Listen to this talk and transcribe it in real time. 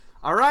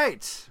All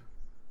right.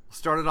 We'll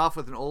start it off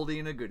with an oldie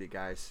and a goodie,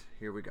 guys.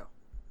 Here we go.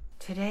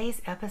 Today's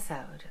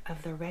episode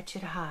of The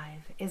Wretched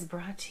Hive is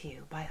brought to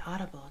you by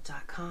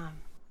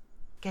Audible.com.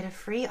 Get a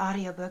free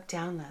audiobook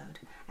download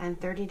and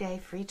 30-day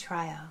free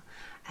trial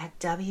at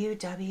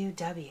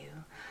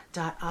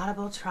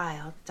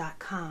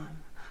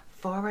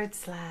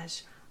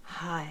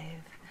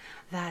www.audibletrial.com/Hive.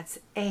 That's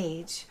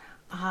HIVE.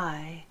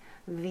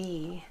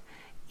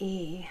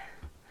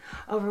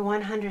 Over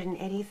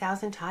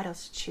 180,000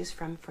 titles to choose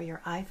from for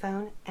your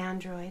iPhone,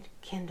 Android,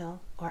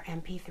 Kindle, or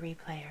MP3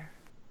 player.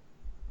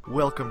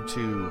 Welcome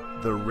to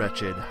the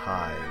Wretched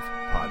Hive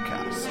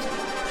podcast.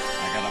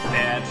 I got a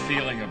bad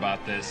feeling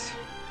about this.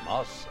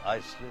 Moss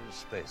Eisley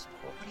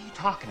Spaceport. What are you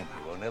talking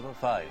about? You will never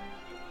find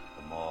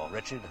a more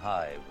wretched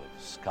hive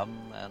of scum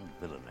and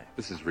villainy.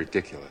 This is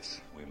ridiculous.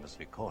 We must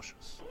be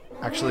cautious.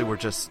 Actually, we're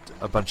just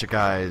a bunch of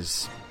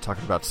guys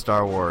talking about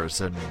Star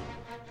Wars and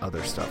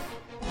other stuff.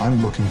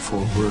 I'm looking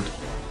forward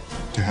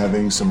to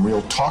having some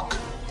real talk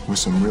with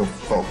some real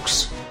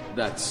folks.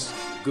 That's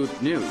good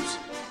news.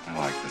 I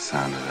like the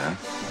sound of that.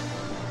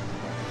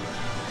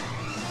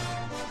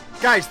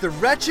 Guys, the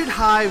Wretched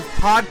Hive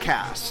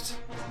podcast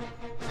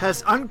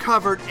has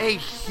uncovered a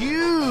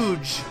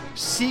huge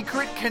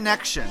secret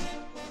connection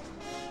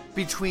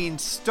between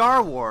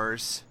Star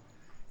Wars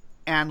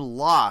and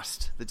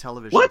Lost, the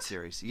television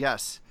series.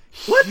 Yes.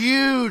 What?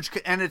 Huge.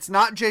 And it's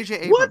not J.J.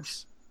 Abrams.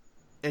 What?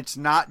 It's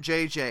not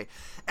J.J.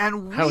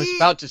 And we I was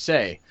about to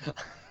say.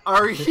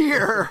 are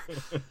here.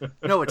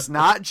 No, it's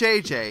not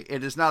J.J.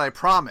 It is not, I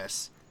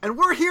promise. And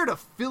we're here to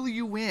fill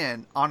you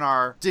in on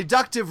our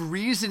deductive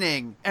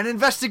reasoning and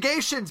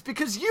investigations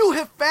because you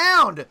have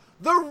found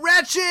the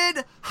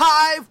Wretched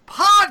Hive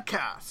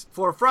podcast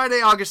for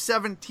Friday, August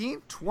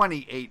 17th,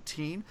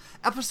 2018,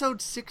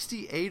 episode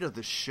 68 of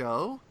the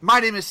show. My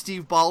name is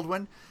Steve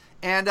Baldwin,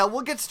 and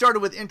we'll get started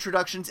with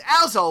introductions.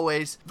 As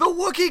always, the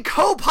Wookiee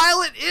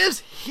co-pilot is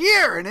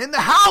here and in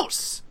the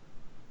house.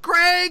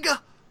 Greg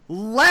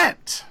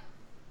Lent.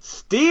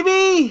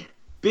 Stevie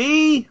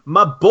B,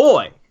 my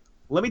boy.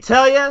 Let me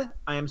tell you,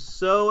 I am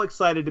so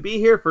excited to be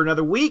here for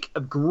another week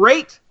of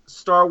great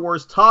Star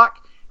Wars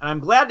talk, and I'm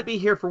glad to be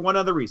here for one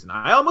other reason.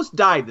 I almost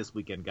died this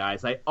weekend,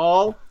 guys. I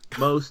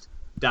almost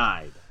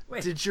died.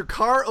 Wait. Did your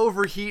car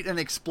overheat and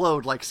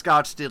explode like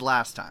Scott's did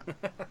last time?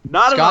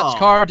 Not at all. Scott's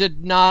car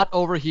did not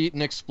overheat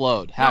and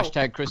explode. No.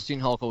 Hashtag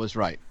Christine Hulka was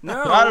right.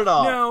 No, not at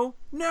all.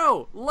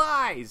 No,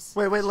 lies.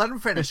 Wait, let him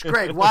finish.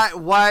 Greg,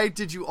 why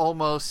did you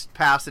almost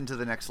pass into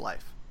the next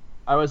life?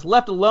 I was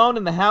left alone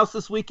in the house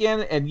this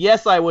weekend, and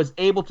yes, I was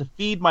able to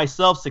feed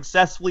myself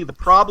successfully. The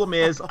problem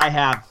is I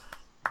have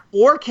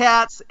 4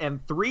 cats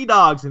and 3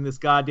 dogs in this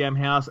goddamn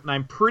house, and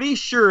I'm pretty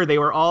sure they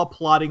were all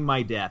plotting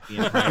my death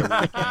the entire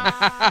weekend.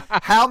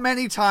 How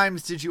many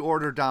times did you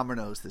order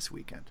Domino's this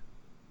weekend?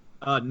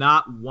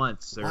 Not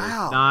once, sir.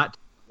 Wow. Not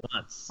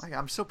once.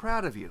 I'm so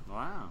proud of you.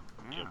 Wow.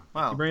 Yeah.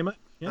 Wow. Thank you very much.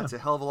 Yeah. That's a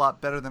hell of a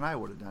lot better than I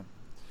would have done.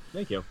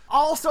 Thank you.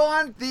 Also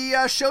on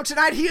the show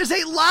tonight, he is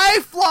a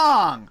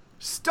lifelong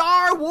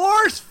Star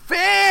Wars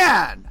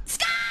fan.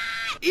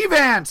 Scott!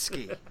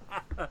 Evansky.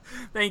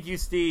 Thank you,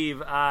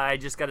 Steve. I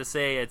just got to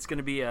say, it's going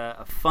to be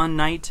a fun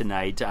night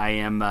tonight. I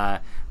am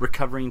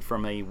recovering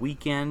from a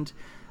weekend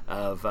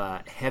of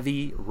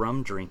heavy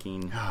rum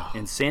drinking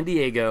in San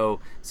Diego,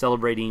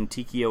 celebrating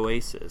Tiki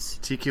Oasis.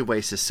 Tiki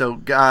Oasis.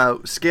 So,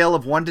 scale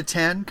of 1 to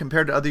 10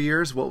 compared to other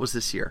years, what was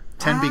this year?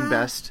 10 being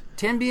best?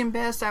 10 being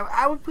best.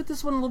 I would put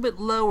this one a little bit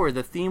lower.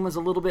 The theme was a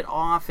little bit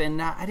off,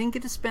 and I didn't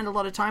get to spend a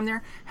lot of time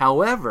there.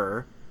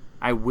 However,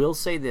 I will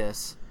say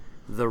this.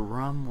 The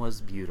rum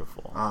was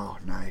beautiful. Oh,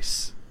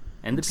 nice.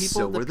 And the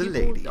people, so were the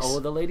ladies. Oh,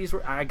 the ladies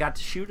were. I got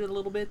to shoot it a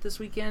little bit this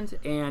weekend,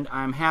 and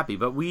I'm happy.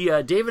 But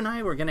Dave and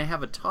I were going to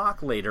have a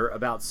talk later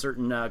about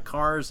certain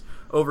cars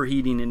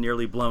overheating and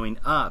nearly blowing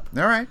up.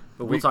 All right,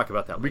 but we'll talk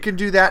about that later. We can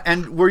do that.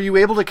 And were you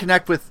able to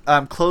connect with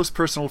close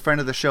personal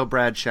friend of the show,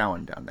 Brad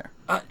Showen, down there?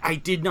 I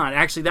did not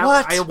actually.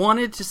 I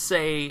wanted to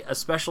say a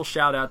special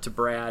shout out to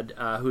Brad,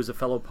 who's a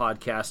fellow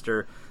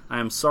podcaster.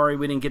 I'm sorry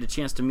we didn't get a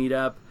chance to meet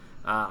up.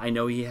 I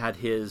know he had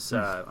his.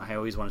 I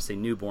always want to say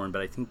newborn,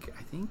 but I think.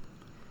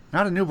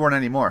 Not a newborn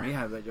anymore.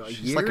 Yeah, but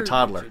she's like a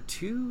toddler.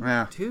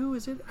 Two,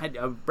 is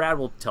it? Brad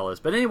will tell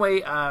us. But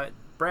anyway,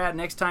 Brad,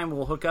 next time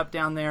we'll hook up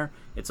down there.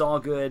 It's all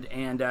good.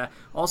 And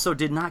also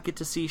did not get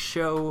to see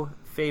show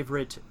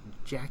favorite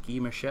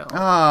Jackie Michelle.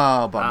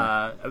 Oh,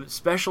 bummer. A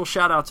special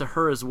shout out to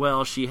her as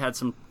well. She had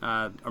some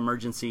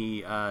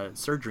emergency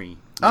surgery.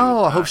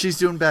 I hope she's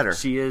doing better.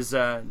 She is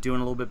doing a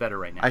little bit better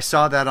right now. I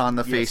saw that on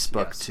the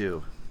Facebook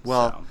too.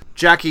 Well,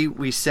 Jackie,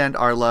 we send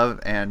our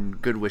love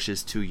and good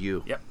wishes to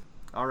you. Yep.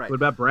 All right. What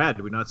about Brad?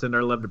 Did we not send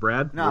our love to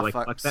Brad? No,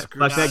 fuck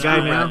that guy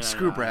now.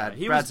 Screw Brad.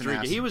 He Brad's was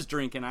drinking. He was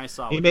drinking. I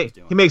saw what he was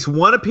doing. He makes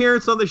one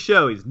appearance on the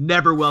show. He's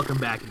never welcome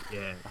back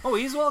again. Oh,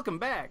 he's welcome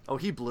back. Oh,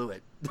 he blew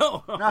it.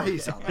 No,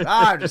 he's all right.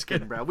 I'm just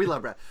kidding, Brad. We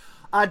love Brad.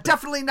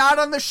 Definitely not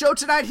on the show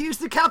tonight. He's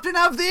the captain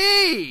of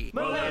the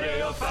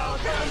Millennial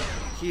Falcon.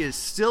 He is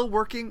still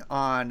working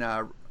on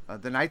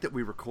the night that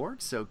we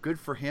record, so good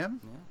for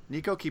him. Yeah.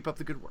 Nico, keep up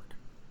the good work.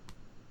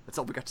 That's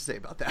all we got to say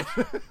about that.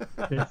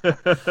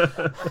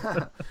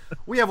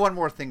 We have one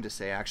more thing to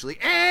say, actually.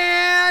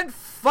 And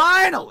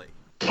finally...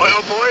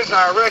 Well, boys,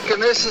 I reckon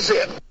this is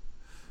it.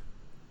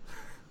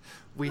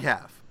 We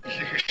have.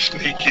 You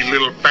sneaky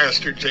little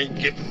bastards ain't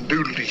getting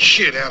doodly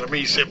shit out of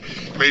me except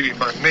maybe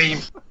my name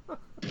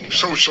and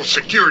social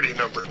security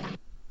number.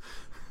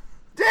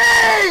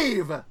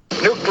 Dave!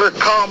 Nuclear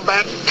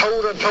combat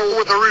toe-to-toe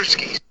with the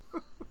Ruskies.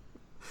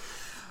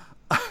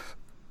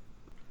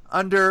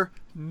 Under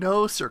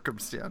no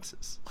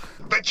circumstances.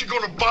 Bet you're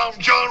gonna bomb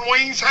John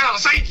Wayne's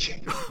house, ain't you?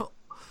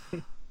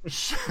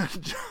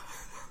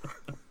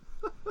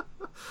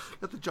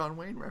 Got the John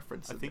Wayne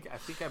reference. I think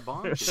I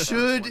bombed.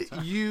 Should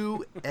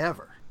you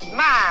ever? 9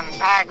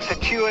 packs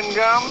of chewing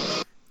gum.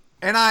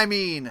 And I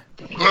mean...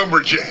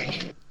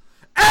 Lumberjack.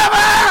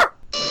 Ever!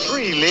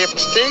 3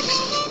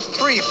 lipsticks.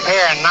 3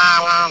 pair of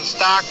nylon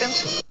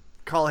stockings.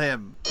 Call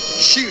him...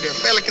 Shoot, a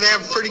fella could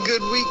have a pretty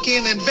good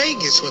weekend in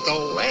Vegas with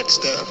all that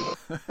stuff.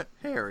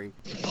 Harry.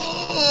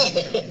 Oh,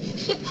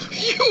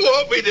 you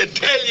want me to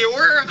tell you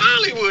where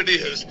Hollywood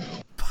is?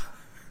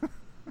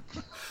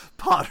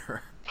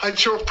 Potter. I'd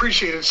sure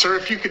appreciate it, sir,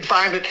 if you could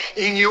find it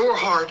in your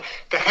heart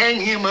to hang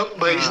him up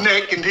by his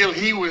neck until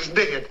he was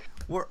dead.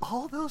 Were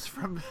all those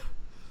from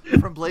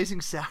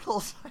Blazing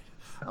Saddles?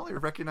 I only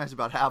recognize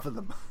about half of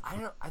them.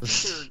 I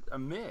think they're a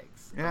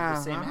mix. Yeah,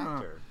 The same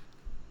actor.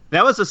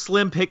 That was a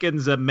Slim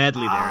Pickens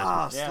medley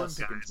there. Slim Yes.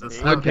 Pickens. A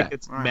Slim Okay.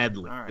 Pickens All right.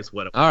 medley All right. is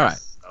what it was. All right.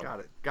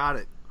 So. Got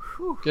it.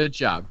 Whew. Good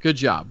job.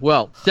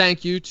 Well,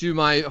 thank you to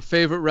my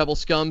favorite Rebel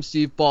scum,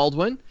 Steve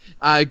Baldwin.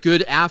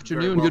 Good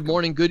afternoon, good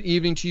morning, good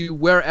evening to you,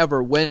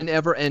 wherever,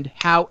 whenever, and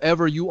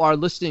however you are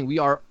listening. We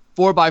are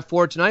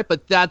 4x4 tonight,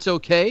 but that's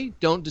okay.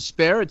 Don't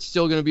despair. It's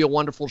still going to be a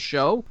wonderful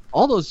show.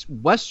 All those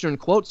Western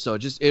quotes, though,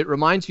 it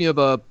reminds me of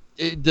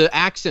the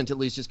accent, at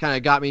least, just kind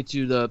of got me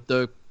to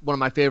the one of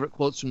my favorite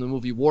quotes from the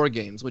movie War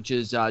Games, which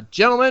is,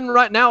 gentlemen,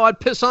 right now I'd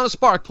piss on a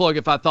spark plug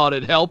if I thought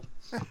it'd help.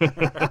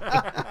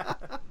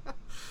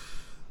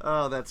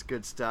 Oh, that's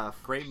good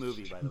stuff. Great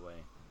movie, by the way.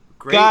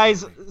 Great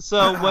Guys, movie.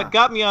 so what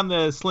got me on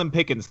the Slim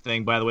Pickens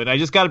thing, by the way, and I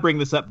just got to bring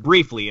this up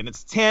briefly, and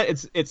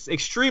it's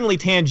extremely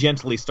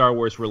tangentially Star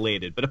Wars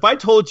related. But if I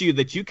told you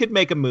that you could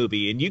make a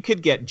movie and you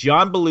could get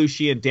John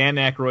Belushi and Dan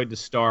Aykroyd to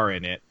star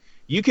in it,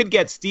 you could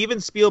get Steven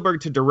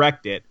Spielberg to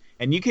direct it,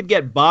 and you could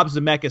get Bob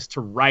Zemeckis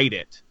to write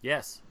it.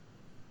 Yes.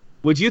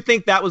 Would you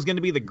think that was going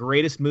to be the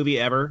greatest movie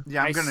ever?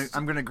 Yeah,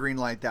 I'm gonna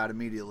greenlight that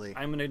immediately.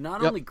 I'm gonna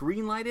not only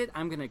greenlight it.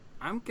 I'm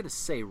gonna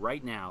say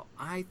right now,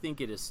 I think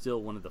it is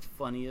still one of the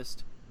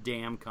funniest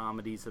damn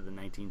comedies of the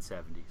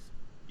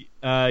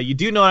 1970s. You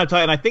do know what I'm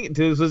talking. I think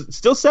was it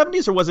still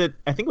 70s or was it?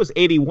 I think it was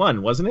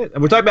 81, wasn't it?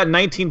 And we're talking about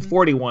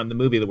 1941. The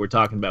movie that we're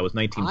talking about was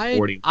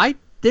 1940. I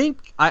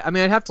think I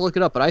mean I'd have to look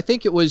it up, but I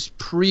think it was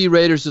pre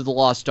Raiders of the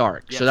Lost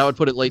Ark, so that would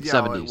put it late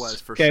 70s. It was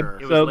for Okay, sure.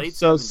 It was late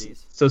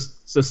 70s.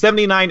 So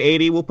 79,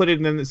 80. We'll put it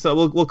in. So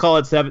we'll call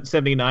it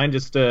 79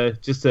 just to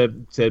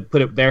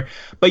put it there.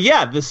 But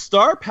yeah, the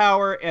star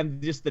power and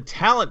just the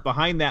talent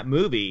behind that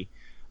movie.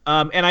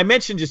 And I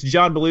mentioned just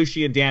John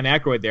Belushi and Dan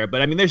Aykroyd there,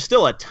 but I mean there's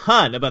still a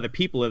ton of other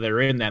people that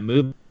are in that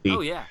movie.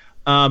 Oh yeah.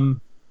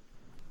 And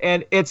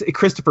it's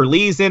Christopher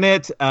Lee's in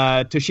it.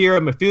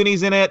 Toshiro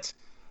Mifune's in it.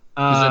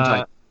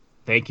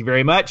 Thank you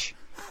very much.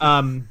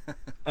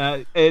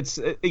 It's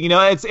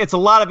a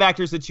lot of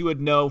actors that you would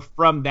know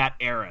from that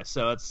era.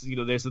 So it's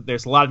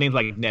there's a lot of names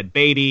like Ned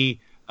Beatty.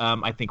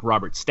 I think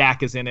Robert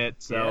Stack is in it.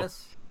 So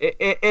yes.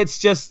 It's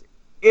just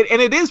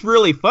and it is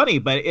really funny,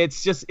 but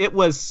it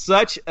was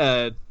such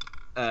a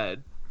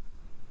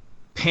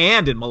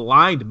panned and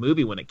maligned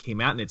movie when it came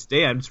out in its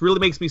day. And it really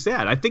makes me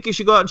sad. I think you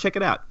should go out and check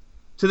it out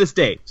to this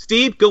day.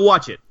 Steve, go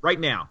watch it right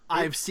now.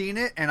 I've seen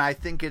it, and I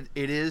think it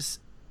is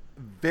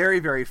very,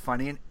 very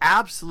funny and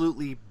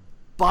absolutely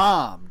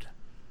bombed.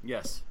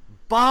 Yes.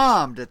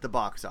 Bombed at the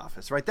box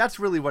office, right? That's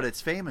really what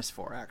it's famous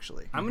for,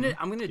 actually. I'm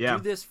gonna do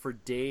this for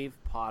Dave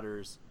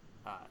Potter's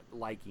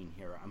liking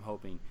here. I'm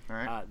hoping. All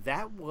right.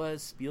 That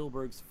was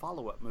Spielberg's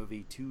follow-up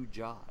movie to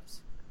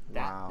Jaws.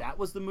 That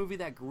was the movie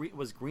that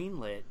was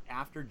greenlit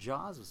after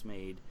Jaws was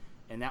made,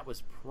 and that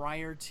was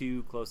prior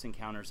to Close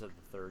Encounters of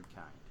the Third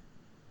Kind.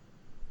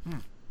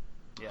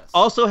 Yes.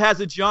 Also has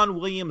a John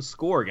Williams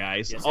score,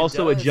 guys. Yes,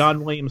 also it a does.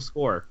 John Williams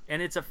score.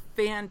 And it's a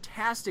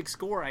fantastic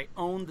score. I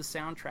own the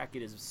soundtrack.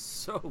 It is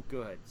so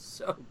good.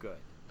 So good.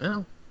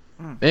 Well,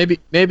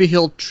 maybe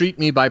he'll treat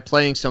me by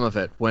playing some of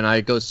it when I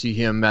go see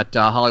him at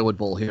Hollywood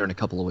Bowl here in a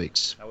couple of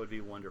weeks. That would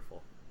be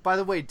wonderful. By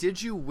the way,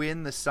 did you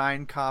win the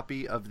signed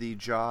copy of the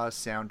Jaws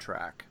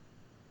soundtrack?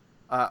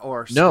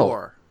 Or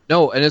score?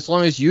 No, and as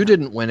long as you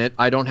didn't win it,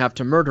 I don't have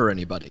to murder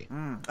anybody.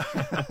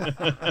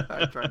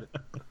 I tried to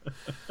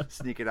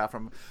sneak it out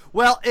from...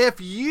 Well,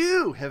 if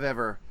you have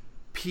ever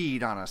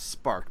peed on a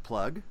spark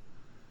plug,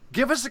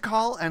 give us a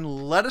call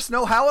and let us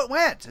know how it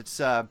went. It's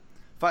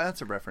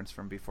that's a reference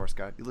from Before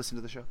Scott. You listen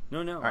to the show?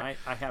 No, right.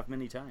 I have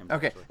many times.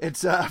 Okay, actually.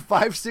 it's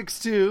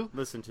 562...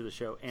 Listen to the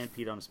show and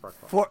peed on a spark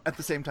plug. At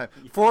the same time.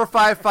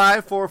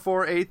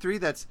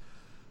 455-4483. That's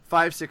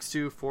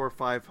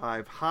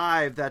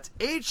 562-455-HIVE. That's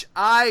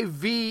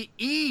HIVE.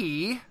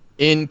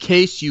 in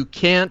case you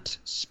can't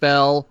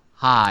spell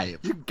Hive.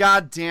 You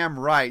goddamn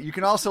right. You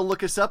can also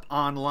look us up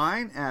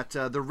online at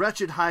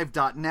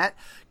thewretchedhive.net.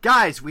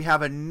 Guys, we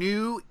have a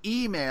new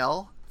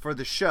email for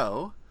the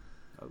show.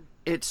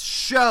 It's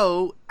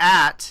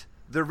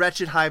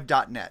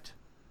show@thewretchedhive.net.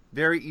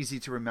 Very easy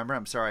to remember.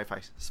 I'm sorry if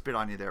I spit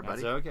on you there,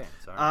 buddy. That's okay.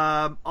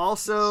 Sorry.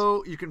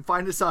 Also, you can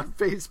find us on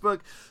Facebook,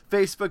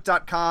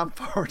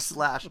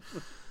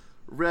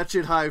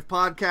 facebook.com/Wretched Hive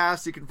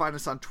Podcast. You can find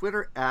us on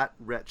Twitter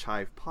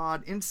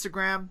 @WretchedHivePod.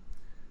 Instagram,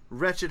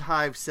 Wretched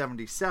Hive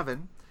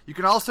 77. You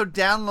can also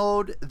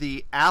download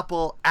the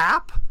Apple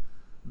app,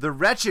 the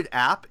Wretched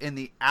app, in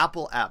the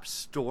Apple App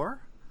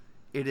Store.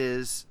 It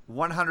is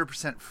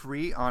 100%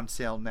 free, on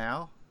sale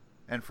now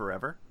and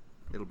forever.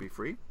 It'll be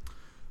free.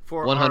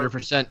 For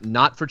 100%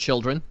 not for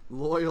children.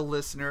 Loyal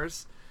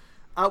listeners.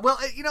 Well,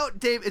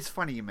 Dave, it's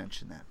funny you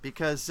mention that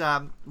because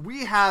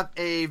we have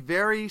a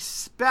very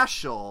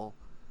special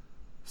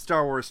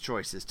Star Wars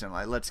choices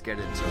tonight. Let's get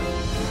into it.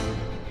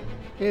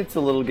 It's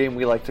a little game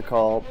we like to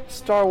call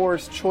Star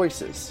Wars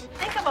Choices.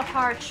 Think of a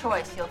hard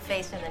choice you'll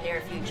face in the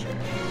near future.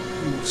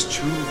 Let's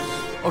choose.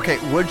 Okay,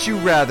 would you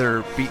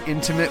rather be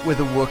intimate with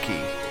a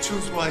Wookiee?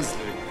 Choose wisely.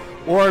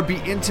 Or be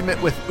intimate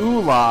with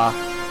Oola,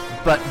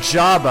 but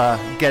Jabba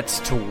gets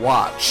to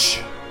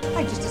watch?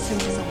 I just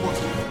assumed he's a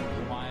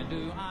Wookiee. Why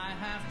do I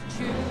have to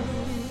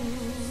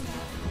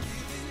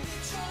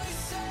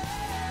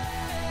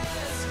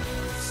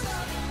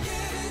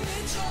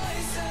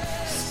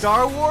choose?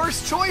 Star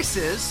Wars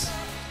Choices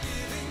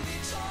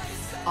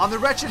on the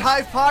Wretched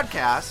Hive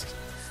podcast.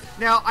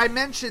 Now, I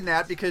mentioned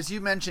that because you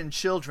mentioned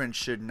children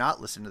should not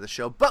listen to the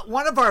show, but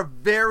one of our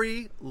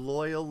very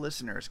loyal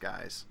listeners,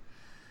 guys,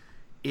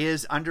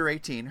 is under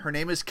 18. Her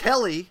name is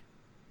Kelly.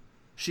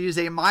 She is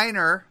a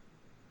minor,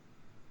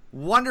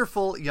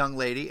 wonderful young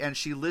lady, and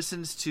she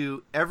listens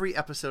to every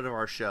episode of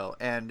our show.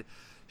 And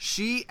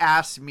she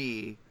asked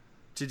me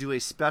to do a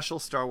special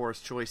Star Wars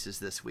Choices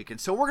this week.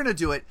 And so we're going to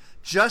do it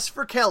just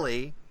for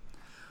Kelly.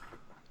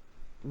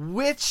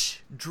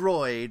 Which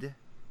droid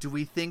do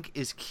we think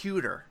is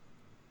cuter?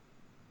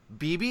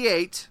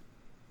 BB-8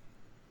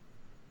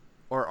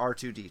 or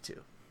R2-D2?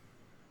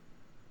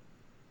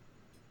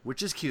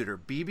 Which is cuter,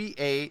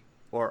 BB-8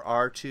 or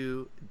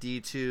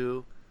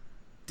R2-D2?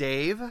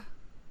 Dave,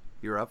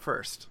 you're up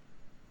first.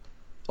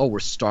 Oh, we're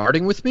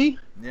starting with me?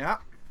 Yeah.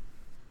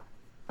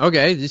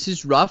 Okay, this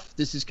is rough.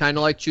 This is kind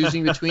of like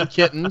choosing between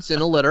kittens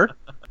in a litter.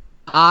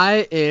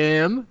 I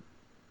am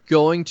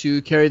going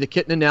to carry the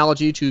kitten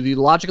analogy to the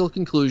logical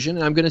conclusion,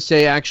 and I'm going to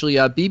say actually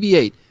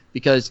BB-8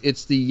 because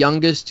it's the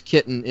youngest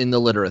kitten in the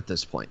litter at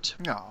this point.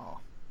 No.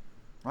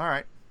 All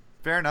right.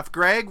 Fair enough.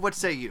 Greg, what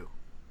say you?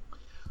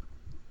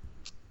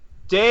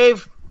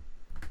 Dave,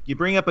 you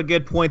bring up a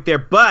good point there,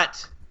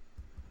 but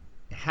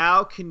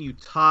how can you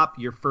top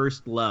your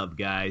first love,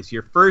 guys?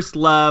 Your first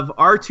love,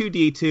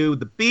 R2-D2,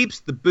 the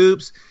beeps, the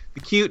boops,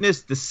 the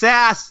cuteness, the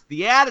sass,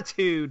 the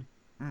attitude.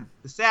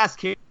 The sass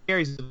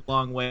carries a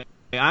long way.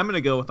 I'm going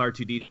to go with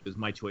R2-D2 as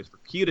my choice for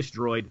cutest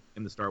droid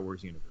in the Star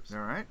Wars universe. All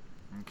right.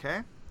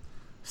 Okay.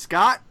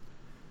 Scott?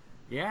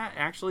 Yeah,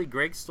 actually,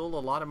 Greg stole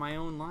a lot of my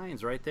own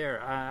lines right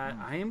there.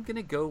 I am going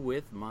to go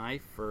with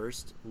my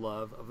first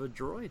love of a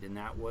droid, and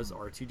that was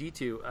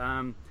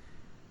R2-D2.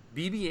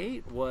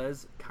 BB-8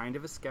 was kind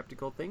of a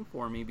skeptical thing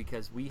for me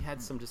because we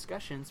had some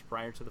discussions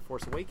prior to The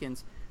Force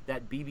Awakens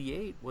that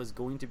BB-8 was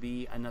going to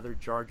be another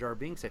Jar Jar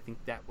Binks. I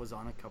think that was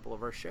on a couple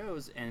of our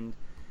shows, and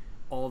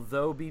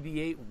although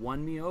BB-8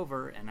 won me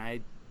over, and I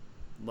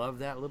love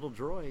that little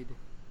droid,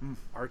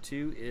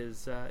 R2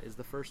 is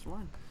the first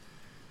one.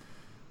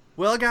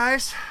 Well,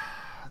 guys,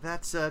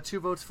 that's 2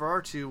 votes for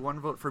R2,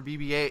 1 vote for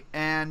BB-8,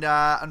 and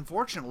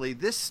unfortunately,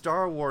 this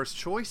Star Wars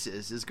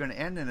Choices is going to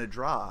end in a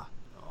draw.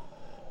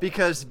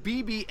 Because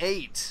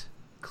BB-8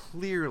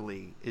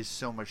 clearly is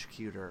so much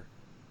cuter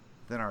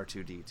than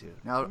R2-D2.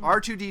 Now,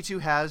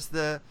 R2-D2 has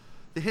the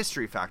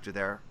history factor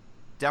there.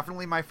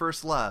 Definitely my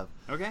first love.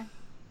 Okay.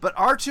 But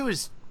R2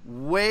 is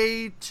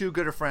way too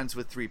good of friends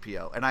with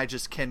 3PO, and I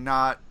just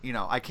cannot,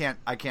 I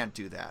can't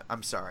do that.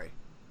 I'm sorry.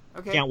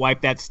 Okay. Can't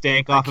wipe that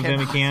stank off of him,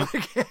 he can't?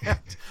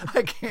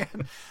 I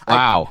can't.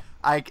 Wow.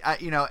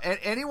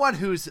 Anyone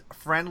who's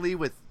friendly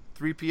with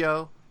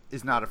 3PO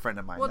is not a friend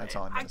of mine. Well, that's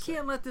all I'm going to say. I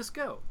can't let this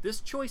go. This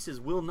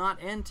Choices will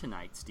not end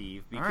tonight,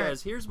 Steve,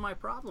 because here's my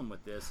problem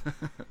with this.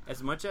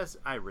 As much as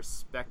I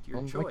respect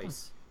your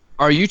choice,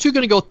 are you two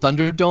going to go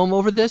Thunderdome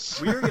over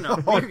this? we're gonna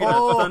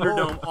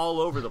Thunderdome all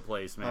over the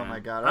place, man. Oh my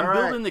God! I'm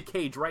building the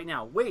cage right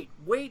now. Wait.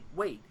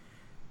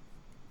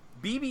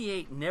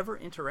 BB-8 never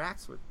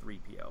interacts with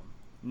 3PO.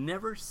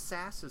 Never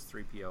sasses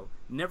 3PO,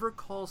 never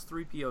calls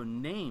 3PO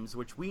names,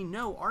 which we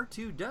know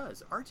R2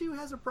 does. R2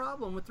 has a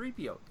problem with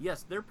 3PO.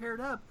 Yes, they're paired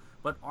up,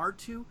 but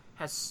R2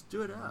 has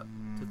stood up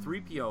to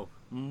 3PO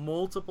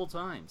multiple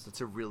times.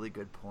 That's a really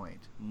good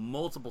point.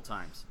 Multiple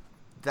times.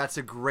 That's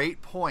a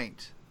great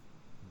point.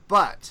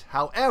 But,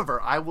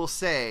 however, I will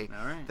say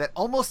that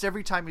almost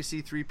every time you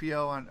see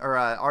 3PO on or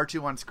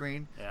R2 on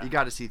screen, you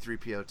got to see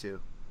 3PO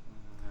too.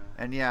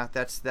 And yeah,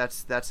 that's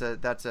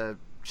a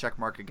check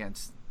mark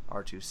against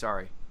R2.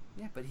 Sorry.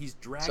 Yeah, but he's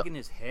dragging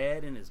his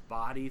head and his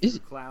body through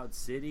Cloud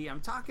City.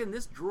 I'm talking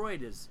this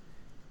droid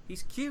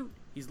he's cute,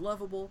 he's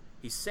lovable,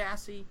 he's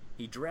sassy,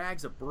 he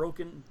drags a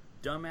broken,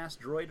 dumbass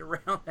droid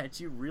around that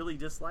you really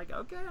dislike.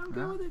 Okay, I'm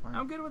good with it.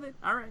 I'm good with it.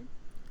 All right.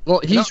 Well,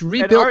 he's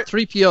rebuilt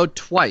 3PO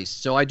twice,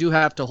 so I do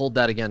have to hold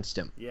that against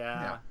him.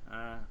 Yeah.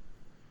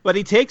 But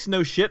he takes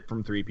no shit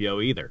from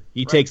 3PO either.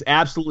 He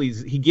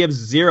he gives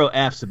zero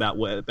Fs about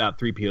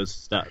 3PO's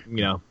stuff,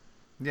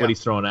 what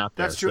he's throwing out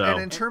there. That's true. So. And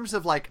in terms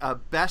of like a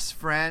best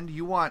friend,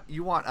 you want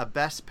a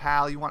best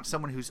pal, you want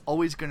someone who's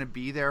always going to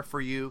be there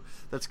for you,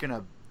 that's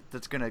going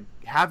to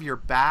have your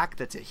back,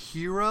 that's a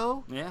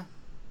hero. Yeah.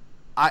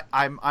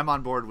 I'm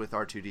on board with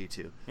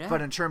R2D2. Yeah.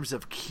 But in terms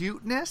of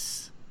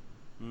cuteness,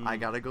 I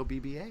got to go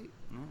BB-8. Yeah,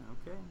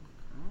 okay.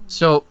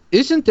 So,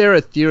 isn't there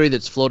a theory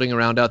that's floating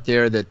around out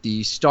there that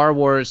the Star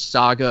Wars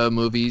saga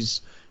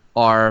movies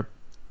are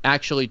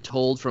actually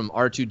told from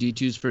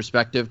R2D2's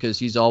perspective because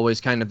he's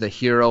always kind of the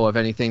hero of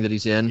anything that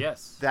he's in?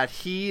 Yes. That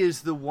he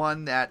is the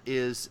one that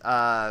is,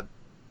 how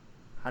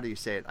do you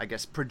say it? I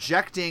guess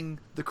projecting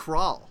the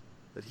crawl.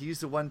 That he's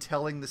the one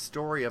telling the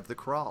story of the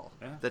crawl.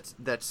 Yeah.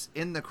 That's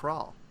in the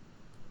crawl.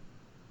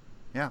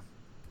 Yeah.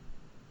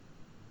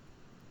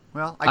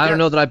 Well, I don't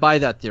know that I buy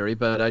that theory,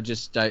 but I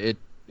just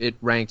it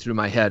rang through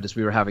my head as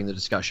we were having the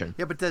discussion.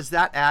 Yeah, but does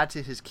that add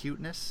to his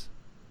cuteness?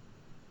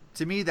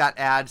 To me, that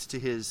adds to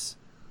his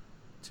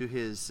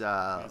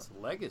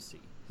legacy,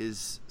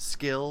 his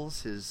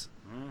skills, his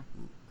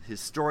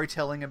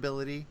storytelling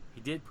ability.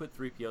 He did put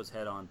 3PO's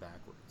head on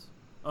backwards.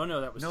 Oh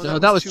no, that was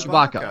that was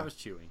Chewbacca. That was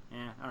Chewie.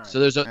 Yeah, all right. So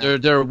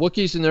there are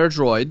Wookiees and there are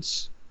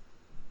droids.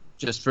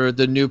 Just for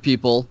the new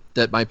people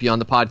that might be on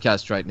the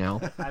podcast right now.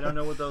 I don't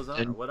know what those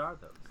are. What are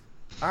those?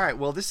 All right,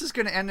 well, this is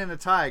going to end in a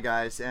tie,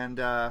 guys, and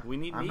we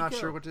need I'm Nico. not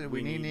sure what to do.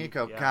 We need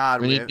Nico. Yeah.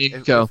 God, we need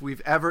Nico. If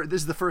we've ever,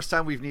 this is the first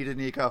time we've needed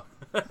Nico.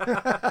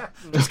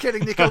 Just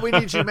kidding, Nico. We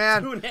need you,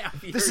 man.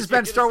 2.5 years. This has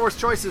been Star Wars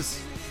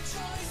Choices.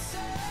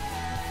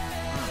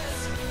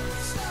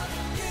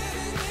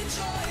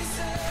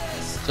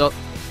 So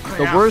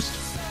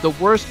the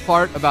worst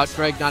part about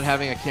Craig not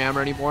having a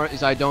camera anymore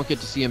is I don't get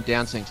to see him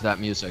dancing to that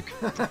music.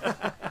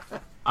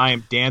 I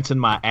am dancing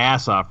my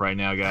ass off right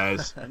now,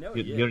 guys. I know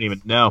you don't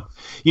even know.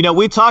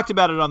 We talked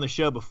about it on the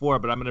show before,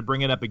 but I'm going to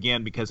bring it up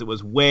again because it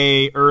was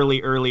way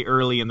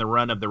early in the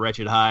run of the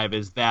Wretched Hive,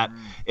 is that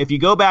if you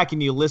go back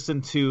and you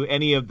listen to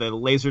any of the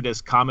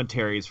Laserdisc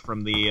commentaries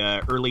from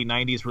the early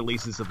 90s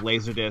releases of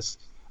Laserdisc,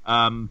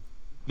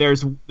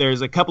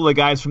 there's a couple of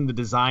guys from the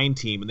design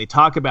team, and they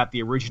talk about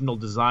the original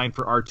design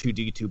for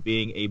R2-D2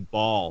 being a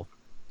ball.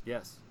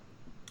 Yes.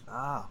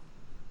 Ah.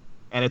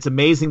 And it's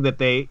amazing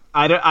that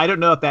I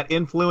don't know if that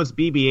influenced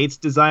BB-8's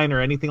design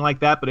or anything like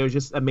that, but it was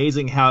just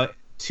amazing how,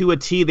 to a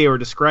T, they were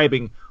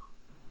describing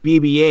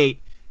BB-8,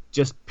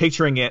 just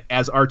picturing it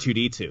as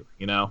R2-D2,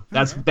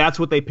 That's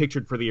what they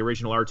pictured for the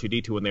original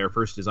R2-D2 when they were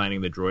first designing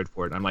the droid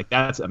for it. And I'm like,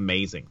 that's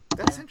amazing.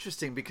 That's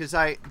interesting, because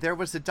there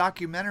was a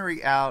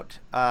documentary out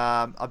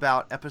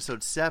about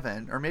Episode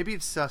 7, or maybe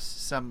it's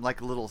some like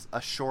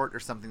a short or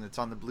something that's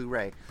on the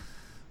Blu-ray,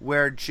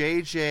 where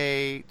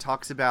JJ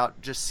talks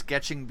about just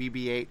sketching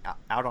BB-8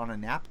 out on a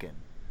napkin.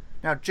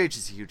 Now,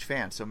 JJ's a huge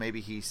fan, so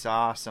maybe he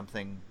saw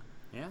something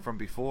from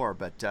before,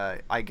 but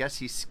I guess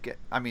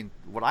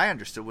what I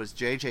understood was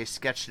JJ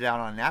sketched it out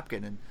on a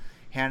napkin and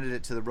handed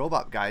it to the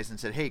robot guys and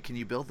said, hey, can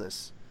you build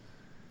this?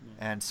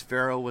 And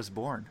Sphero was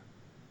born.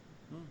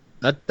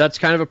 That's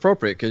kind of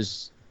appropriate,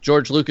 because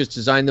George Lucas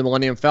designed the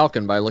Millennium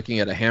Falcon by looking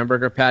at a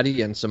hamburger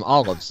patty and some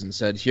olives and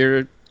said,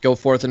 here, go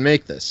forth and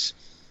make this.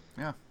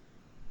 Yeah.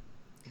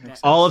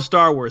 All of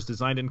Star Wars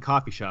designed in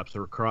coffee shops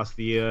across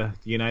the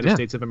United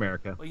States of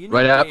America. Well,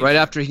 right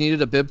after he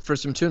needed a bib for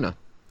some tuna.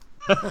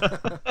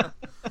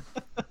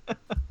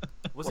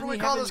 What do we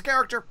call this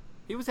character?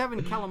 He was having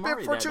calamari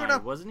Bib for that tuna.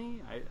 night, wasn't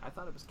he? I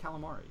thought it was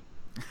calamari.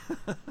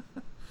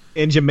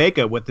 In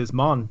Jamaica with his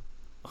mom.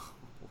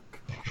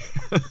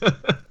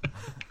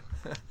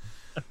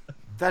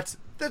 That's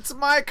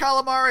my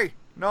calamari.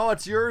 No,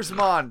 it's yours,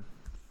 Mon.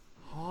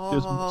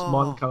 There's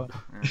small color.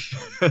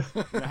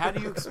 Now, how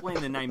do you explain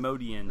the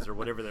Nimodians or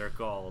whatever they're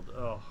called?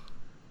 Oh,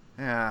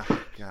 yeah,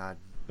 God.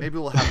 Maybe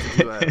we'll have to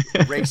do a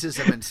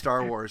racism in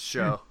Star Wars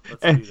show.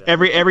 Let's do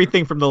that.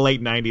 Everything from the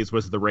late 90s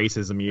was the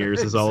racism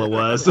years, is all it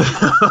was.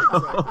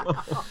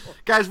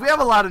 Guys, we have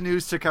a lot of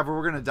news to cover.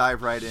 We're going to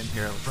dive right in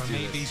here. From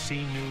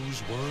ABC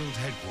News World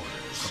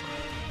Headquarters,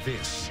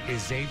 this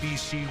is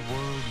ABC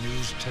World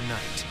News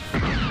Tonight.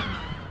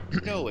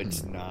 No,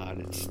 it's not.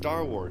 It's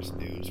Star Wars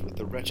news with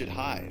the Wretched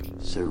Hive.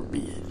 So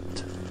be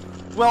it.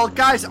 Well,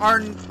 guys,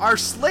 our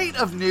slate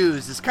of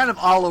news is kind of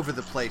all over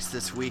the place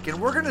this week,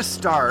 and we're going to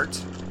start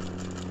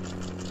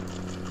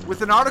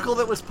with an article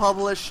that was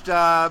published,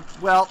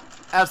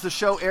 as the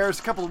show airs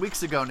a couple of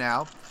weeks ago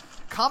now.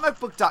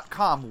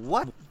 Comicbook.com,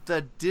 what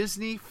the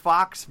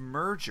Disney-Fox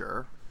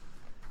merger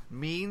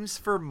means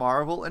for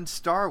Marvel and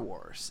Star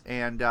Wars.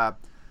 And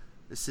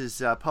this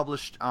is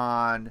published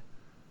on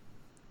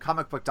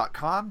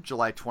comicbook.com,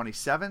 July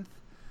 27th.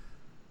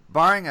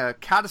 Barring a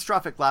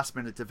catastrophic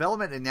last-minute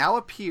development, it now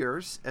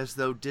appears as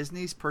though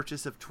Disney's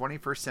purchase of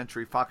 21st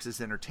Century Fox's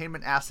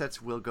entertainment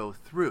assets will go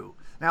through.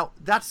 Now,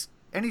 that's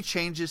any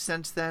changes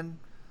since then?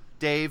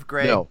 Dave,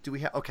 Greg, No. Do we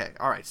have? Okay,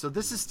 all right. So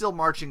this is still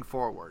marching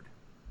forward.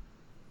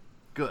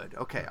 Good.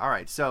 Okay, all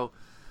right. So,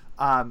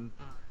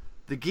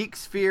 the geek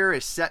sphere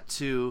is set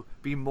to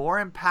be more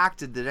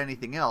impacted than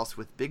anything else,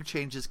 with big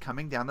changes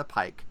coming down the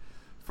pike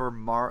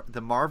for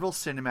the Marvel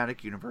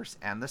Cinematic Universe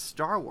and the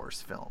Star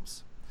Wars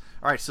films.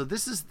 All right, so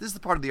this is the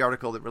part of the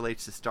article that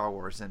relates to Star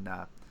Wars, and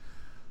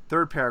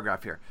third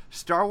paragraph here.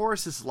 Star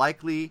Wars is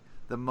likely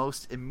the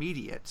most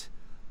immediate,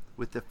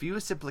 with the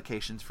fewest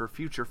implications for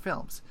future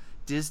films.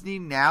 Disney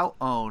now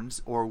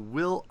owns, or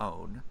will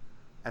own,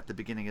 at the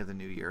beginning of the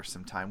new year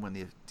sometime when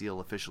the deal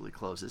officially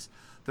closes,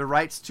 the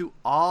rights to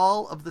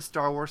all of the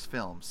Star Wars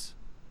films,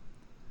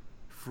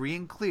 free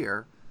and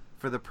clear,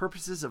 for the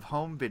purposes of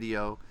home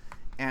video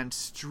and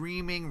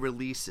streaming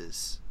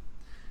releases.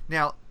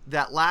 Now,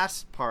 that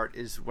last part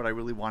is what I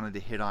really wanted to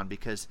hit on,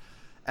 because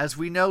as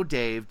we know,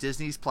 Dave,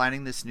 Disney's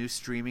planning this new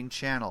streaming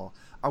channel.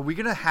 Are we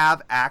going to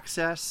have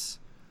access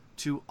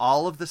to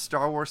all of the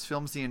Star Wars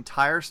films, the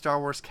entire Star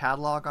Wars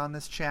catalog on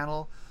this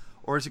channel?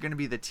 Or is it going to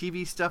be the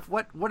TV stuff?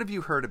 What have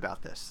you heard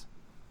about this?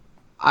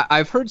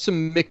 I've heard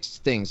some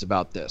mixed things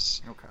about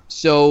this. Okay.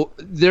 So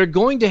they're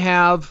going to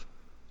have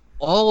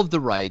all of the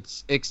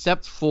rights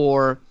except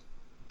for,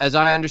 as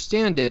I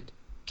understand it,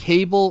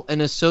 cable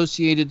and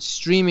associated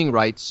streaming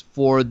rights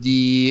for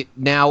the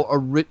now,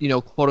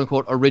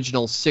 quote-unquote,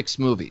 original 6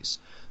 movies.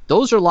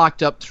 Those are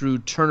locked up through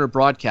Turner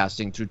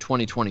Broadcasting through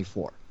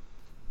 2024.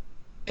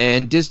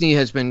 And Disney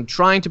has been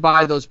trying to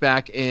buy those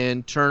back,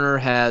 and Turner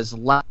has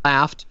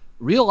laughed,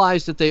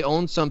 realized that they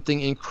own something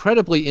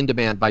incredibly in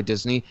demand by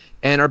Disney,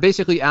 and are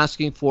basically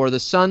asking for the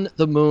sun,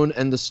 the moon,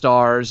 and the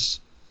stars,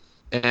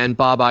 and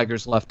Bob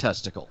Iger's left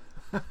testicle.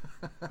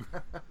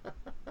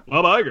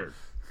 Bob Iger.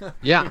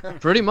 Yeah,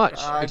 pretty much.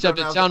 Except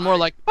it sounds more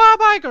like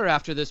Bob Iger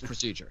after this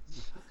procedure.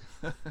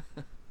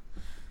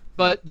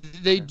 But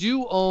they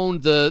do own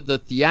the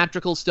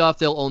theatrical stuff.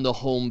 They'll own the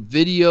home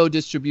video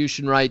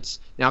distribution rights.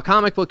 Now,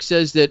 Comic Book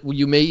says that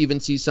you may even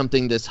see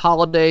something this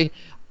holiday.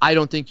 I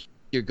don't think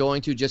you're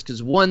going to, just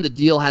because, one, the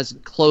deal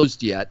hasn't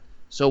closed yet.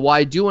 So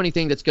why do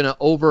anything that's going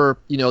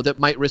to that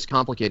might risk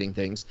complicating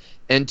things?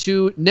 And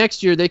two,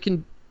 next year they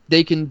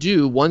can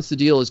do, once the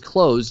deal is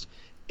closed,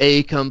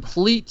 a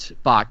complete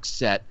box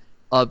set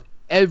of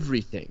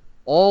everything,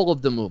 all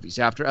of the movies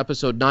after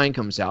Episode 9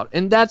 comes out.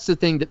 And that's the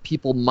thing that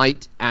people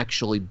might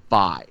actually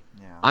buy.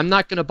 Yeah. I'm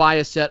not going to buy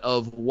a set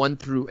of 1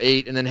 through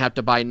 8 and then have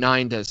to buy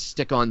 9 to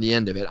stick on the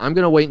end of it. I'm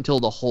going to wait until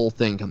the whole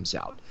thing comes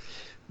out.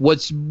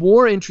 What's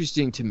more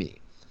interesting to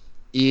me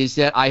is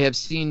that I have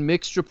seen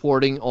mixed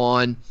reporting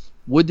on,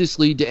 would this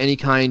lead to any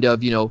kind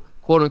of,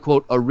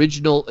 quote-unquote,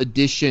 original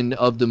edition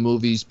of the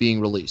movies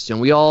being released? And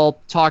we all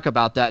talk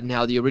about that and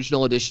how the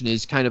original edition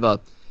is kind of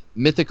a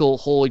mythical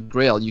holy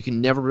grail. You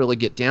can never really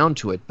get down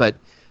to it. But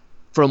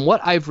from what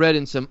I've read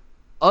in some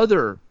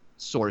other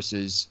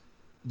sources,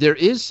 there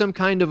is some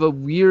kind of a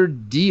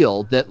weird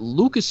deal that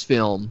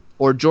Lucasfilm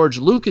or George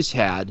Lucas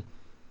had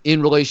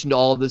in relation to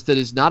all of this that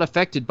is not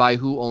affected by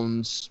who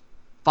owns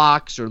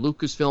Fox or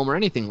Lucasfilm or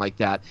anything like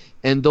that.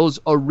 And those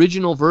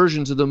original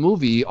versions of the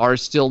movie are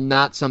still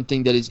not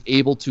something that is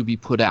able to be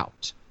put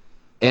out.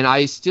 And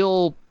I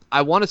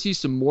want to see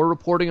some more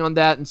reporting on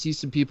that and see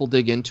some people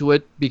dig into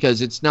it,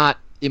 because it's not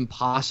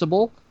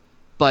impossible,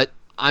 but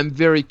I'm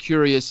very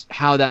curious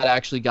how that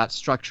actually got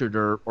structured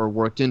or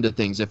worked into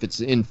things, if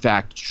it's in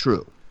fact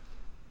true.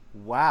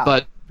 Wow.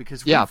 But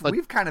because yeah,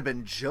 we've kind of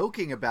been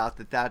joking about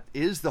that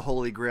is the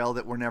holy grail,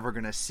 that we're never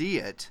going to see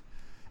it.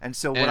 And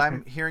so what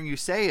I'm hearing you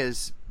say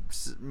is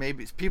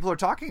maybe people are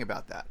talking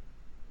about that.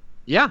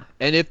 Yeah,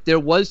 and if there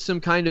was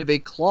some kind of a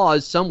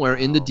clause somewhere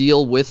in the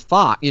deal with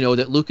Fox,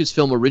 that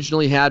Lucasfilm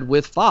originally had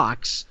with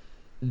Fox,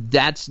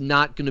 that's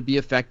not going to be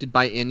affected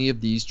by any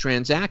of these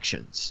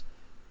transactions.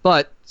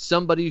 But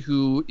somebody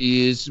who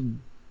is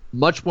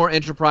much more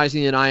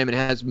enterprising than I am and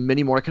has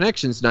many more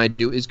connections than I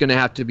do is going to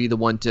have to be the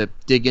one to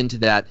dig into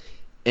that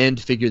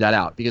and figure that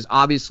out. Because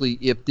obviously,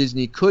 if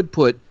Disney could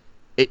put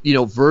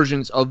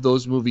versions of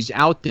those movies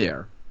out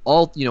there,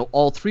 all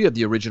 3 of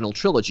the original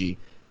trilogy,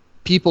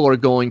 people are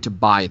going to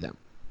buy them.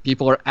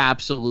 People are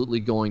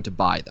absolutely going to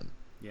buy them.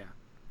 Yeah.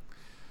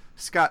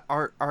 Scott,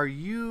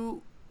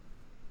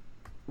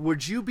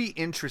 would you be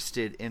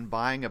interested in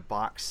buying a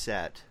box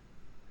set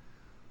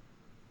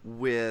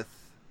with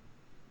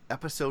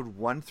Episode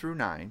 1 through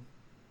 9?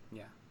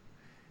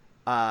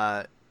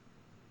 Yeah.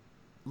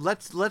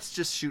 Let's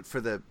just shoot for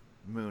the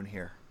moon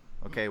here.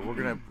 Okay, we're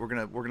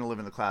gonna live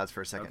in the clouds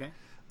for a second.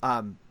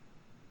 Okay.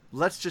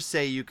 Let's just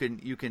say you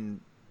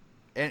can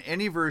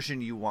any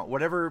version you want,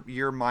 whatever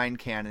your mind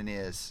canon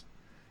is,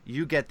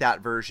 you get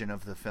that version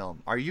of the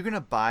film. Are you gonna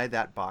buy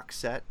that box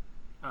set?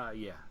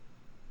 Yeah.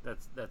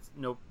 That's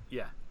nope.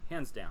 Yeah,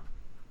 hands down.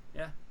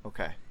 Yeah.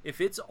 Okay. If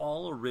it's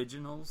all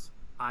originals,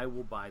 I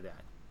will buy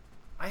that.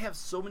 I have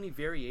so many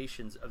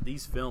variations of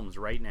these films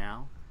right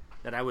now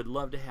that I would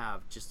love to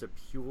have just a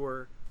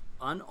pure,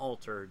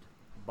 unaltered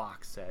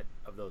box set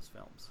of those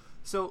films.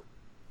 So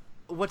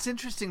what's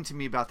interesting to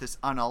me about this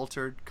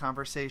unaltered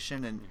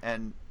conversation,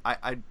 and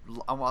I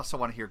also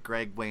want to hear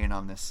Greg weigh in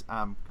on this,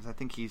 because I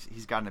think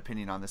he's got an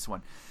opinion on this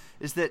one,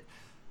 is that,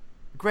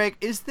 Greg,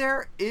 is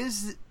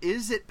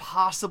it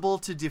possible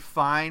to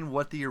define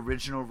what the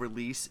original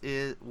release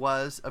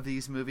was of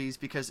these movies?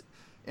 Because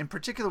in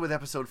particular with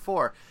Episode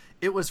 4,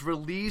 it was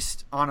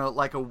released on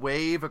a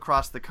wave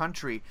across the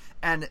country,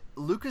 and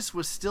Lucas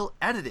was still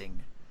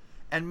editing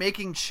and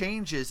making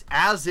changes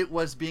as it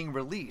was being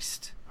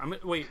released.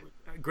 Wait,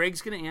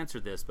 Greg's going to answer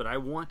this, but I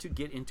want to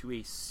get into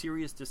a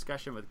serious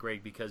discussion with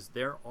Greg because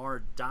there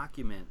are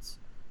documents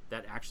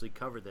that actually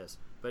cover this.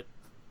 But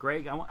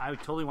Greg, I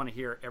totally want to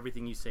hear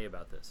everything you say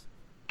about this.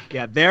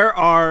 Yeah, there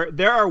are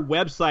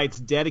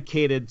websites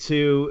dedicated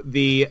to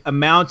the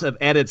amount of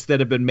edits that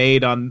have been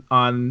made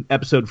on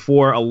Episode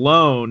 4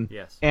 alone.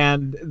 Yes.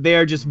 And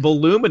they're just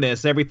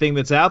voluminous, everything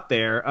that's out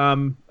there.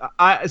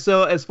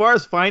 So as far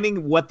as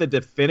finding what the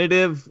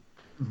definitive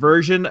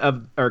version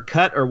of, or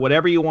cut, or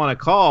whatever you want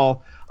to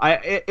call,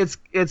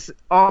 it's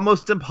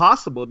almost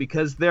impossible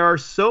because there are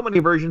so many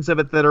versions of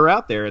it that are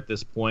out there at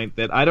this point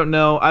that I don't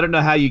know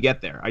how you get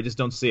there. I just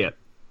don't see it.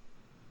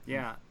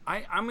 Yeah,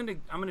 I'm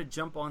gonna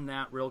jump on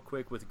that real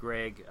quick with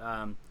Greg.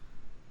 I'm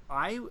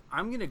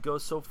gonna go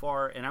so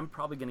far, and I'm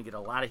probably gonna get a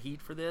lot of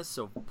heat for this.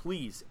 So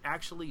please,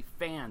 actually,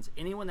 fans,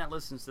 anyone that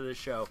listens to this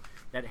show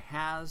that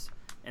has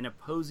an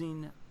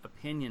opposing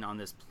opinion on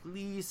this,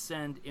 please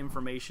send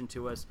information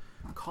to us.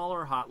 Call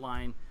our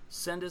hotline.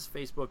 Send us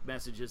Facebook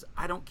messages.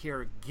 I don't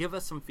care. Give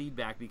us some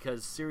feedback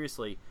because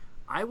seriously,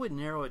 I would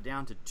narrow it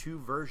down to 2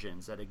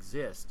 versions that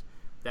exist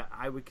that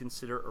I would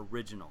consider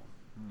original.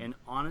 And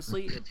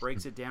honestly, it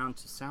breaks it down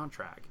to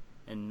soundtrack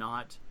and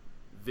not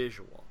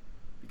visual.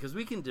 Because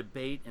we can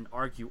debate and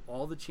argue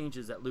all the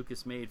changes that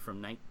Lucas made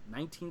from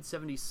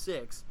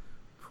 1976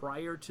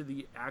 prior to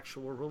the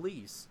actual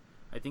release.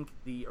 I think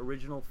the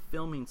original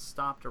filming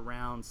stopped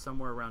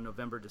somewhere around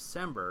November,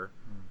 December.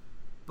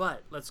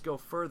 But let's go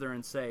further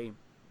and say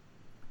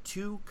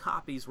 2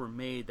 copies were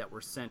made that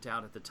were sent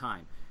out at the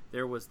time.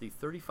 There was the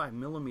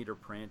 35mm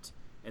print,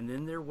 and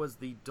then there was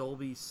the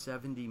Dolby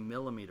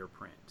 70mm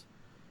print.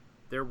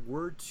 There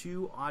were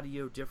 2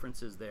 audio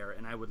differences there,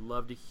 and I would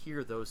love to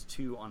hear those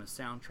 2 on a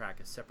soundtrack,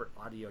 a separate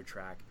audio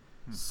track,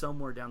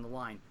 somewhere down the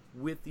line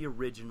with the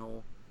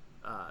original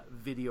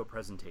video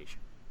presentation.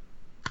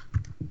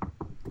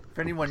 If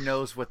anyone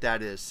knows what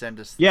that is, send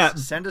us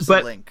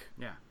a link.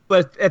 Yeah.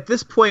 But at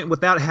this point,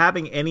 without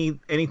having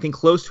anything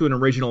close to an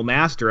original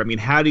master, I mean,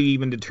 how do you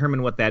even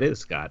determine what that is,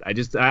 Scott?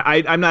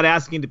 I'm not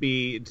asking to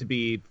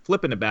be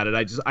flippant about it.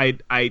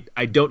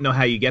 I don't know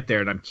how you get there,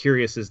 and I'm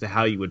curious as to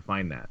how you would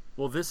find that.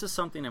 Well, this is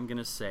something I'm going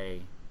to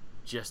say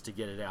just to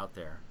get it out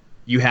there.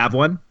 You have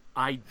one?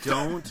 I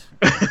don't.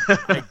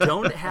 I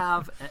don't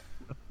have.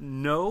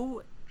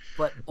 No,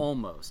 but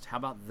almost. How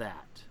about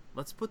that?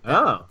 Let's put that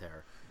out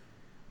there.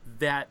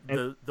 That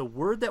the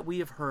word that we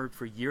have heard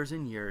for years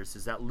and years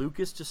is that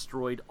Lucas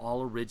destroyed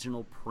all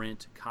original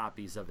print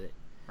copies of it.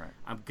 Right.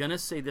 I'm going to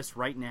say this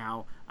right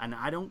now, and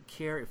I don't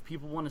care if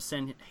people want to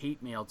send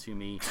hate mail to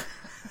me.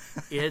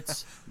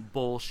 It's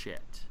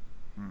bullshit.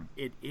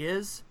 It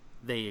is.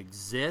 They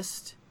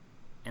exist,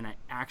 and I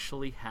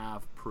actually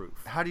have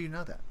proof. How do you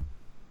know that?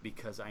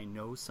 Because I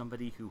know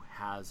somebody who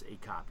has a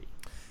copy.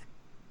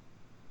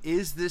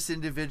 Is this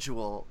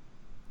individual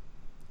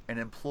an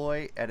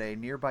employee at a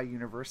nearby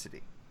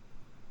university?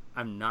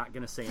 I'm not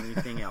going to say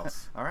anything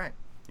else. All right.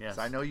 Yes.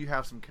 So I know you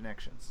have some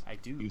connections. I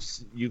do.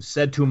 You've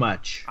said too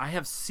much. I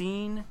have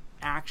seen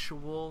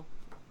actual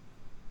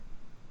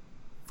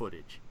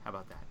footage. How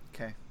about that?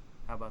 Okay.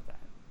 How about that?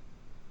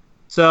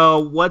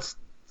 So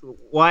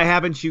why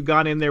haven't you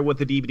gone in there with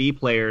the DVD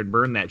player and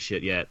burned that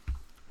shit yet?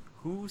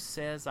 Who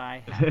says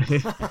I have?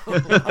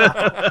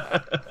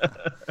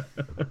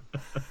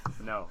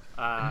 No,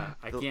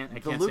 I can't.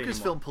 The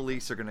Lucasfilm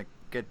police are going to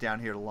get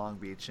down here to Long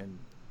Beach and.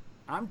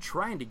 I'm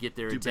trying to get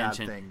their do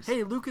attention. Bad things.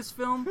 Hey,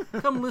 Lucasfilm,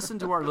 come listen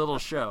to our little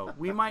show.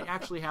 We might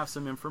actually have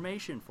some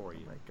information for you.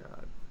 Oh my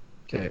God.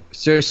 Okay,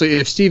 seriously,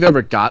 if Steve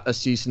ever got a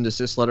cease and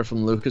desist letter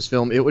from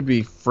Lucasfilm, it would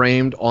be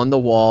framed on the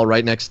wall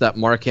right next to that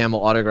Mark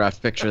Hamill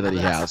autographed picture that he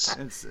has.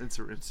 It's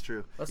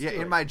true. Let's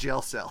in my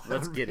jail cell.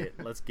 Let's get it.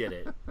 Let's get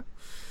it.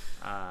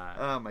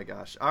 Oh my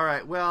gosh. All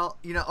right. Well,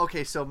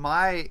 okay. So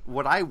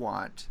what I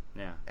want.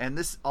 Yeah. And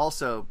this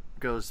also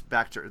goes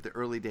back to the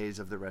early days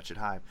of the Wretched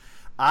Hive.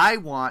 I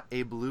want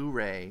a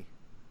Blu-ray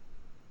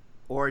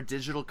or a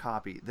digital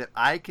copy that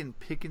I can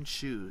pick and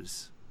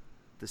choose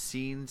the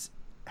scenes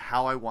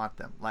how I want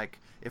them. Like,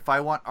 if I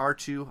want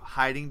R2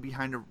 hiding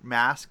behind a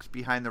mask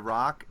behind the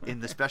rock in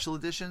the special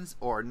editions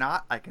or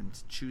not, I can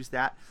choose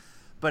that.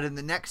 But in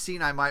the next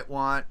scene, I might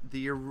want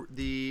the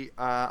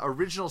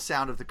original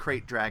sound of the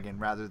crate dragon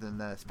rather than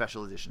the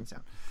special edition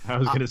sound. I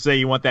was going to say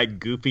you want that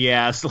goofy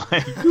ass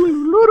like.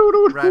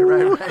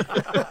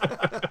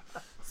 Right.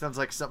 Sounds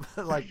like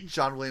something like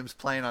John Williams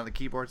playing on the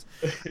keyboards.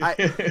 But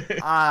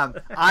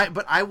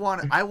I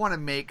want to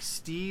make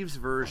Steve's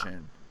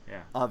version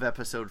of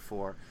Episode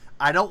 4.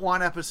 I don't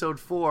want episode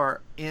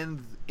 4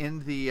 in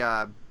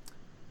the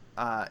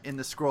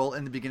scroll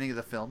in the beginning of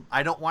the film.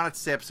 I don't want it to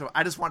say episode.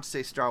 I just want it to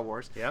say Star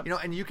Wars. Yep.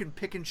 And you can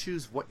pick and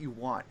choose what you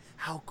want.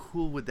 How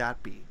cool would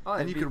that be? Oh,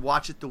 and you can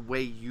watch it the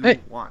way you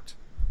want.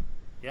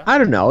 Yeah. I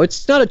don't know.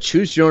 It's not a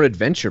choose your own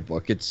adventure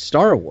book. It's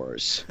Star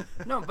Wars.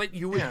 No, but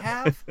you would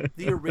have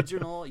the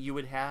original. You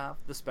would have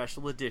the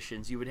special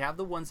editions. You would have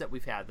the ones that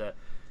we've had, the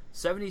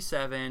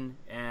 77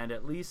 and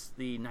at least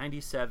the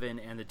 97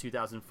 and the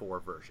 2004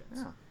 versions.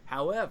 Yeah.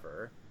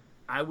 However,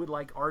 I would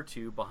like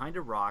R2 behind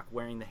a rock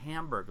wearing the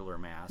Hamburglar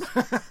mask.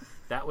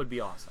 That would be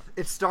awesome.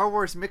 It's Star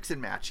Wars mix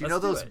and match. You know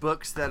those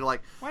books that are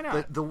like, why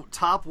not? The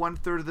top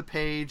 1/3 of the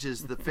page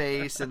is the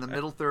face, and the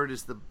middle third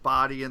is the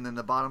body, and then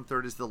the bottom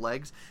third is the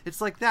legs.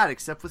 It's like that,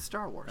 except with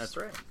Star Wars. That's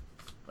right.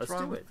 Let's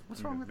do it.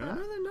 What's wrong with that?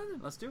 No.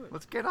 Let's do it.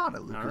 Let's get on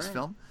it, Lucasfilm.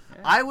 Right.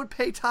 Yeah. I would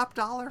pay top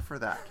dollar for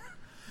that.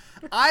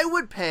 I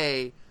would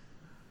pay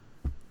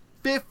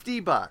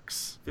 $50.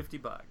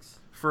 $50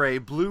 for a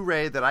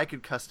Blu-ray that I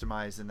could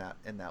customize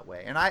in that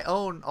way. And I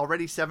own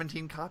already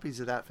 17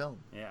 copies of that film.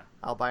 Yeah.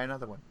 I'll buy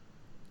another one.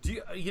 Do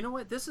you know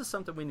what? This is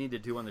something we need to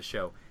do on the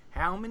show.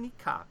 How many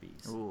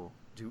copies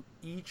do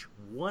each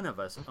one of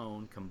us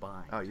own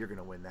combined? Oh, you're going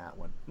to win that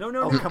one.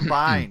 No.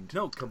 Combined.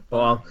 No,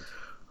 combined.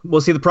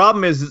 Well, see, the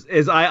problem is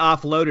I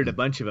offloaded a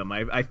bunch of them.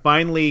 I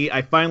finally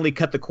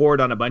cut the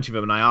cord on a bunch of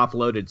them, and I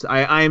offloaded. So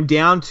I am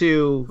down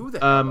to... Who the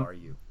hell are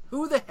you?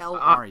 Who the hell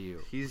are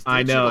you? He's digital.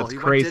 I know, it's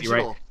crazy,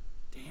 right?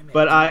 Damn it.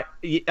 But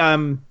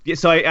I'm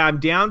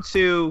down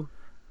to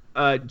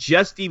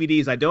just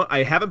DVDs.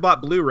 I haven't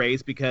bought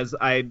Blu-rays because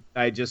I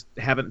just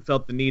haven't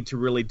felt the need to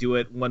really do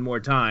it one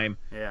more time.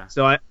 Yeah.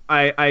 So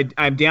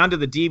I'm down to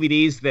the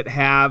DVDs that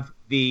have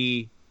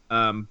the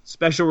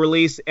special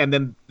release, and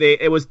then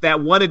it was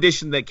that one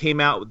edition that came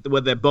out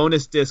with the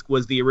bonus disc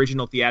was the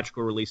original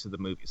theatrical release of the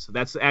movie. So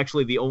that's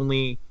actually the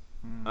only.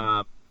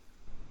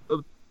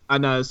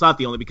 No, it's not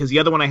the only, because the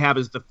other one I have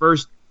is the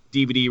first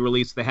DVD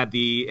release that had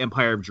the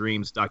Empire of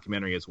Dreams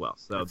documentary as well.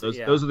 So those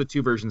are the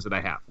two versions that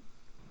I have.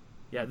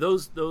 Yeah,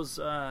 those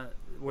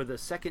were the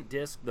second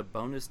disc, the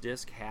bonus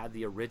disc had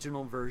the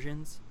original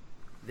versions.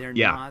 They're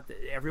not.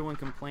 Everyone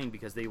complained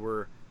because they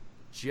were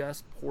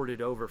just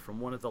ported over from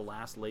one of the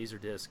last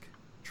Laserdisc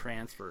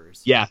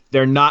transfers. Yeah,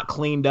 they're not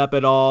cleaned up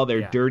at all.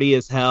 They're dirty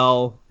as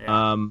hell.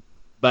 Yeah.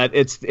 But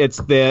it's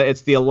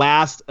the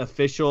last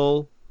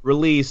official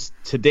release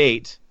to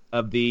date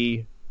of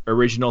the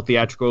original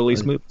theatrical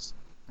release movies.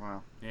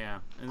 Wow. Yeah.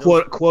 And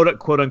Quote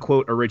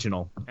unquote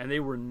original. And they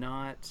were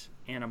not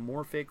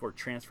anamorphic or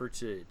transferred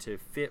to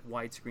fit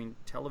widescreen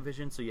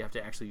television, so you have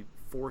to actually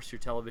force your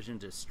television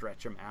to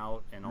stretch them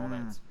out and all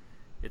that.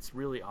 It's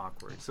really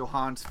awkward. So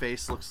Han's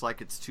face looks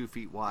like it's 2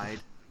 feet wide.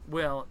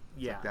 Well,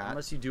 yeah, like that.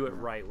 unless you do it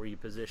right, where you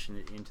position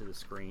it into the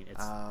screen.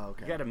 It's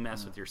okay. You got to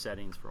mess with your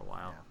settings for a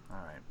while. Yeah.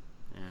 All right.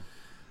 Yeah.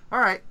 All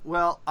right.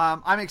 Well,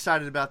 I'm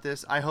excited about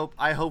this. I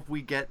hope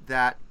we get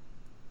that.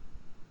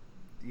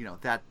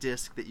 That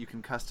disc that you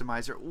can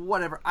customize or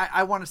whatever.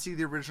 I want to see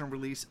the original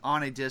release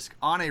on a disc,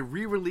 on a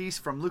re-release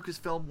from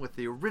Lucasfilm with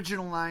the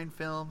original 9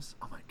 films.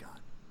 Oh my God,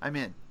 I'm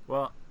in.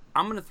 Well,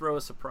 I'm gonna throw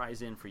a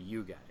surprise in for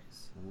you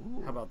guys.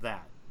 Ooh. How about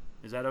that?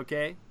 Is that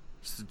okay?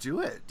 Just do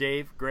it.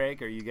 Dave,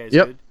 Greg, are you guys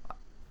Yep. good?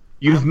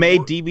 You've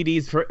made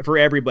DVDs for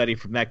everybody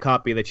from that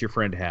copy that your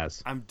friend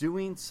has. I'm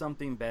doing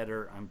something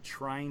better. I'm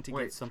trying to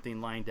get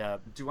something lined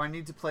up. Do I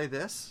need to play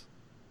this?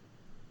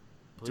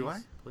 Please, Do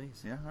I?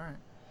 Please. Yeah, all right.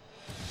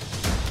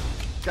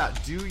 Scott,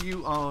 do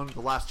you own The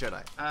Last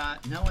Jedi?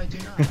 No, I do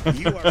not.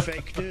 You are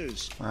fake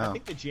news. Wow. I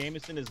think that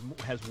Jameson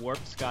has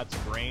warped Scott's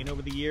brain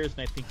over the years,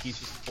 and I think he's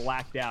just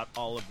blacked out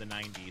all of the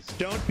 90s.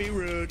 Don't be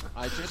rude.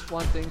 I just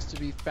want things to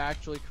be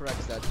factually correct.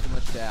 Is that too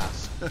much to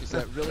ask? Is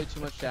that really too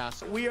much to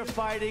ask? We are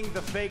fighting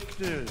the fake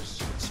news.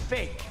 It's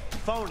fake,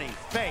 phony,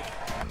 fake.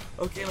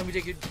 Okay, let me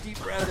take a deep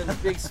breath and a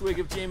big swig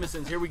of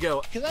Jameson's. Here we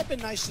go. Because I've been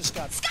nice to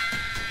Scott.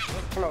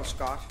 Hello,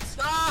 Scott.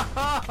 Stop!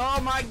 Oh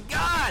my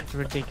God! It's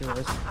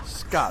ridiculous.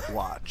 Scott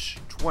Watch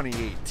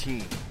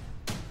 2018.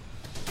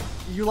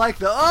 You like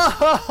the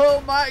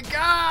oh my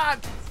God?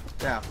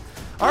 Yeah.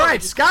 All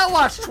right, Scott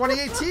Watch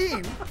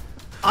 2018.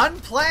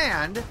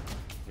 Unplanned.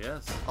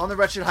 Yes. On the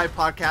Wretched Hive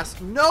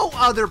podcast. No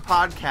other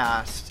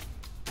podcast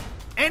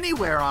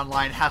anywhere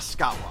online has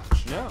Scott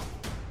Watch. No.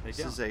 This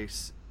is a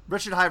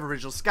Wretched Hive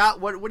original.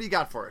 Scott, what do you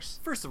got for us?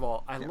 First of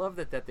all, I love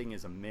that thing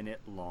is a minute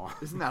long.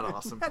 Isn't that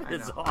awesome? That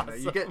is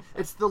awesome. You get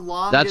it's the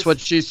longest. That's what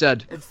she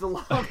said. It's the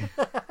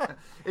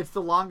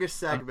longest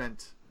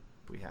segment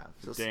we have.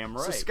 So, Damn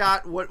right. So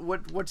Scott,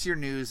 what's your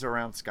news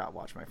around Scott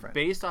Watch, my friend?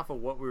 Based off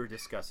of what we were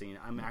discussing,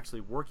 I'm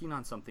actually working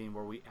on something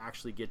where we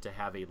actually get to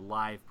have a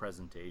live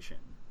presentation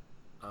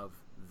of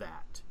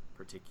that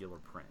particular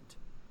print.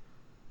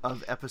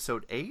 Of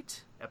episode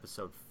 8?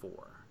 Episode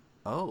 4.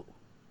 Oh.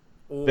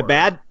 Or, The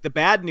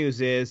bad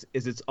news is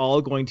it's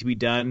all going to be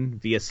done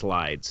via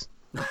slides.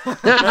 Be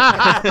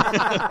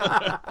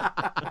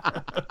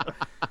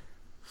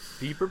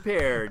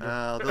prepared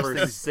for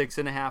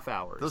 6.5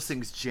 hours. Those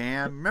things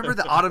jam. Remember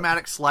the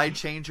automatic slide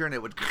changer, and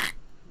it would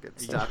get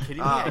Are stuck. you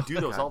kidding me? I do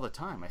those all the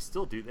time. I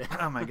still do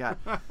that. Oh my god!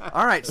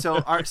 All right,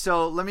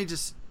 so let me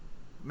just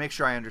make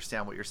sure I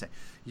understand what you're saying.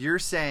 You're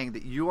saying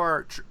that you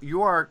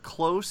are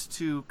close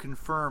to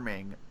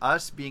confirming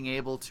us being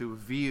able to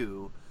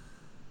view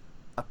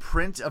a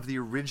print of the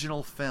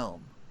original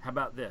film. How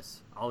about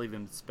this? I'll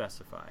even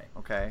specify.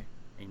 Okay.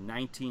 A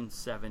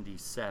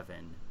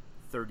 1977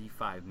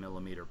 35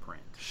 millimeter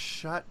print.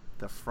 Shut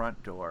the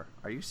front door.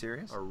 Are you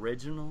serious?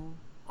 Original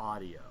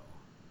audio.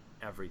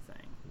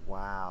 Everything.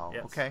 Wow.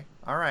 Yes. Okay.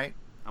 All right.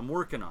 I'm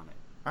working on it.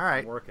 All right.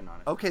 I'm working on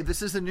it. Okay,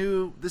 this is a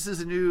new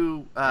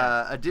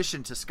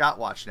addition to Scott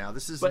Watch now.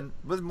 This is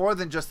with more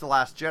than just The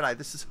Last Jedi.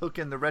 This is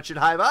hooking the Wretched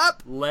Hive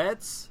up.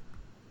 Let's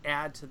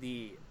add to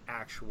the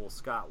actual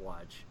Scott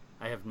Watch.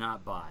 I have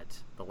not bought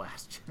The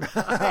Last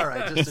Jedi. All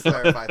right, just to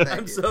clarify, thank you.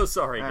 I'm so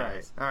sorry,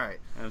 guys. All right.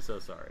 I'm so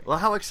sorry. Well,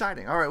 how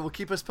exciting. All right, well,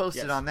 keep us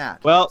posted on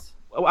that. Well,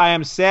 I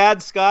am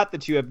sad, Scott,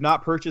 that you have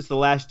not purchased The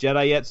Last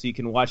Jedi yet, so you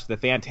can watch the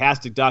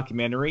fantastic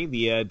documentary,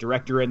 The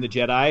Director and the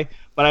Jedi.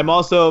 But I'm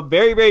also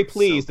very, very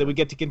pleased that we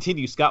get to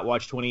continue Scott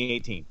Watch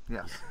 2018.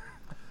 Yes.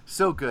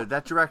 So good.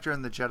 That Director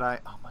and the Jedi,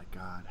 oh my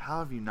God. How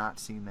have you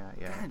not seen that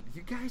yet? God,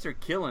 you guys are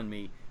killing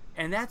me.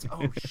 And that's,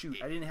 oh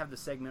shoot, I didn't have the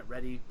segment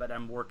ready, but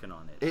I'm working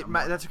on it.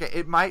 That's okay.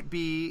 It might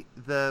be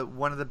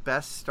one of the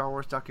best Star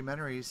Wars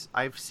documentaries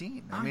I've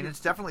seen. I mean, it's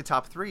definitely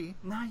top 3.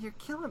 No, you're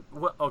killing.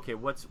 Okay,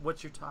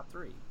 what's your top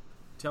 3?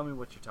 Tell me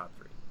what's your top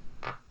 3.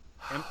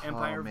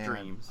 Empire of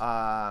Dreams.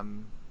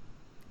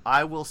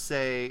 I will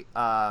say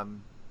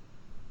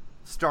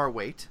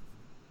Starweight.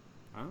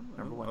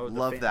 Number one.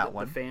 Love that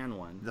one. The fan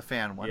one. The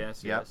fan one.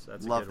 Yes, yep. yes.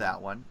 That's Love a good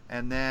that one.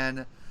 And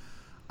then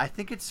I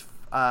think it's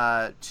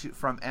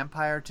from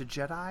Empire to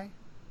Jedi,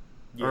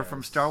 or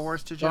from Star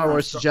Wars to Jedi. Star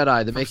Wars to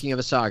Jedi, the making of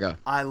a saga.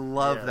 I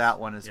love that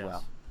one as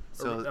well.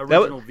 So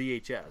original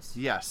VHS.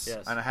 Yes,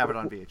 and I have it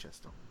on VHS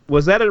still.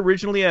 Was that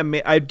originally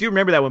I do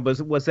remember that one.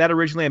 Was that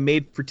originally a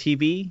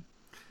made-for-TV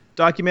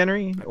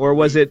documentary, or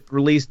was it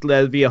released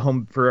via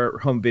home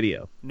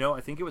video? No,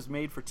 I think it was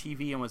made for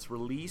TV and was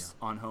released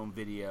on home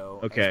video.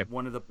 Okay. As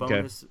one of the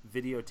bonus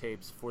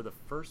videotapes for the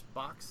first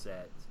box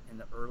set in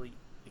the early 80s.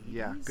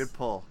 Yeah, good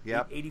pull.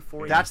 Yep.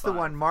 84, That's 85. the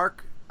one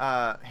Mark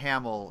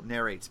Hamill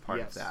narrates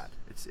part of that.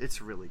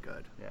 It's really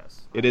good.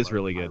 Yes. It is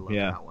really good. I love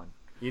Yeah. that one.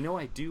 You know,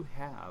 I do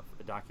have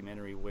a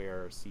documentary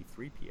where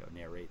C-3PO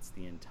narrates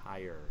the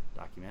entire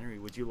documentary.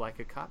 Would you like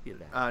a copy of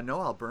that?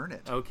 No, I'll burn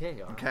it.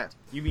 Okay. All Okay. right.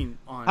 You mean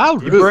on? How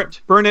rude.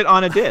 Burn it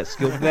on a disc.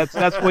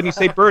 That's when you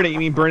say burn it, you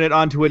mean burn it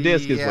onto a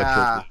disc. Yeah, is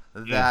what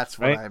you're that's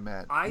what right? I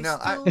meant. I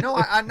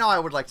I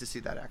would like to see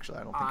that. Actually,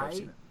 I don't think I've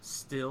seen it.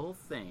 Still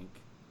think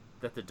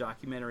that the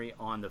documentary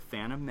on the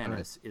Phantom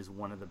Menace is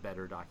one of the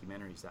better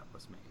documentaries that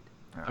was made.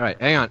 All right,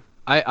 hang on.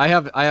 I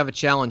have a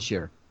challenge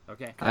here.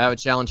 Okay. I have a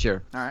challenge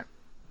here. All right.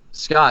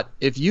 Scott,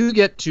 if you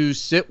get to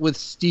sit with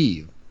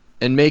Steve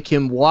and make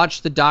him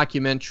watch the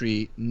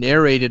documentary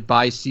narrated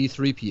by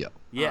C-3PO.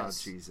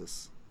 Yes. Oh,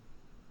 Jesus.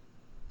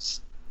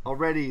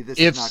 Already, this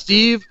If is not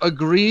Steve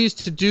agrees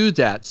to do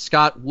that,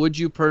 Scott, would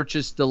you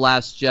purchase The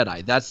Last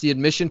Jedi? That's the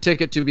admission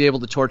ticket to be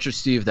able to torture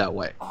Steve that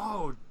way.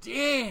 Oh,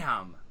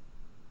 damn.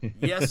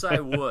 Yes,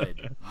 I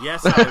would.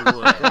 Yes, I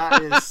would.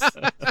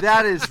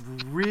 That is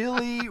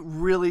really,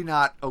 really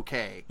not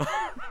okay.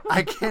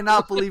 I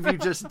cannot believe you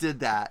just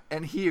did that,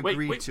 and he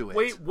agreed to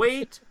it.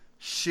 Wait.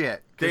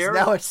 Shit, because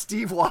now it's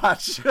Steve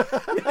Watch. It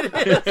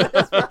is.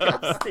 It's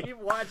become Steve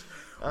Watch.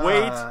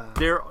 Wait,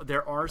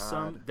 there are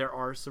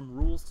some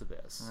rules to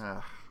this.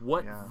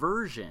 What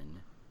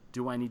version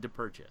do I need to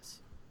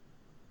purchase?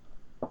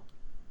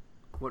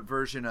 What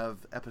version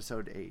of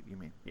Episode 8? You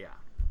mean? Yeah.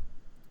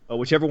 Oh,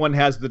 whichever one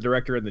has the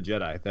Director and the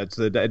Jedi.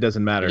 It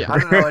doesn't matter. Yeah. I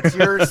don't know. It's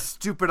your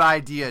stupid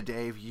idea,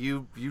 Dave.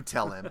 You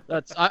tell him.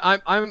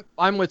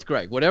 I'm with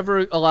Greg.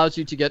 Whatever allows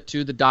you to get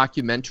to the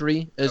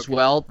documentary as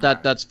well.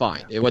 That's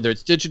fine. Yeah. Whether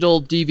it's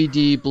digital,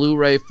 DVD,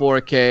 Blu-ray,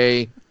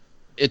 4K,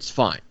 it's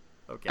fine.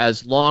 Okay.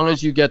 As long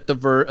as you get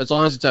as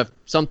long as it's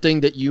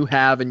something that you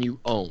have and you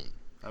own.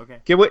 Okay.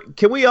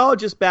 Can we all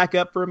just back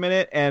up for a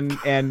minute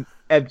and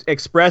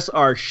express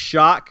our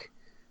shock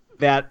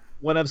that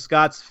one of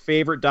Scott's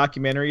favorite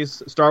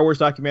documentaries, Star Wars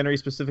documentaries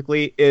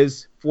specifically,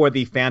 is for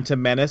the Phantom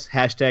Menace.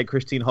 #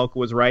 Christine Hulk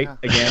was right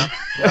again.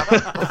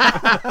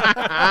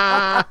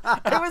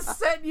 I was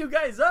setting you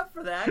guys up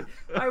for that.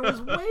 I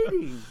was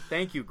waiting.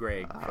 Thank you,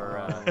 Greg,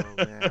 for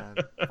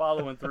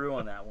following through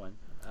on that one.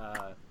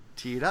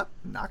 Tee it up,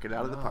 knock it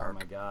out of the park. Oh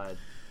my God.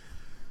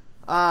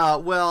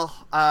 Well,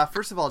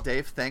 first of all,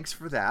 Dave, thanks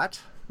for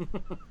that.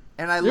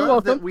 And I You're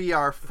love welcome. that we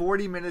are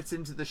 40 minutes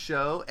into the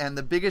show, and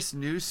the biggest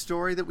news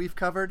story that we've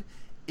covered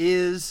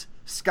is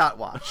Scott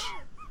Watch.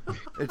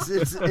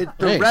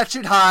 The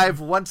Wretched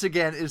Hive, once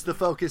again, is the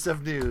focus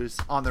of news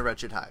on the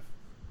Wretched Hive.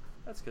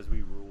 That's because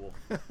we rule.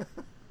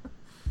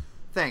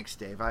 Thanks,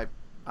 Dave. I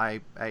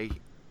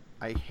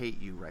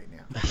hate you right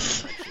now.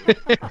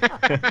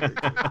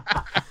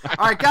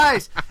 All right,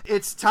 guys,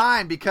 it's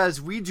time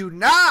because we do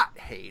not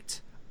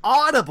hate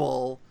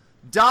Audible.com.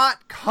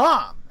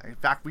 In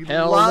fact, we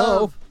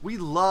love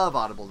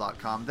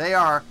Audible.com. They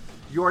are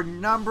your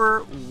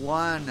number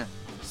one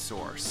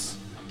source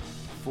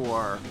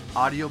for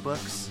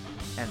audiobooks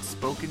and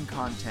spoken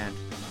content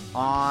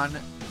on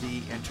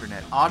the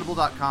internet.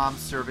 Audible.com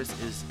service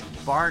is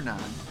bar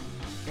none.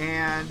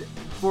 And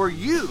for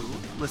you,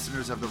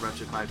 listeners of the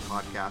Wretched Hive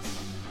podcast,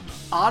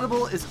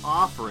 Audible is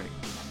offering,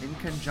 in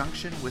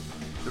conjunction with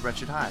the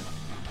Wretched Hive,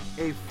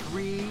 a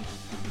free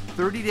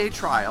 30-day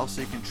trial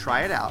so you can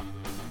try it out,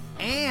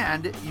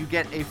 and you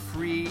get a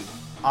free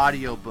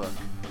audiobook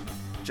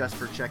just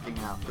for checking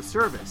out the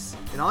service.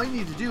 And all you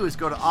need to do is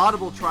go to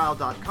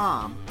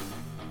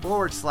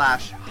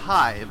audibletrial.com/Hive,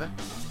 Hive,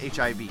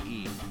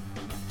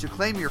 to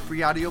claim your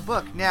free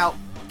audiobook. Now,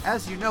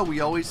 as you know, we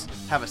always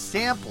have a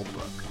sample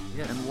book.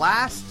 Yes. And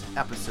last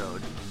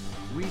episode,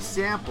 we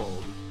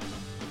sampled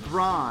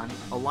THAWN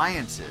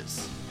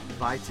Alliances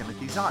by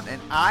Timothy Zahn.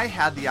 And I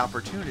had the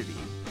opportunity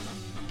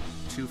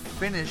to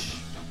finish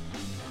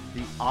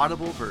the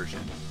Audible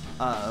version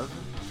of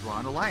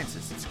THAWN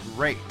Alliances. It's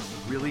great.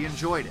 Really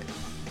enjoyed it.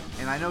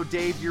 And I know,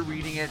 Dave, you're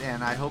reading it,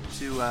 and I hope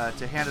to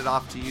hand it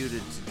off to you to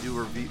do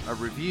a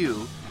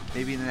review,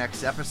 maybe in the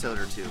next episode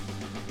or two.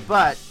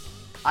 But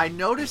I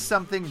noticed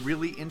something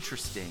really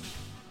interesting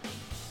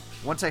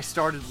once I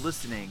started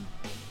listening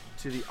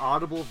to the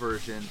Audible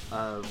version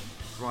of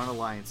THAWN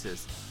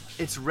Alliances.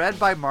 It's read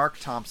by Mark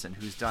Thompson,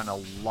 who's done a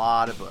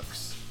lot of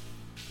books,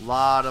 a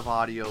lot of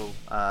audio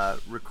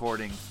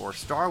recording for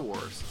Star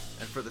Wars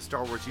and for the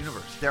Star Wars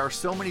universe. There are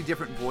so many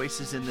different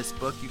voices in this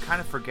book, you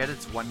kind of forget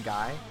it's one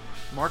guy.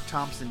 Mark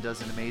Thompson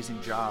does an amazing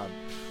job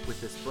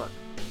with this book.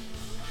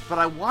 But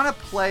I want to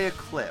play a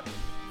clip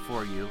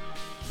for you.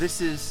 This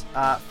is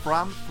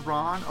from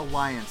THAWN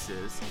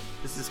Alliances.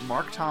 This is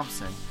Mark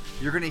Thompson.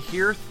 You're going to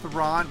hear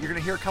THAWN. You're going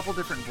to hear a couple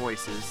different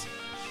voices,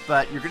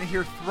 but you're going to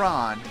hear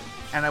THAWN,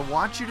 and I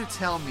want you to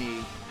tell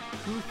me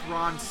who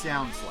THAWN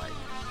sounds like.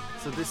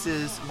 So this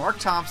is Mark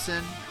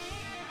Thompson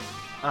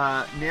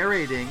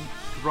narrating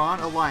THAWN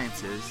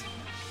Alliances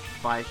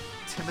by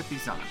Timothy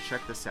Zahn.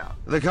 Check this out.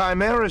 The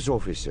Chimera's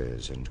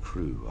officers and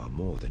crew are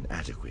more than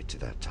adequate to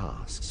their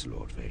tasks,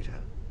 Lord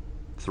Vader,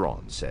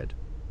 THAWN said.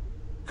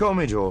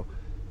 Commodore,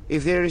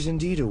 if there is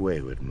indeed a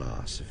wayward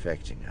mass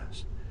affecting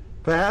us,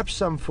 perhaps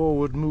some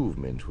forward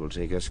movement will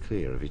take us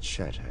clear of its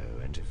shadow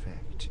and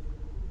effect.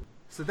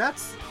 So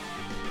that's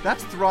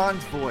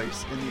THRAWN's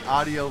voice in the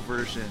audio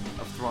version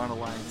of THAWN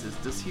Alliances.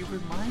 Does he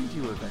remind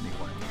you of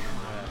anyone?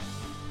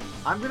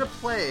 I'm going to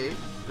play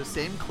the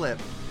same clip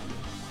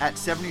at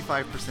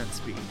 75%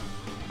 speed.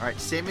 All right,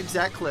 same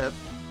exact clip,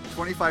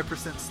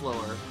 25%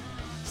 slower.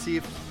 See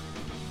if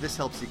this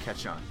helps you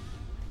catch on.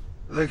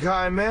 The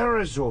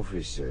Chimera's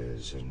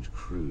officers and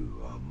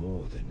crew are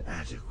more than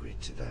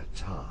adequate to their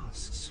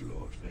tasks,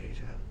 Lord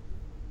Vader,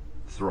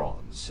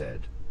 THRAWN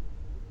said.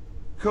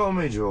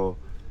 Commodore,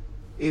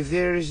 if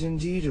there is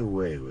indeed a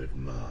wayward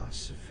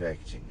mass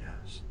affecting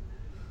us,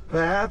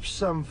 perhaps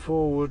some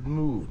forward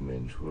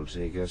movement will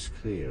take us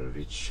clear of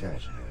its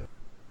shadow.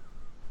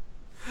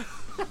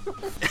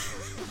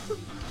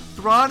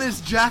 THRAWN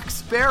is Jack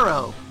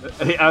Sparrow.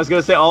 I was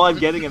going to say, all I'm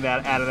getting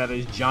out of that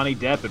is Johnny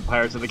Depp in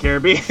Pirates of the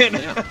Caribbean.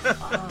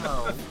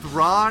 Oh.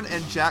 THRAWN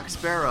and Jack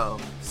Sparrow,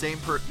 same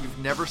you've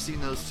never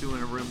seen those two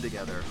in a room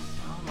together.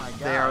 Oh my god.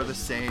 They are the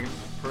same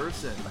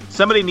person.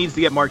 Somebody needs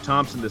to get Mark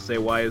Thompson to say,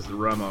 why is the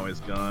rum always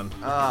gone?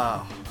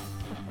 Oh.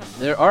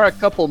 There are a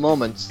couple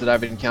moments that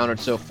I've encountered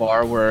so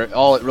far where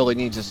all it really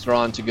needs is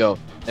THRAWN to go,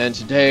 and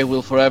today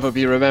will forever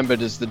be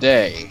remembered as the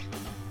day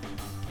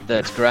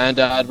that Grand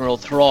Admiral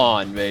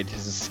THRAWN made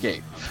his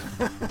escape.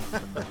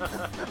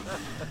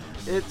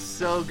 It's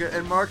so good.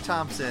 And Mark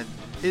Thompson,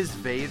 his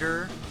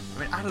Vader, I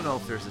mean, I don't know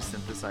if there's a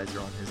synthesizer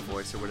on his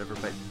voice or whatever,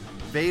 but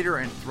Vader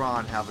and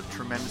THRAWN have a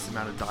tremendous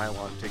amount of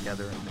dialogue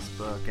together in this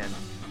book, and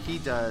he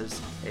does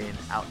an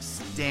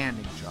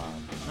outstanding job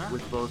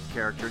with both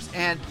characters.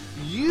 And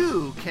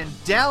you can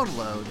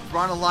download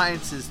THRAWN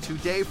Alliances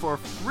today for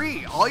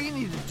free. All you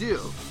need to do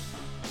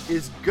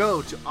is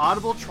go to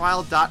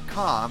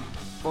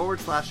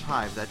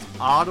audibletrial.com/Hive. That's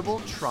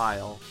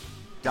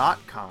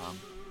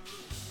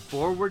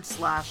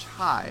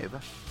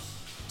audibletrial.com/Hive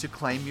to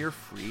claim your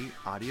free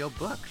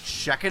audiobook.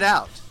 Check it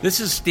out. This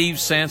is Steve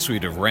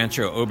Sansweet of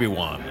Rancho Obi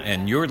Wan,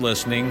 and you're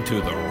listening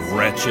to the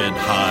Wretched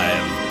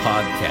Hive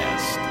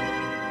podcast.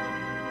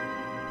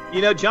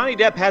 You know, Johnny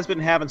Depp has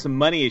been having some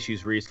money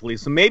issues recently,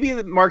 so maybe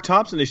Mark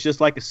Thompson is just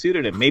like a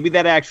pseudonym. Maybe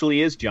that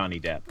actually is Johnny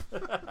Depp.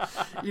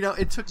 You know,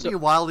 it took me a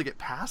while to get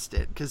past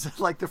it, because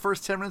like the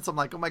first 10 minutes, I'm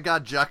like, oh my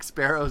god, Jack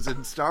Sparrow's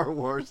in Star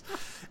Wars.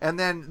 And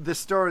then the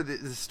story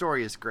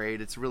is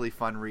great. It's a really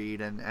fun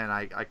read, and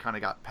I kind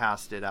of got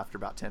past it after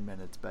about 10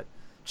 minutes, but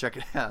check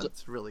it out.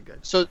 It's really good.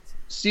 So,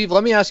 Steve,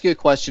 let me ask you a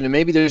question, and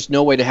maybe there's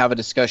no way to have a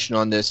discussion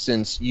on this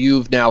since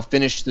you've now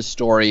finished the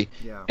story,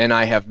 and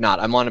I have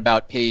not. I'm on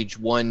about page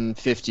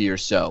 150 or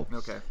so.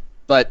 Okay.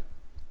 But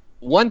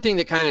one thing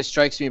that kind of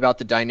strikes me about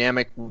the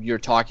dynamic you're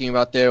talking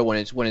about there when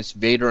it's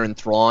Vader and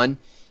THRAWN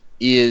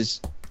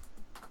is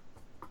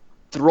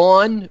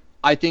THRAWN,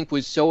 I think,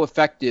 was so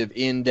effective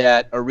in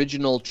that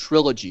original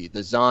trilogy,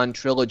 the Zahn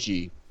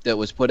trilogy that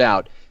was put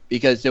out,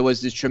 because there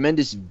was this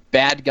tremendous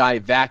bad guy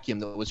vacuum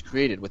that was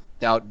created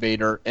without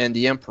Vader and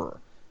the Emperor.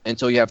 And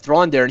so you have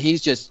Thrawn there, and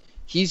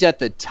he's at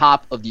the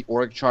top of the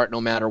org chart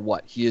no matter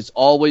what. He is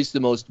always the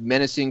most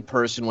menacing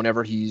person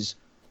whenever he's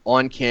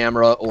on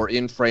camera or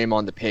in frame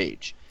on the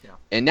page. Yeah.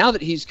 And now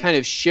that he's kind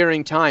of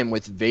sharing time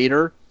with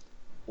Vader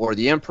or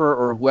the Emperor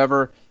or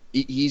whoever,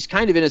 he's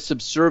kind of in a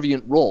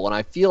subservient role. And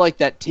I feel like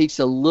that takes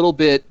a little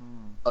bit,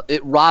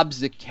 it robs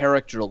the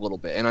character a little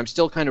bit. And I'm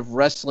still kind of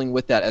wrestling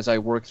with that as I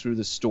work through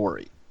the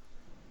story.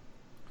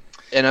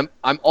 And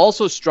I'm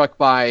also struck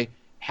by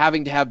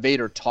having to have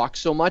Vader talk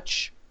so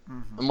much.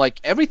 I'm like,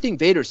 everything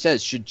Vader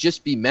says should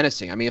just be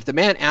menacing. I mean, if the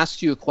man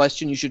asks you a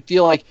question, you should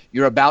feel like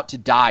you're about to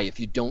die if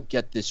you don't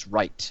get this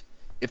right.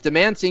 If the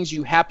man sings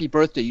you happy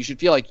birthday, you should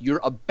feel like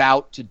you're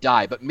about to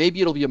die, but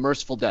maybe it'll be a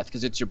merciful death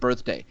because it's your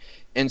birthday.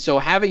 And so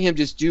having him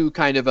just do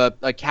kind of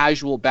a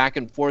casual back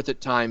and forth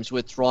at times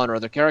with Thrawn or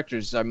other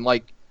characters, I'm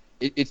like,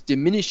 it's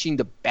diminishing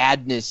the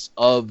badness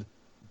of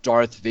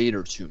Darth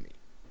Vader to me.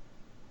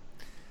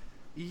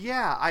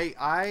 Yeah,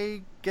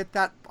 I get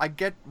that. I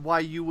get why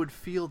you would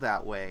feel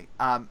that way.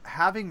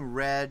 Having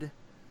read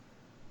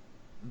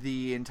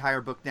the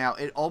entire book now,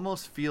 it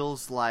almost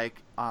feels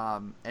like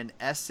an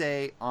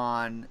essay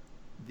on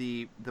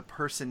the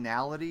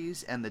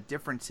personalities and the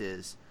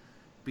differences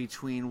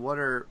between what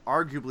are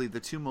arguably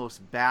the two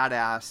most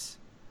badass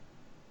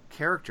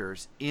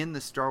characters in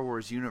the Star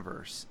Wars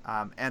universe.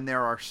 And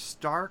there are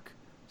stark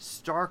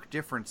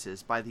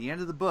differences by the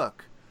end of the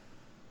book.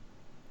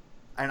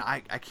 And I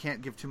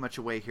can't give too much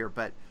away here,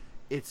 but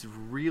it's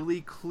really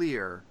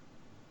clear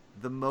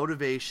the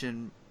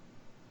motivation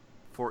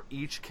for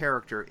each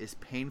character is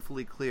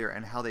painfully clear,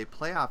 and how they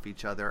play off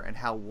each other and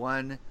how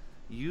one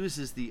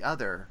uses the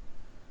other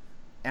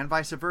and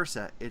vice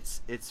versa.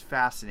 It's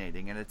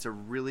fascinating, and it's a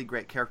really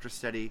great character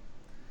study.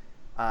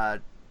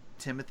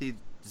 Timothy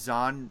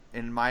Zahn,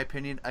 in my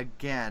opinion,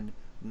 again,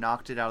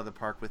 knocked it out of the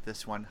park with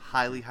this one.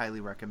 Highly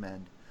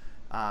recommend.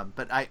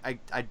 But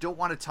I don't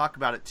want to talk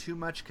about it too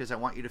much because I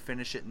want you to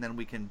finish it, and then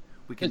we can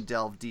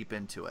delve deep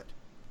into it.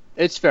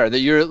 It's fair that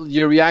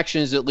your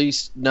reaction is at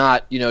least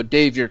not,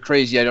 Dave, you're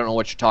crazy, I don't know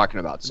what you're talking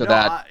about. So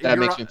that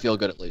makes me feel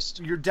good at least.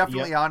 You're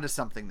definitely onto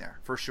something there,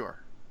 for sure.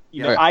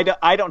 I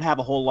don't have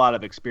a whole lot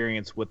of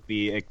experience with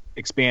the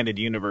expanded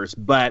universe,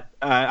 but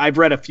I've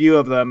read a few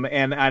of them,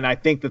 and I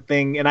think the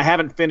thing, and I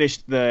haven't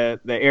finished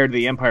the Heir to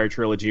the Empire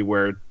trilogy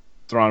where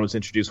Thrawn was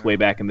introduced way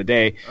back in the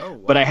day. Oh, wow.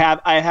 But I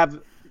have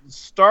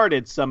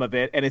started some of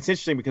it, and it's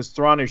interesting because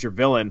Thrawn is your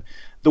villain.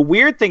 The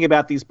weird thing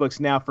about these books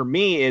now for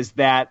me is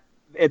that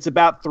it's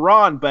about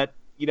Thrawn, but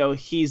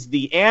he's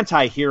the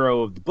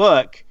anti-hero of the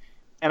book,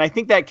 and I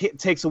think that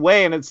takes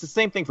away, and it's the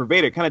same thing for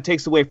Vader, it kind of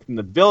takes away from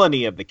the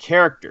villainy of the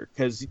character,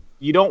 because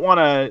you don't want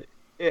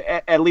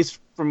to, at least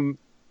from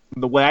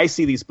the way I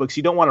see these books,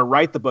 you don't want to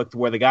write the book to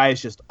where the guy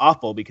is just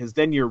awful, because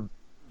then you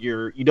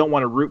don't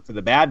want to root for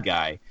the bad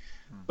guy.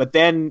 But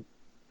then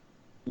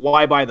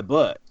why buy the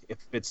book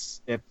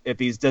if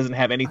he doesn't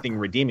have anything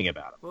redeeming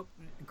about him? Well,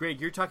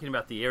 Greg, you're talking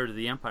about the Heir to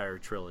the Empire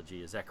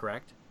trilogy, is that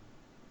correct?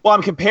 Well,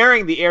 I'm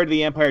comparing the Heir to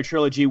the Empire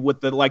trilogy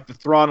with the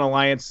Thrawn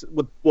alliance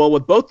with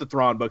both the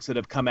Thrawn books that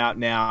have come out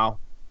now.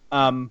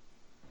 I'm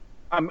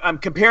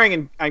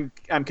comparing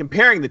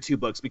the two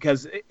books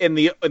because in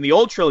the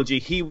old trilogy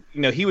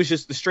he was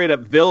just the straight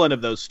up villain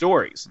of those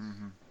stories,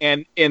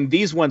 and in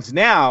these ones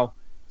now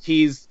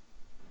he's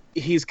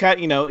he's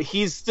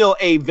still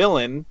a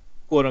villain,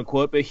 quote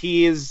unquote, but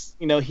he's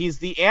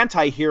the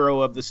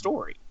anti-hero of the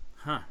story.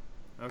 Huh.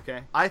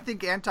 Okay. I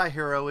think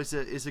anti-hero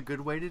is a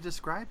good way to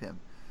describe him,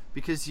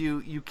 because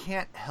you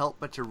can't help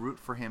but to root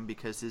for him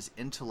because his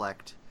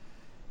intellect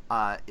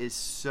is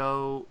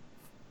so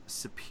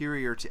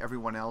superior to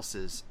everyone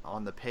else's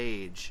on the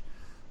page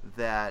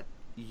that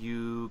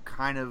you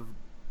kind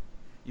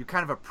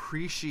of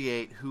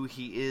appreciate who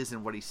he is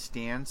and what he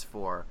stands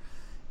for,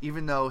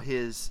 even though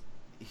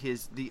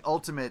the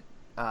ultimate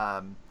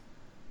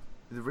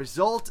the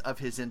result of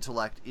his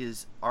intellect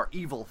are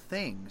evil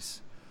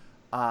things.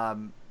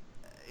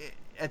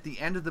 At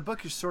the end of the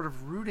book, you're sort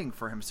of rooting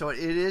for him, so it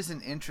is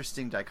an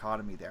interesting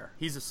dichotomy there.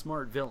 He's a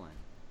smart villain.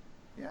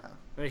 Yeah.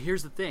 But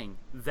here's the thing.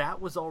 That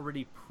was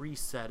already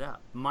pre-set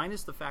up.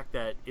 Minus the fact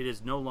that it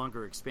is no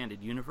longer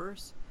expanded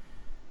universe,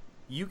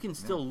 you can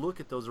still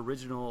look at those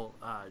original,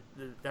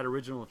 that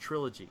original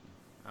trilogy,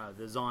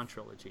 the Zahn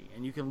trilogy,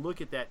 and you can look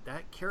at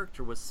that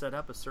character was set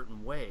up a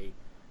certain way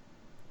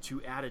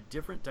to add a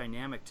different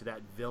dynamic to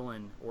that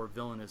villain or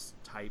villainous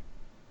type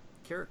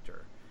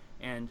character.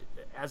 And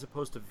as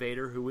opposed to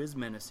Vader, who is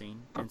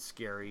menacing and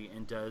scary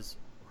and does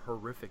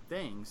horrific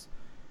things,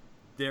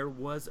 there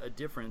was a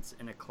difference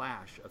and a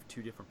clash of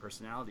two different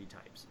personality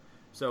types.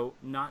 So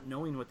not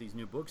knowing what these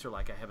new books are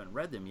like, I haven't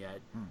read them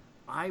yet,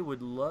 I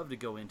would love to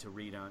go in to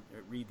read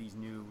these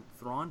new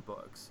Thrawn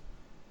books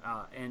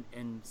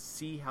and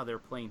see how they're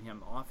playing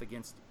him off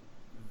against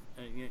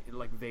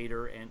like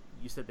Vader, and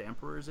you said the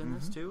Emperor's in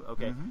this too?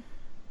 Okay.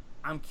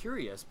 I'm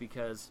curious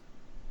because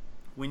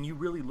when you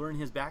really learn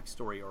his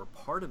backstory or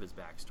part of his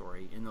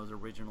backstory in those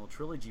original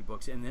trilogy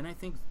books, and then I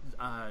think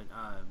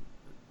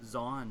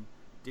Zahn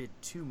did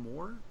 2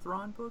 more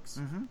Thrawn books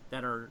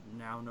that are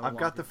now no longer. I've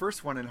got the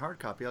first one in hard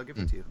copy. I'll give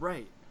it to you.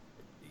 Right.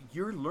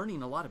 You're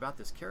learning a lot about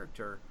this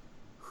character,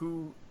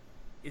 who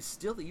is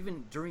still,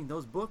 even during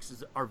those books,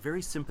 is a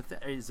very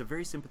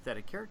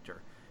sympathetic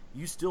character.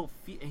 You still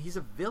feel he's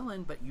a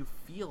villain, but you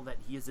feel that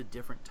he is a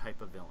different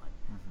type of villain.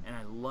 And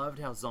I loved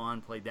how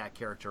Zahn played that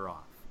character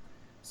off.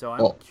 So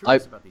I'm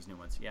curious about these new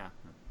ones. Yeah.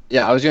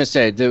 Yeah, I was going to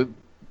say, the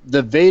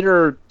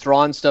Vader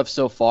Thrawn stuff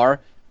so far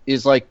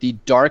is like the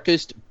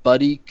darkest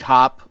buddy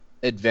cop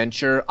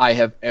adventure I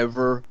have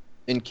ever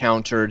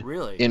encountered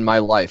in my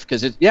life.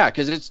 Because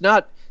it's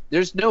not,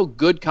 there's no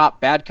good cop,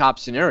 bad cop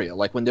scenario.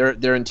 Like when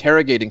they're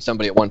interrogating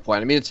somebody at one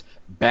point. I mean, it's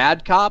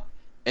bad cop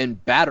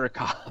and badder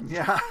cop.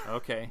 Yeah.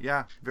 Okay.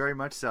 Yeah, very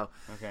much so.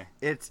 Okay.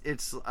 It's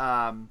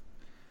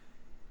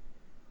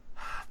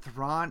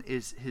Thrawn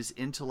his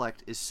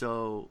intellect is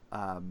so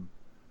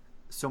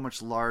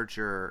much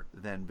larger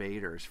than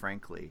Vader's,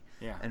 frankly.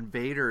 Yeah. And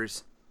Vader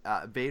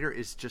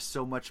is just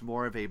so much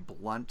more of a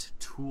blunt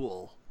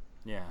tool.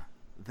 Yeah.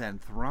 Than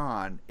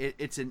Thrawn.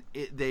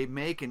 They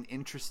make an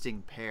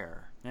interesting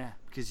pair. Yeah.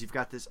 Because you've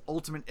got this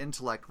ultimate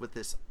intellect with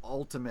this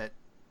ultimate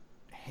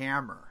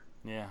hammer.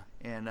 Yeah.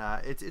 And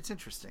it's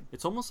interesting.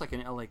 It's almost like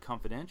an LA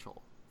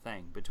Confidential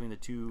thing between the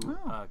two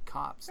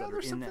cops that are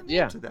in that.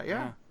 Yeah. To that.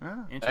 Yeah.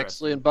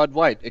 Exley and Bud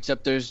White,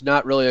 except there's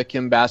not really a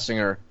Kim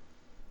Basinger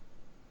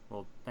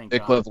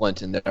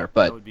equivalent in there.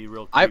 But that would be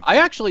real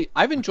creepy.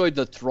 I've enjoyed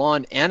the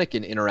Thrawn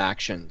Anakin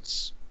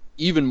interactions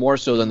even more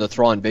so than the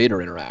Thrawn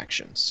Vader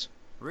interactions.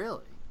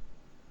 Really?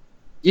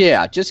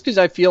 Yeah, just because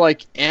I feel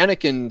like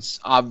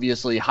Anakin's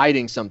obviously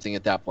hiding something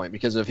at that point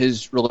because of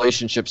his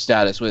relationship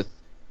status with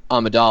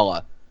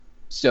Amidala.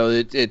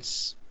 So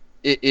there's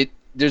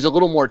a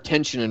little more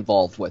tension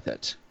involved with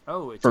it.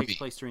 Oh, it takes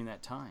place during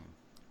that time.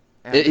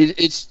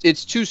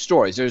 It's 2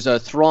 stories. There's a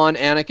Thrawn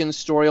Anakin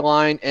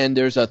storyline and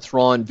there's a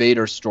Thrawn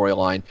Vader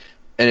storyline,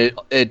 and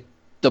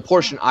the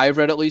portion I've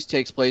read at least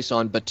takes place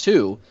on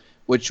Batuu,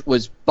 which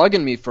was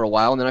bugging me for a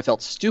while, and then I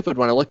felt stupid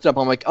when I looked it up.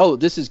 I'm like, oh,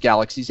 this is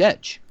Galaxy's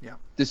Edge. Yeah.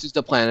 This is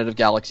the planet of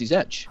Galaxy's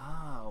Edge.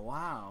 Oh,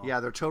 wow. Yeah,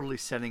 they're totally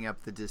setting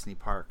up the Disney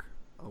park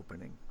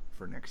opening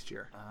for next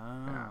year.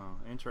 Oh,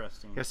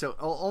 interesting. Yeah, so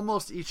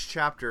almost each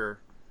chapter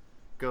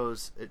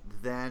goes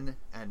then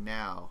and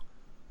now,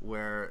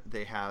 where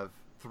they have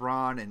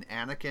Thrawn and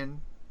Anakin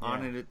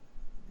on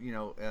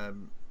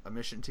a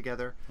mission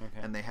together,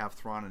 and they have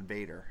Thrawn and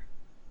Vader.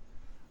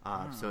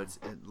 So it's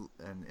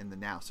in the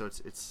now. So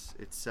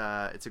it's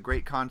a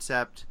great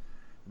concept,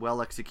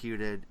 well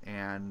executed,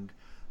 and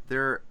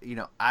there.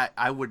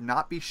 I would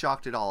not be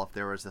shocked at all if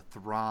there was a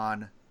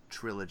Thrawn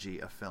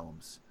trilogy of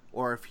films,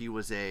 or if he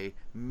was a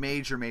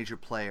major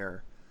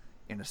player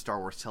in a Star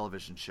Wars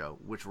television show,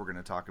 which we're going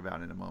to talk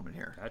about in a moment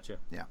here. Gotcha.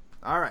 Yeah.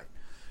 All right,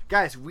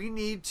 guys, we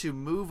need to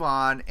move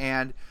on,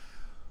 and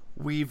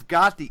we've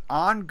got the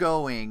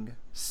ongoing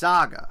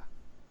saga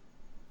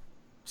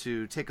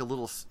to take a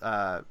little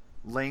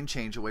lane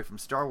change away from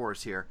Star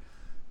Wars here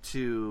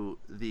to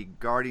the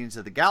Guardians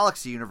of the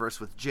Galaxy universe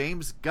with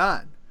James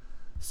Gunn.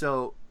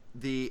 So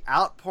the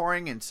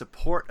outpouring and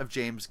support of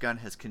James Gunn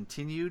has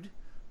continued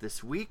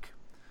this week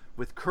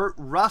with Kurt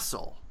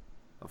Russell,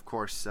 of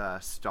course,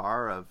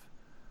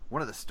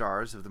 one of the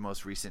stars of the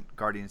most recent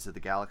Guardians of the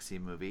Galaxy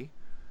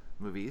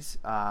movies,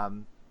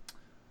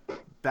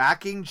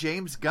 backing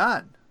James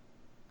Gunn.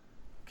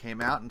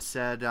 Came out and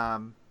said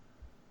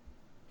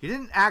he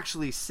didn't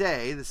actually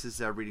say, this is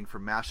a reading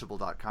from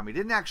Mashable.com, he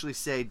didn't actually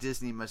say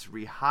Disney must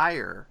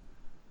rehire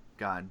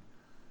Gunn,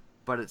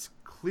 but it's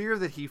clear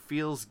that he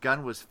feels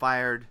Gunn was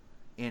fired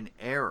in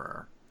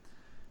error.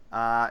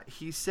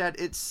 He said,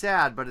 "It's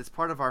sad, but it's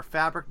part of our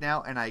fabric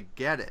now, and I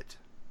get it,"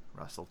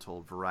 Russell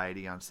told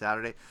Variety on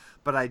Saturday.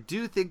 "But I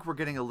do think we're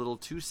getting a little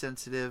too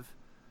sensitive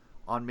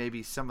on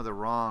maybe some of the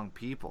wrong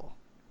people."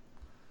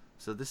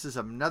 So this is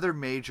another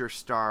major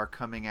star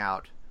coming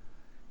out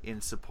in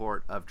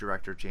support of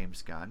director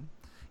James Gunn.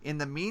 In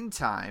the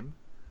meantime,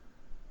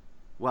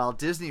 while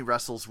Disney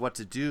wrestles what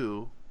to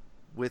do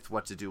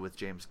with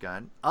James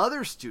Gunn,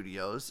 other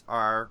studios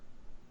are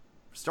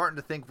starting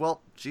to think,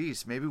 well,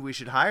 geez, maybe we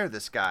should hire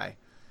this guy.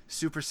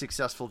 Super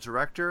successful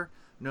director,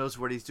 knows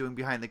what he's doing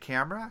behind the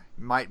camera,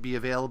 might be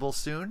available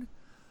soon.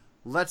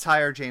 Let's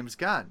hire James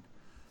Gunn,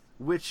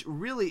 which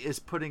really is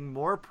putting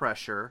more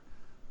pressure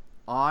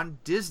on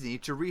Disney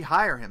to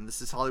rehire him.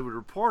 This is Hollywood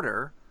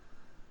Reporter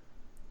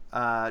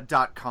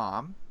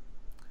 .com.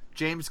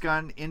 James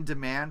Gunn in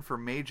demand for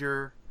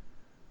major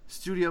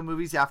studio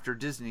movies after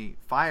Disney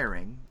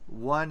firing.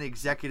 One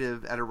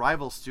executive at a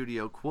rival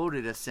studio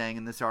quoted as saying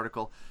in this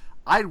article,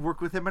 "I'd work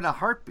with him in a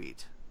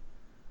heartbeat.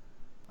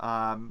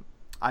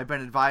 I've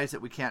been advised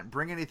that we can't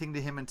bring anything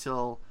to him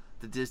until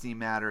the Disney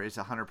matter is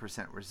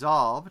 100%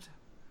 resolved."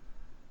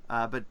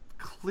 But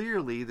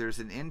clearly there's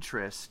an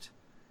interest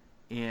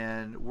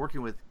in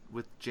working with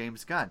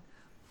James Gunn.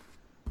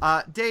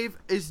 Dave,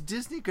 is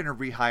Disney going to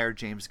rehire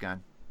James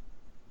Gunn?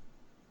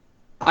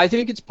 I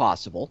think it's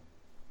possible.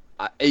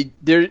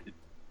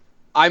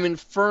 I'm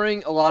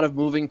inferring a lot of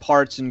moving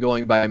parts and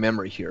going by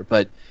memory here,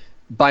 but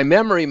by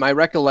memory, my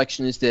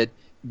recollection is that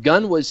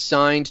Gunn was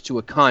signed to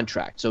a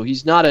contract, so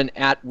he's not an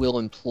at-will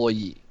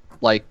employee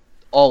like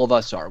all of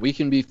us are. We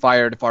can be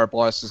fired if our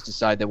bosses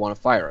decide they want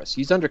to fire us.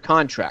 He's under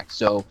contract,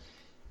 so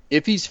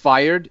if he's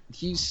fired,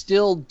 he's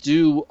still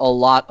due a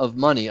lot of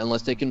money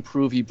unless they can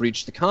prove he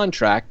breached the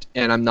contract.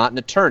 And I'm not an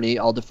attorney.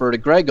 I'll defer to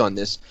Greg on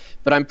this.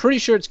 But I'm pretty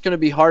sure it's going to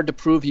be hard to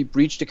prove he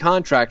breached a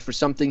contract for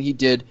something he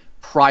did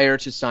prior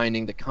to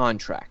signing the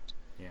contract.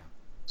 Yeah.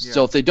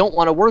 So if they don't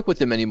want to work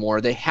with him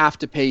anymore, they have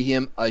to pay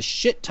him a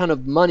shit ton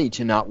of money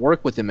to not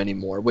work with him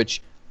anymore,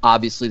 which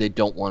obviously they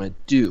don't want to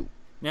do.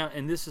 Now,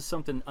 and this is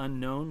something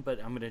unknown, but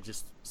I'm going to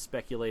just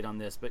speculate on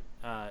this. But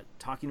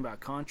talking about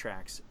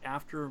contracts,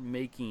 after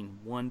making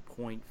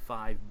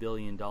 $1.5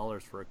 billion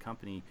for a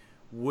company,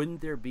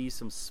 wouldn't there be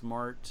some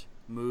smart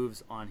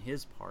moves on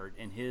his part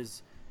and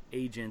his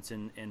agents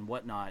and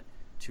whatnot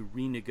to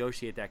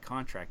renegotiate that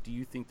contract? Do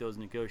you think those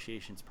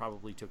negotiations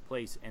probably took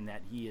place and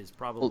that he is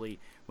probably,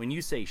 when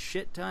you say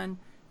shit ton,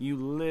 you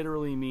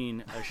literally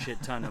mean a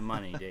shit ton of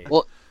money, Dave?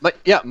 Well, but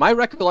yeah, my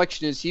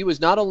recollection is he was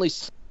not only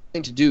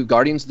to do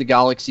Guardians of the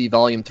Galaxy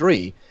Volume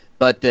 3,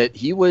 but that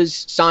he was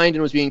signed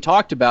and was being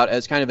talked about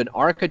as kind of an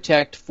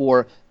architect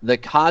for the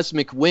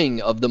cosmic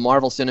wing of the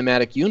Marvel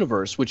Cinematic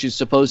Universe, which is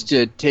supposed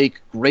to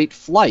take great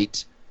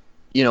flight,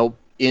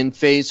 in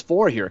Phase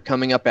 4 here,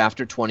 coming up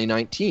after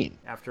 2019.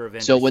 After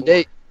Avengers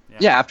 4.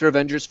 Yeah, after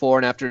Avengers 4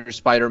 and after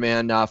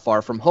Spider-Man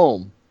Far From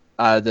Home,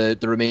 the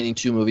remaining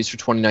 2 movies for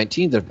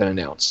 2019 that have been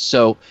announced.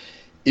 So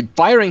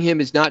firing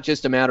him is not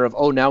just a matter of,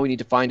 now we need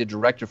to find a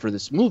director for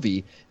this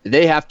movie.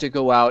 They have to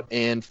go out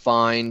and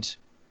find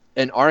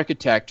an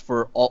architect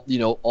for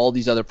all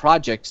these other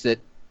projects that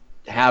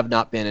have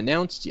not been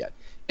announced yet.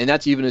 And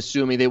that's even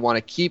assuming they want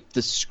to keep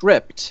the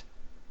script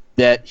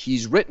that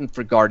he's written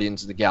for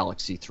Guardians of the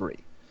Galaxy 3.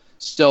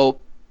 So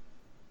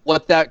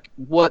what that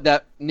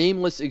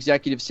nameless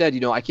executive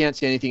said, I can't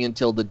say anything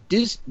until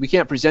we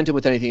can't present him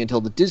with anything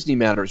until the Disney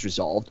matter is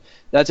resolved.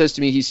 That says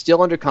to me he's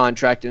still under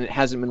contract and it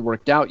hasn't been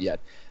worked out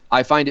yet.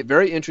 I find it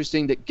very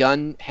interesting that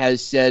Gunn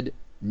has said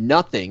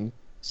nothing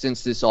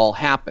since this all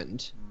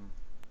happened,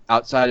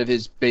 outside of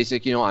his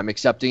basic, I'm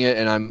accepting it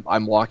and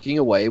I'm walking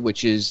away,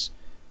 which is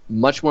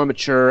much more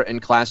mature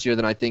and classier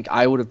than I think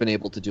I would have been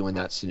able to do in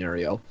that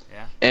scenario.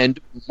 Yeah. And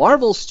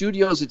Marvel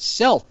Studios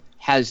itself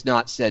has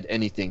not said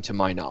anything to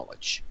my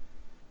knowledge.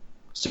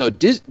 So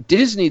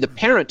Disney, the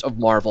parent of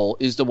Marvel,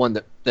 is the one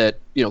that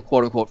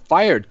quote unquote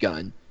fired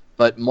Gunn,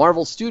 but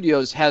Marvel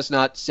Studios has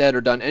not said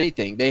or done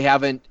anything. They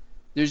haven't.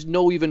 There's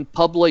no even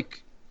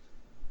public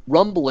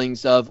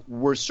rumblings of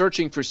we're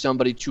searching for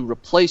somebody to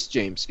replace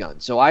James Gunn.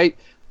 So I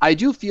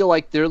do feel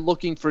like they're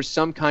looking for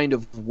some kind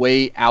of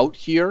way out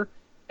here,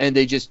 and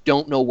they just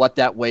don't know what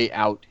that way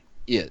out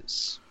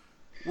is.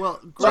 Well,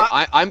 so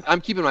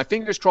I'm keeping my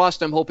fingers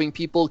crossed. I'm hoping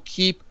people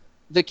keep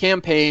the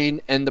campaign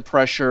and the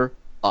pressure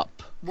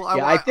up. Well,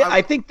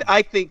 I think.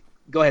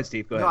 Go ahead,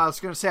 Steve. Go ahead. No, I was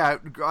going to say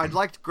I'd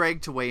like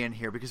Greg to weigh in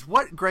here because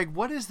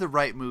what is the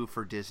right move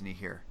for Disney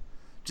here?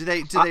 Do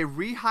they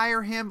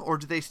rehire him or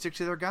do they stick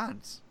to their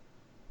guns?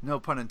 No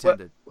pun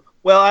intended.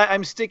 Well,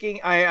 I'm sticking.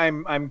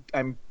 I'm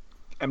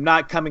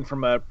not coming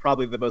from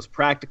probably the most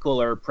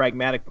practical or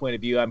pragmatic point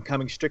of view. I'm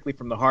coming strictly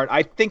from the heart.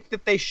 I think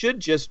that they should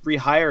just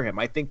rehire him.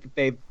 I think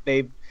that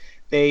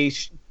they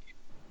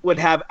would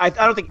have. I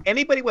don't think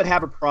anybody would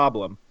have a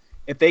problem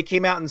if they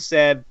came out and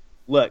said,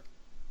 "Look,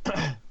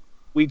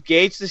 we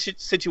gauged the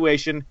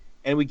situation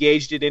and we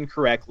gauged it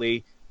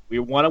incorrectly. We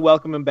want to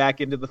welcome him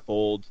back into the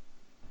fold.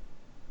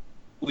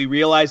 We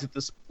realize that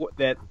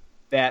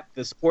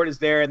the support is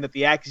there and that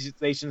the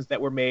accusations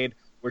that were made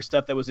were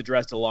stuff that was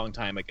addressed a long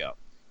time ago.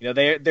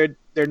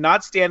 They're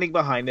not standing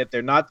behind it.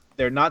 They're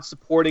not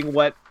supporting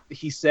what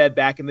he said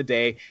back in the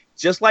day,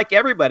 just like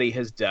everybody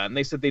has done.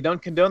 They said they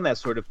don't condone that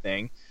sort of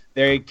thing.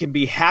 They can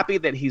be happy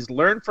that he's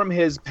learned from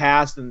his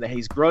past and that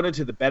he's grown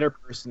into the better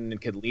person and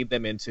could lead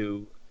them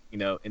into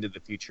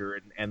the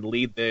future and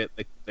lead the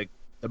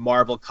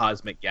Marvel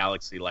cosmic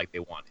galaxy like they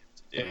want him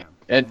to do.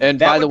 Yeah. And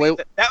by the way,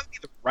 that would be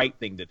the right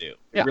thing to do.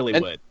 It really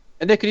would.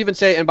 And they could even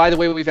say, and by the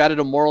way, we've added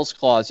a morals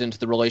clause into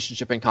the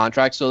relationship and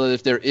contract so that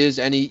if there is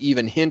any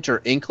even hint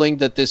or inkling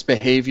that this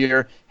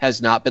behavior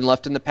has not been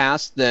left in the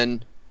past,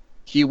 then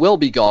he will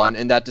be gone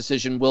and that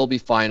decision will be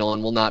final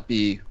and will not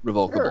be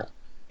revocable. Sure.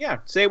 Yeah,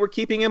 say we're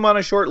keeping him on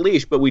a short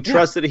leash, but we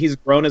trust that he's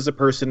grown as a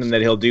person and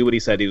that he'll do what he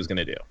said he was going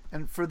to do.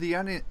 And for the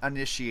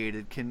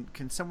uninitiated,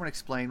 can someone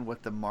explain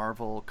what the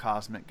Marvel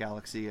Cosmic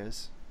Galaxy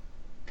is?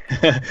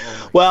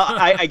 Well,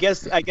 I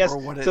guess.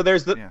 So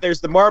there's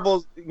the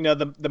Marvel,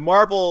 the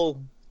Marvel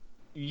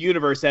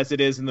universe as it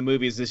is in the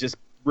movies is just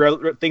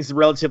things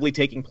relatively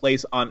taking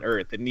place on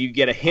Earth, and you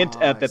get a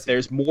hint of that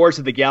there's more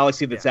to the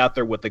galaxy that's out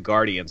there with the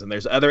Guardians, and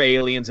there's other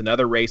aliens and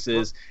other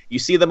races. You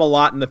see them a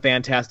lot in the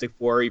Fantastic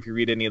Four if you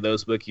read any of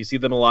those books. You see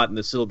them a lot in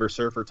the Silver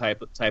Surfer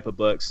type of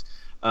books.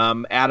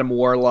 Adam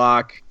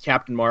Warlock,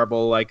 Captain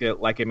Marvel, like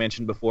I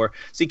mentioned before.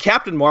 See,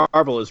 Captain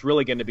Marvel is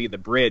really going to be the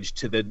bridge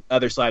to the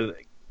other side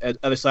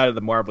of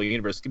the Marvel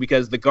universe,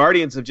 because the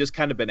Guardians have just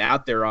kind of been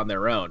out there on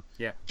their own.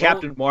 Yeah,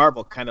 Captain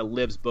Marvel kind of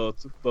lives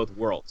both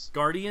worlds.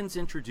 Guardians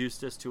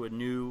introduced us to a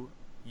new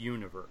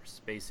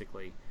universe,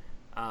 basically.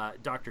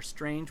 Doctor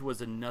Strange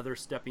was another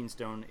stepping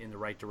stone in the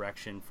right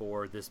direction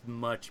for this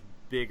much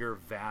bigger,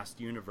 vast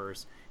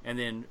universe. And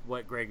then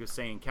what Greg was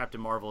saying,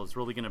 Captain Marvel is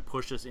really going to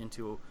push us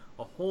into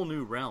a whole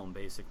new realm,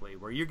 basically,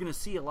 where you're going to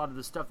see a lot of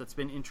the stuff that's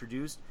been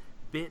introduced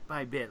bit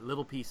by bit,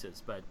 little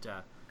pieces. But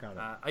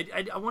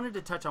I wanted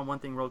to touch on one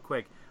thing real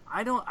quick.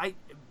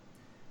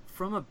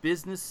 From a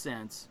business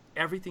sense,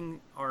 everything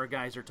our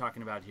guys are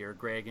talking about here,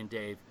 Greg and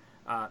Dave,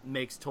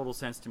 makes total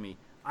sense to me.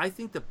 I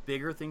think the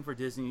bigger thing for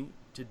Disney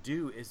to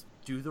do is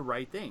do the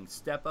right thing.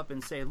 Step up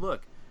and say,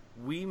 look,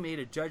 we made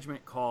a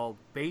judgment call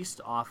based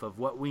off of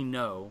what we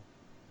know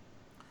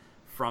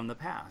from the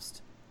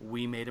past.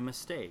 We made a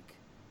mistake.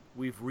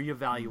 We've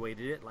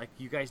reevaluated it, like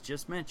you guys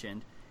just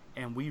mentioned,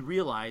 and we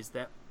realized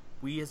that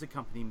we as a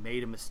company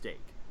made a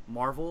mistake.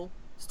 Marvel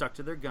stuck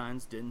to their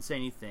guns, didn't say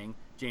anything.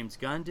 James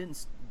Gunn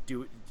didn't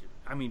do it.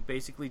 I mean,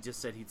 basically just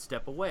said he'd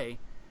step away.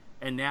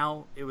 And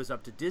now it was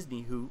up to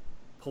Disney, who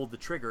pulled the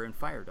trigger and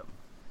fired him.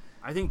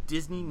 I think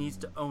Disney needs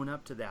to own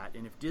up to that.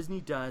 And if Disney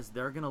does,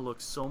 they're going to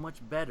look so much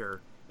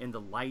better in the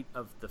light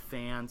of the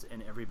fans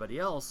and everybody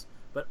else,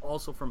 but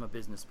also from a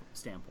business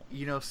standpoint.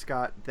 You know,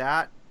 Scott,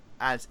 that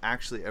is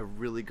actually a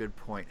really good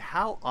point.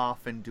 How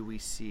often do we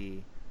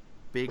see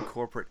big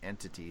corporate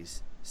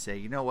entities say,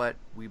 you know what,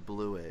 we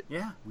blew it.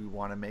 Yeah. We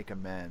want to make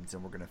amends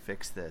and we're going to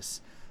fix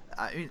this.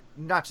 I mean,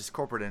 not just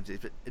corporate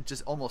entities, but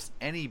just almost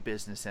any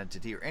business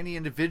entity or any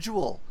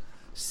individual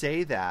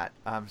say that.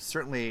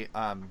 Certainly,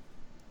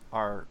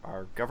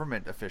 our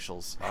government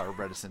officials are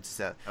reticent to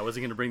say that. I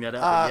wasn't going to bring that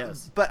up, but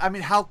yes. But I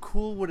mean, how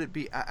cool would it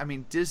be? I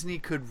mean, Disney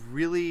could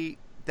really,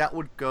 that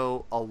would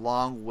go a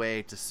long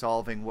way to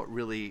solving what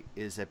really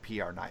is a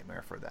PR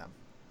nightmare for them.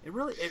 It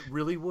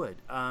really would.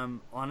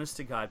 Honest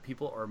to God,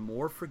 people are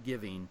more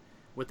forgiving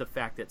with the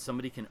fact that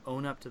somebody can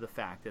own up to the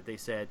fact that they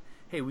said,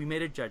 hey, we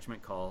made a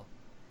judgment call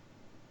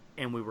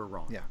and we were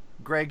wrong. Yeah.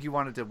 Greg, you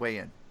wanted to weigh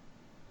in.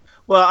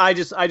 Well, I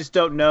just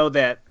don't know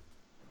that,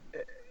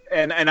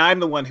 and I'm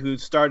the one who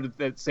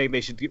started saying they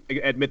should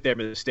admit their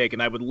mistake,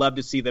 and I would love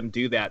to see them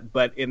do that.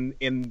 But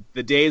in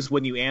the days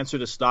when you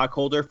answered a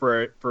stockholder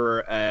for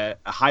a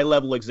high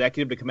level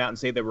executive to come out and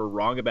say they were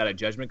wrong about a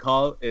judgment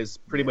call is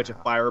pretty much a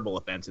fireable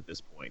offense at this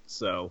point.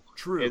 So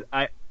true.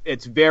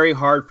 It's very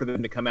hard for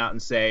them to come out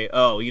and say,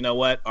 oh, you know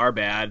what, our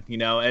bad. You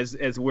know, as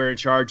we're in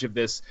charge of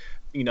this,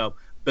 you know,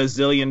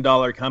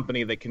 bazillion-dollar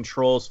company that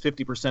controls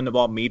 50% of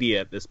all media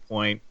at this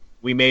point.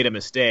 We made a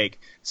mistake.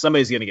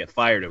 Somebody's going to get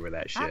fired over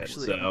that shit.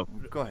 Actually, so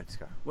go ahead,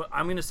 Scott. Well,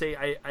 I'm going to say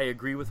I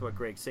agree with what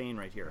Greg's saying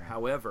right here.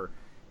 However,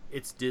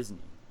 it's Disney,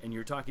 and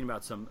you're talking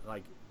about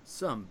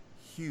some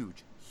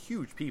huge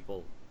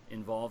people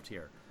involved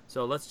here.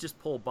 So let's just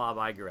pull Bob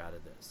Iger out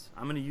of this.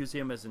 I'm going to use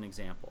him as an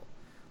example.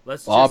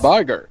 Bob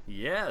Iger.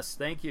 Yes,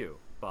 thank you,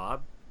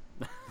 Bob.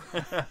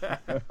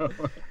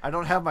 I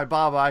don't have my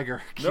Bob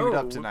Iger queued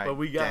up tonight. But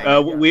we've got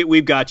you.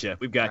 We've got you.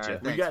 We've got you.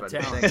 Right, we got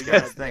talent.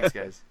 Thanks,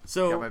 guys.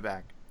 So got my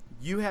back.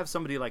 You have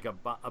somebody like a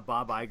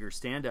Bob Iger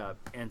stand up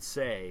and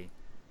say,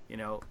 you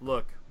know,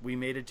 look, we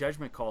made a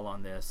judgment call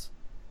on this.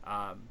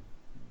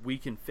 We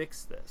can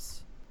fix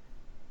this.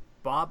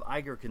 Bob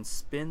Iger can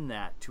spin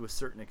that to a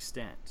certain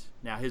extent.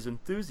 Now, his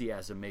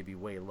enthusiasm may be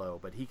way low,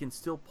 but he can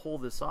still pull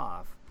this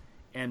off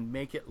and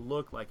make it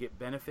look like it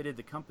benefited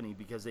the company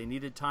because they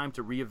needed time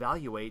to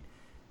reevaluate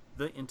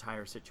the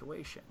entire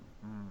situation.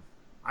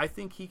 I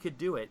think he could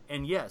do it.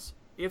 And yes,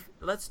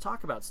 let's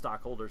talk about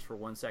stockholders for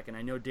 1 second.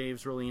 I know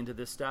Dave's really into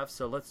this stuff,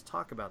 so let's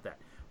talk about that.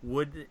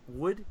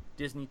 Would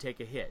Disney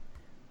take a hit?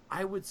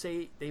 I would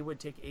say they would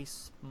take a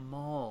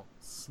small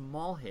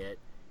hit,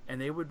 and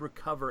they would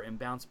recover and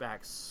bounce back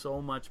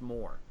so much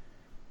more.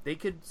 They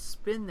could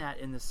spin that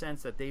in the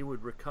sense that they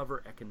would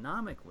recover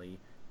economically,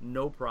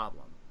 no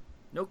problem.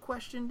 No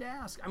question to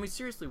ask. I mean,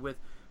 seriously, with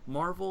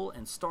Marvel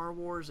and Star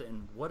Wars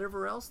and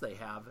whatever else they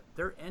have,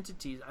 they're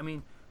entities. I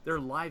mean, they're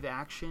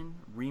live-action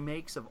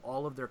remakes of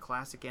all of their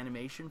classic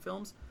animation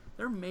films.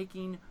 They're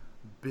making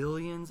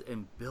billions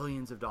and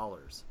billions of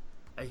dollars.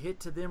 A hit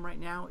to them right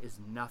now is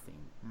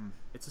nothing.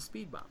 It's a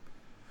speed bump.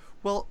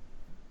 Well,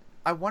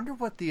 I wonder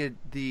what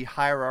the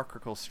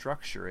hierarchical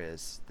structure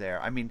is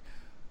there. I mean,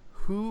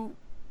 who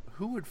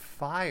would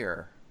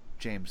fire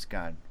James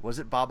Gunn? Was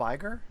it Bob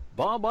Iger?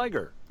 Bob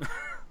Iger.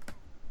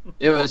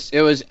 It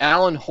was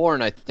Alan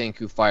Horn, I think,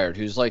 who fired.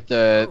 Who's like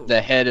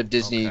the head of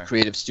Disney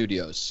Creative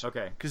Studios.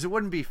 Okay. Because it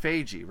wouldn't be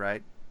Feige,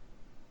 right?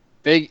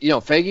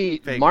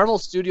 Feige. Marvel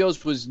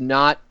Studios was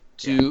not,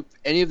 to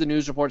any of the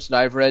news reports that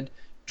I've read,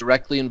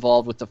 directly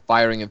involved with the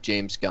firing of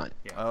James Gunn.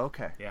 Yeah. Oh,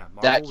 okay. Yeah.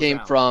 That came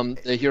from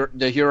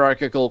the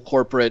hierarchical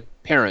corporate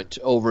parent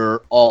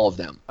over all of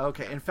them.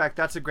 Okay. In fact,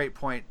 that's a great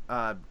point,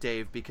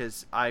 Dave,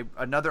 because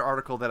another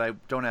article that I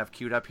don't have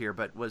queued up here,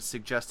 but was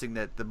suggesting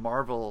that the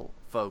Marvel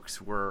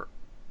folks were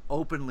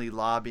openly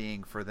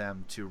lobbying for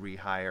them to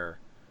rehire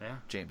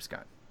James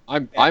Gunn.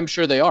 I'm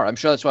sure they are. I'm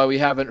sure that's why we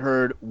haven't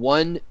heard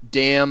one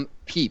damn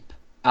peep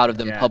out of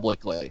them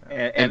publicly.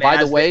 And by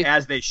the way,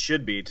 as they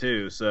should be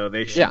too. So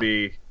they should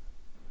be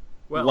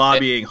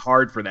lobbying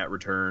hard for that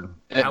return.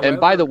 And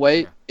by the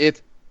way,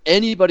 if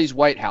anybody's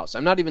White House,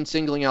 I'm not even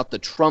singling out the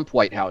Trump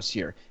White House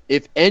here.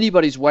 If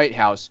anybody's White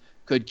House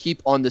could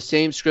keep on the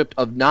same script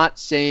of not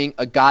saying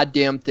a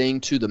goddamn thing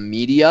to the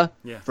media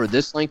for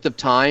this length of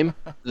time,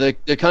 the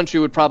country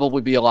would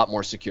probably be a lot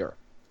more secure.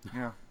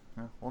 Yeah.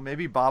 Well,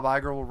 maybe Bob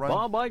Iger will run.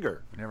 Bob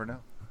Iger. You never know.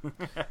 All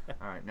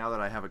right, now that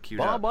I have it queued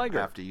Bob up, Iger.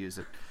 I have to use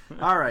it.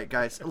 All right,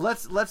 guys,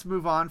 let's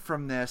move on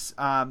from this.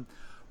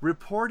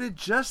 Reported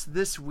just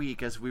this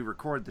week as we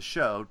record the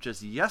show,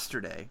 just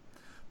yesterday,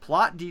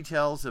 plot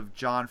details of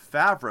JOHN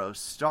FAVREAU'S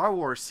Star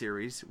Wars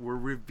series were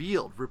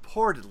revealed,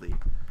 reportedly.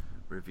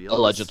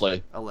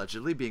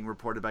 Allegedly being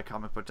reported by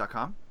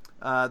comicbook.com.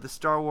 The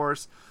Star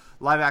Wars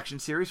live-action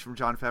series from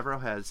JOHN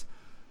FAVREAU has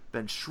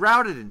been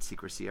shrouded in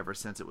secrecy ever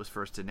since it was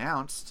first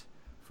announced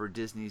for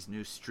Disney's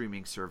new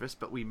streaming service,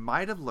 but we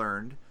might have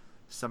learned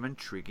some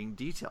intriguing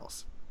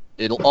details.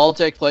 It'll all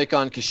take place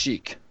on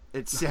Kashyyyk.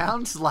 It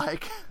sounds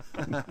like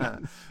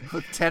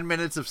 10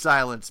 minutes of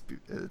silence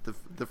at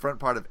the front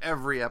part of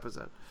every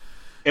episode.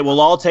 It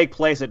will all take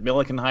place at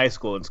Milliken High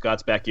School in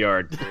Scott's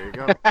backyard. There you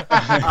go.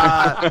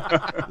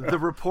 The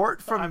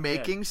report from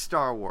Making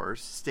Star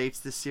Wars states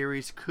the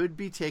series could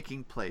be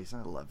taking place,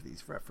 I love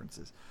these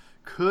references,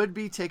 could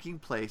be taking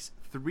place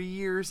 3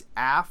 years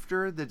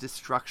after the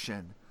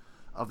destruction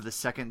of the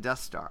second Death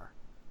Star.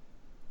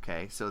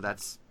 Okay, so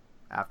that's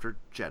after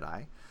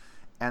Jedi.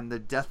 And the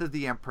death of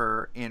the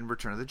Emperor in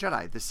Return of the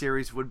Jedi. The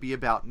series would be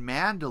about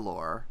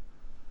Mandalore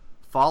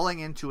falling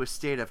into a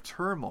state of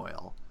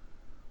turmoil,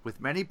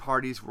 with many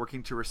parties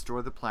working to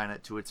restore the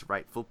planet to its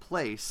rightful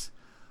place,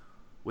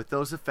 with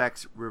those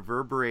effects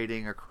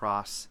reverberating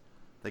across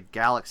the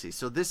galaxy.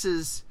 So this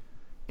is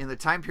in the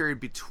time period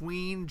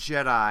between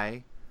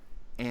Jedi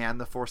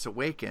and The Force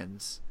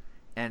Awakens,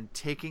 and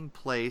taking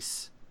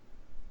place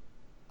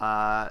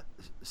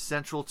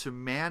central to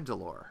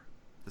Mandalore.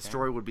 The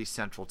story would be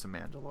central to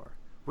Mandalore.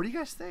 What do you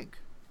guys think?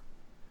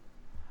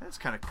 That's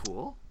kind of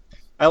cool.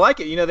 I like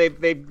it. You know,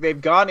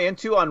 they've gone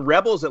into on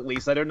Rebels at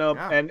least. I don't know,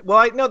 and well,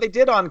 I know they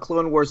did on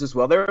Clone Wars as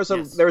well. There was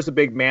a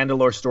big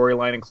Mandalore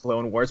storyline in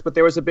Clone Wars, but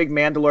there was a big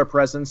Mandalore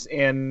presence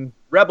in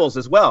Rebels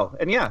as well.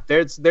 And yeah,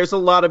 there's a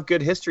lot of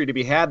good history to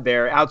be had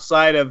there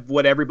outside of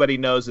what everybody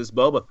knows as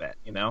Boba Fett.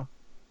 You know?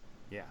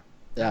 Yeah.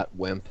 That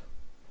wimp.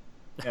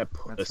 Yeah,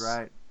 that's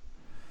right.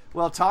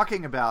 Well,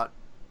 talking about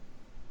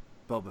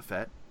Boba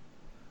Fett,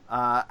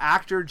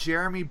 actor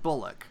Jeremy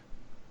Bulloch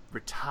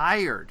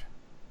retired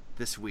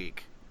this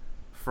week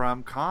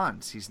from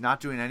cons. He's not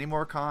doing any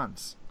more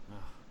cons.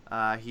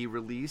 He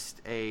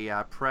released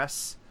a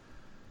press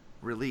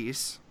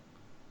release.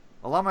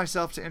 Allow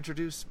myself to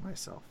introduce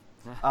myself.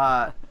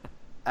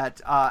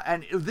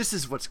 And this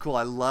is what's cool.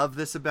 I love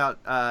this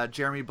about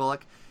Jeremy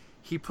Bulloch.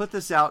 He put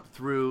this out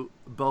through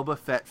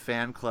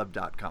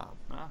BobaFettFanClub.com,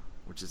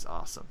 which is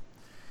awesome.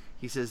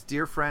 He says,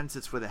 "Dear friends,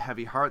 it's with a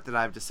heavy heart that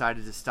I've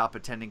decided to stop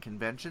attending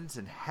conventions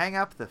and hang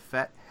up the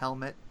Fett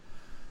helmet.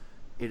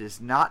 It has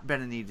not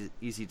been an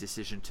easy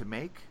decision to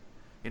make.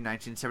 In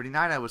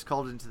 1979, I was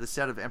called into the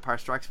set of Empire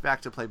Strikes Back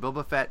to play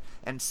Boba Fett,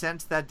 and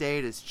since that day,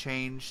 it has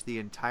changed the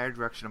entire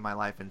direction of my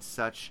life in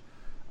such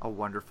a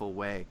wonderful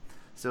way."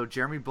 So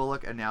Jeremy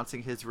Bulloch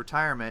announcing his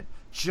retirement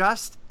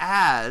just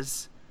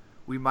as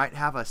we might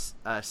have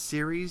a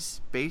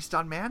series based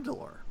on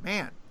Mandalore.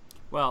 Man.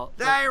 Well,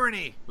 the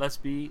irony. Let's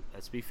be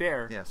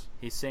fair. Yes.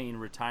 He's saying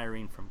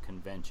retiring from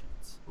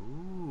conventions.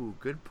 Ooh,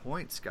 good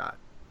point, Scott.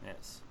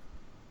 Yes.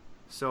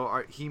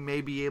 So he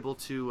may be able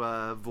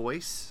to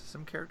voice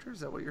some characters.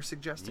 Is that what you're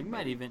suggesting? He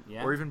might even,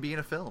 yeah. Or even be in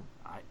a film.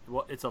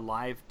 Well, it's a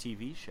live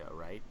TV show,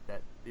 right?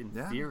 That in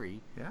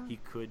theory, he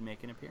could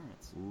make an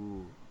appearance.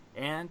 Ooh.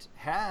 And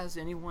has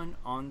anyone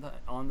on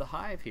the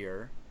Hive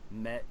here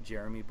met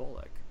Jeremy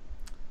Bulloch?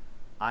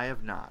 I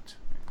have not.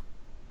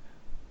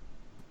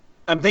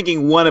 I'm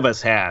thinking one of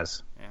us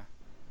has. Yeah.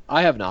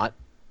 I have not.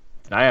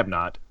 I have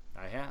not.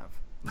 I have.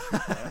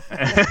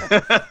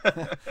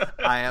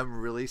 I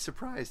am really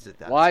surprised at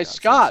that. Why,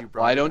 Scott?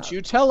 Why don't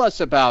you tell us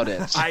about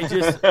it?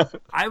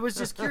 I was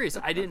just curious.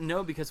 I didn't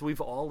know because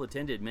we've all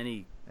attended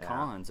many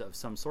cons of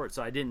some sort,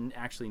 so I didn't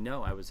actually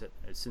know. I was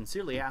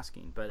sincerely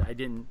asking, but I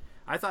didn't.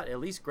 I thought at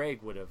least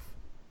Greg would have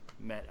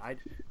met.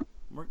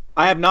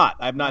 I have not.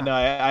 No,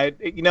 I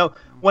you know,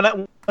 when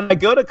I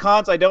go to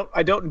cons, I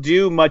don't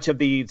do much of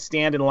the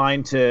stand in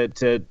line to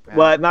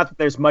well, not that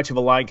there's much of a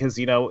line because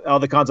you know all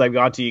the cons I've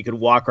gone to, you could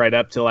walk right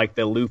up to like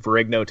the Lou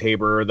Ferrigno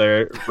table or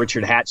the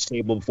Richard Hatch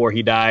table before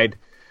he died,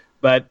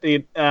 but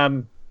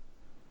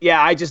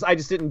yeah, I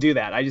just didn't do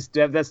that.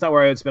 That's not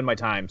where I would spend my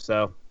time.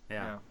 So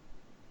yeah.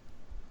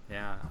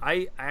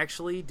 I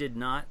actually did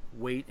not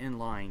wait in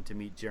line to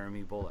meet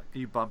Jeremy Bulloch.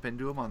 You bump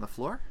into him on the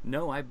floor?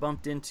 No, I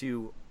bumped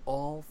into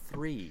all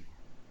three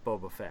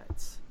Boba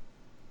Fetts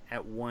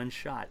at one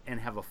shot and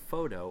have a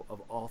photo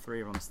of all three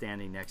of them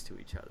standing next to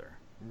each other.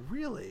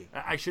 Really?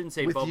 I shouldn't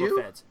say With Boba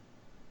you? Fetts.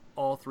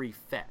 All three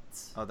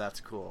Fetts. Oh, that's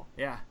cool.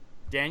 Yeah.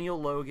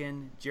 Daniel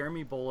Logan,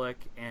 Jeremy Bulloch,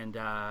 and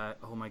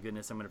oh my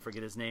goodness, I'm going to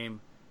forget his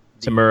name.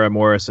 Tamura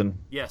Morrison.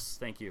 Yes,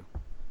 thank you.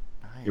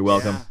 Nice. You're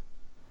welcome.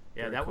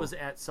 Yeah, that was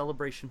at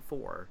Celebration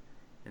 4.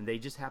 and they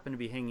just happened to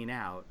be hanging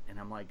out, and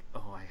I'm like,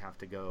 oh, I have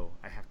to go.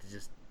 I have to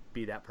just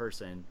be that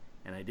person,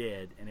 and I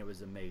did, and it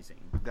was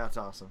amazing. That's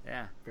awesome.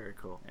 Yeah. Very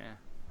cool. Yeah.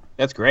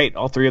 That's great.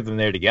 All three of them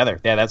there together.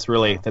 Yeah, that's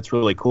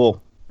really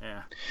cool.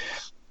 Yeah.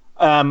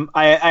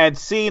 I had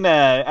seen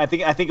I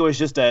think it was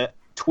just a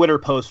Twitter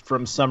post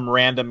from some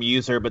random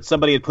user, but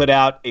somebody had put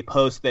out a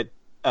post that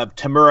of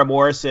Tamura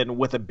Morrison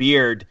with a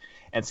beard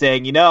and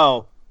saying,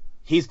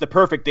 he's the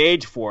perfect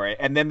age for it.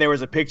 And then there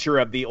was a picture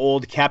of the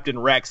old Captain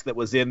Rex that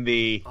was in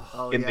the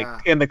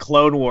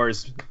Clone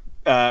Wars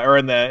or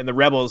in the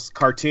Rebels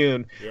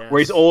cartoon, where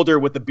he's older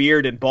with the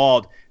beard and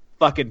bald.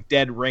 Fucking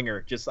dead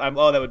ringer. That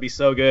would be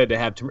so good to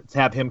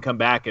have him come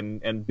back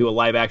and do a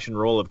live action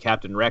role of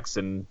Captain Rex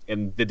in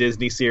the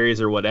Disney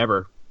series or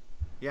whatever.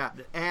 Yeah,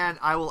 and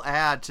I will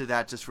add to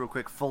that just real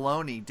quick.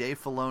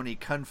 Dave Filoni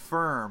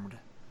confirmed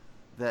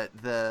that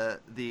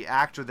the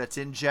actor that's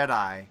in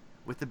Jedi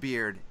with the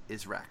beard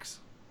is Rex.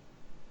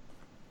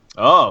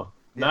 Oh,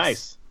 yes.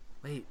 Nice.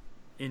 Wait,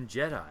 in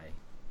Jedi?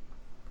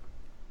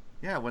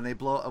 Yeah, when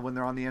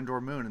they're on the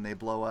Endor moon and they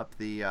blow up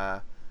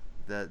the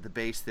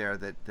base there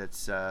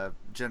that's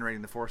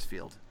generating the force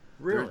field.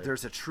 Really?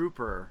 There's a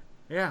trooper.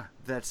 Yeah.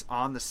 That's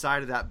on the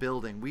side of that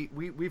building.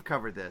 We've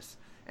covered this,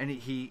 and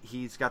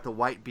he's got the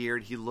white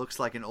beard. He looks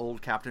like an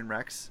old Captain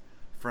Rex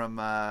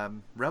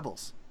from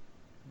Rebels.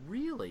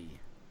 Really?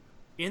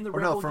 In the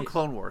from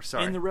Clone Wars.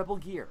 Sorry. In the Rebel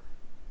gear.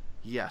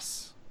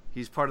 Yes,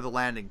 he's part of the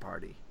landing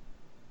party,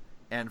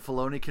 and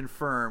Filoni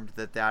confirmed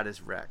that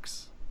is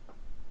Rex.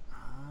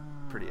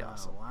 Pretty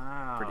awesome.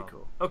 Wow. Pretty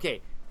cool.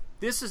 Okay.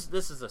 This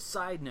is a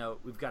side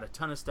note. We've got a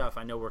ton of stuff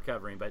I know we're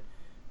covering, but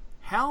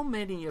how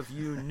many of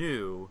you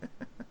knew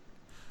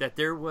that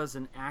there was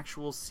an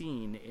actual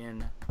scene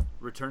in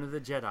Return of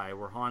the Jedi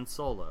where Han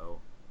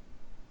Solo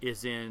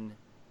is in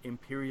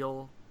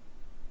Imperial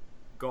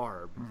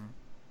garb,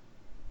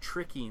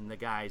 tricking the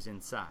guys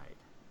inside?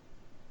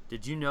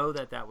 Did you know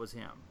that was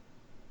him?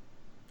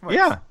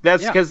 Yeah,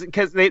 that's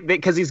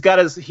because he's got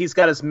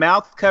his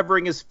mouth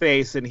covering his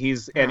face, and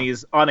he's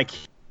on a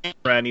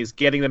camera, and he's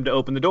getting them to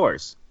open the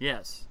doors.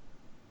 Yes.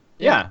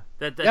 Yeah.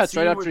 It's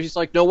right after he's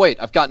like, no, wait,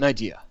 I've got an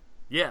idea.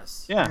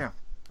 Yes. Yeah.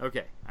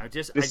 Okay.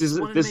 This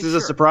is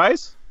a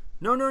surprise?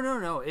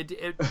 No.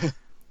 It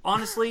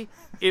honestly,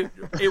 it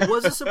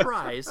was a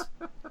surprise.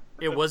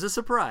 It was a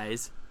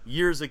surprise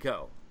years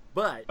ago.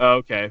 But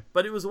okay.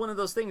 But it was one of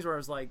those things where I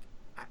was like,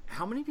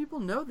 how many people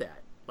know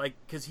that? Like,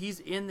 because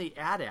he's in the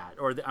AT-AT,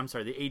 or the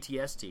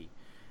ATST,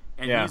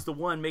 and he's the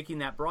one making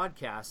that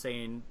broadcast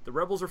saying the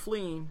rebels are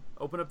fleeing,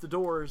 open up the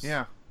doors.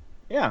 Yeah.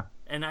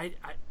 And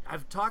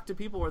I've talked to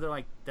people where they're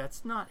like,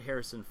 that's not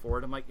Harrison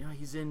Ford. I'm like,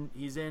 he's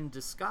in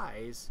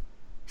disguise.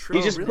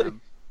 He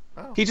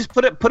just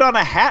put on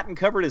a hat and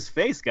covered his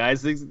face,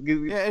 guys. It's a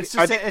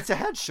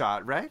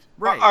headshot, right?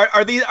 Right.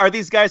 Are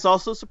these guys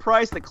also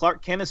surprised that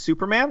Clark Kent is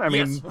Superman? I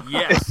mean,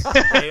 yes,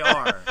 they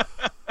are.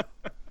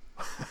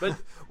 But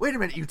wait a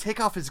minute, you take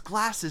off his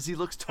glasses, he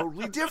looks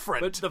totally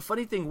different. But the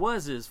funny thing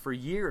is for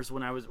years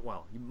when I was,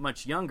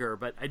 much younger,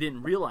 but I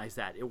didn't realize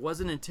that. It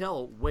wasn't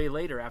until way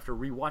later, after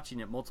rewatching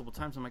it multiple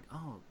times, I'm like,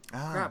 oh.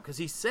 Crap, because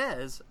he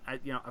says,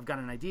 I've got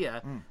an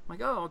idea. I'm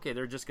like, oh, okay,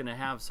 they're just going to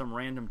have some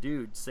random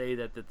dude say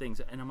that the things,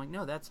 and I'm like,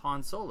 no, that's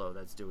Han Solo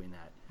that's doing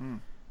that.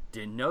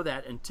 Didn't know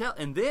that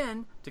and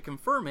then, to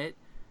confirm it,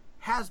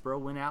 Hasbro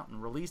went out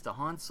and released a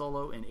Han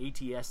Solo and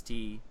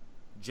ATST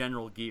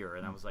general gear,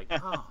 and I was like,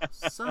 oh,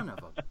 son of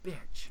a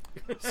bitch.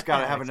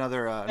 Scott, I have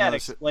another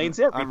explains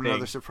everything. I have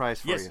another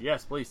surprise for you.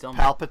 Yes, please tell me.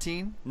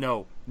 Palpatine?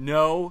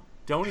 No,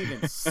 don't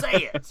even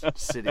say it.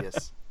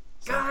 Sidious.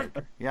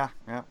 God. Yeah.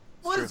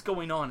 What is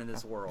going on in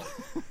this world?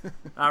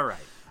 All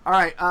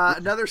right.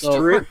 Another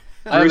story.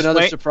 I have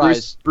another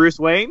surprise. Bruce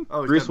Wayne?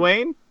 Oh, Bruce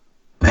Wayne?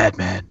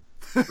 Batman.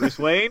 Bruce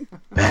Wayne?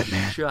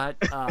 Batman. Shut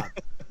up.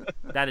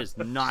 That is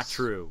not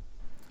true.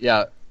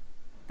 Yeah.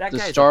 The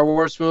Star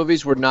Wars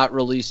movies were not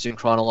released in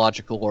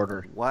chronological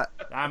order. What?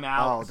 I'm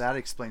out. Oh, that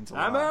explains a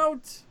lot. I'm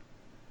out.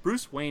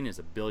 Bruce Wayne is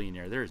a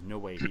billionaire. There is no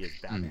way he is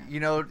Batman. You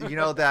know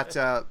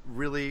that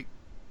really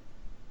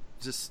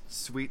just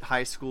sweet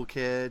high school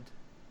kid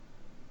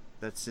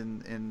that's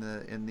in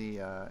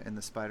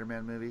the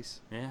Spider-Man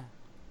movies? Yeah.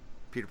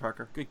 Peter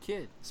Parker? Good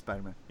kid.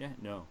 Spider-Man. Yeah,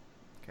 no.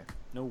 Okay.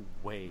 No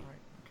way. All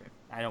right. Okay.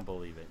 I don't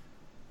believe it.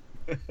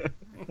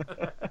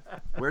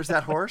 Where's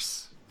that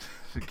horse?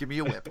 Give me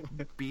a whip.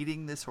 I'm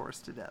beating this horse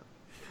to death.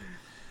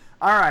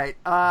 All right.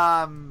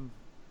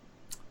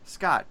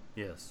 Scott.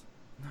 Yes.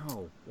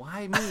 No.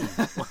 Why me?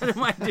 What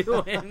am I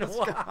doing?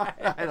 Why?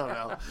 I don't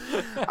know.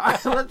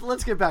 All right,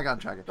 let's get back on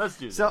track. Let's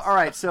do this. So, all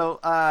right. So,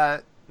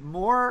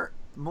 more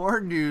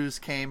news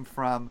came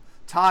from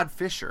Todd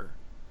Fisher,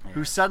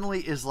 who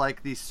suddenly is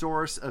like the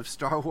source of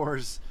Star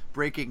Wars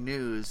breaking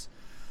news.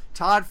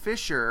 Todd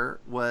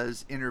Fisher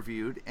was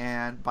interviewed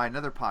by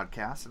another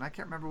podcast, and I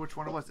can't remember which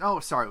one it was.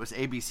 Oh, sorry, it was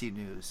ABC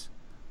News.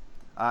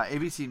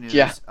 ABC News.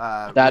 Yeah,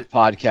 that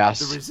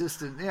podcast. The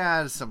Resistance.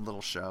 Yeah, it's some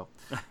little show.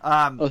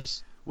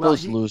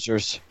 Those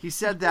losers. He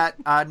said that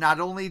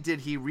not only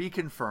did he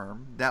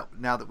reconfirm that,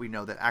 now that we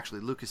know that actually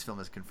Lucasfilm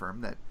has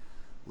confirmed that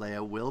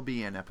Leia will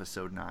be in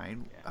Episode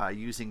 9,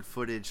 using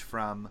footage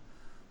from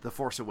The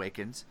Force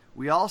Awakens.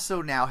 We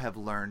also now have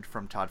learned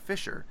from Todd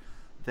Fisher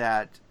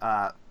that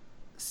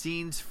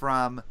scenes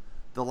from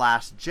The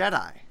Last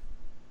Jedi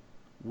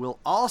will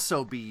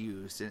also be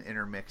used and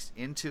intermixed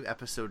into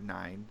Episode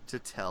 9 to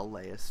tell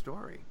Leia's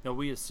story. No,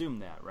 we assumed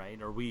that, right?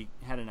 Or we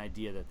had an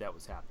idea that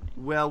was happening.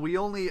 Well, we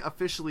only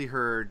officially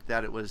heard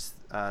that it was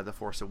The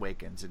Force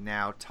Awakens, and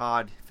now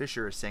Todd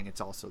Fisher is saying it's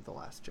also The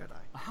Last Jedi.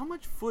 How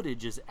much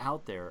footage is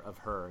out there of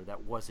her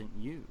that wasn't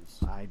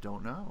used? I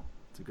don't know.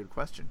 It's a good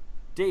question.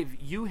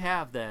 Dave, you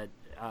have that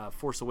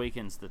Force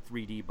Awakens, the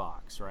 3D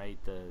box, right?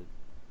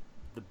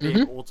 The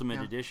big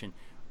Ultimate Edition.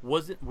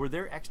 Were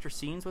there extra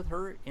scenes with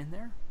her in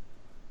there?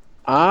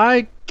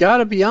 I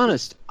gotta be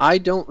honest, I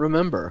don't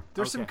remember.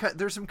 There's some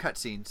cut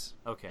scenes.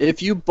 Okay.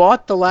 If you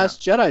bought The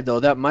Last Jedi, though,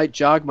 that might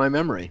jog my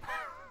memory.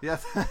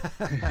 Yes.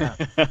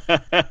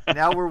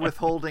 Now we're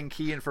withholding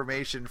key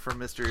information from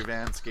Mr.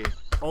 Ivansky.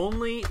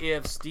 Only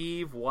if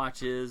Steve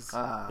watches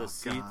the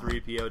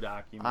C-3PO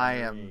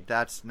documentary.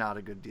 That's not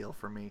a good deal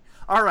for me.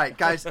 All right,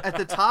 guys, at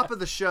the top of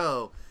the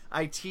show,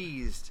 I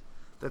teased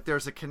that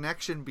there's a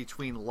connection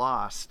between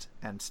Lost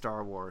and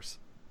Star Wars,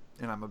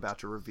 and I'm about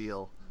to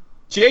reveal.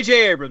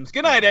 J.J. Abrams.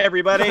 Good night,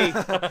 everybody.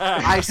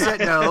 I said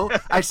no.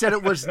 I said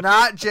it was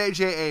not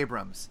J.J.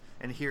 Abrams.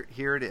 And here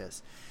it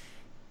is.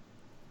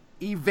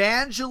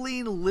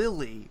 Evangeline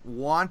Lilly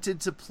wanted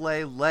to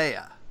play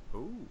Leia.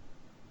 Ooh.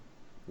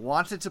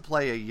 Wanted to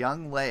play a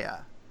young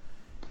Leia.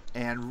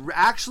 And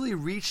actually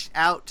reached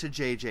out to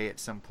J.J. at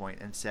some point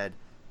and said,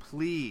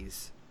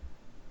 please,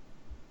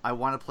 I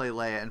want to play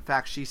Leia. In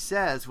fact, she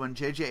says when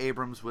J.J.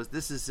 Abrams was...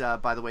 This is,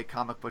 by the way,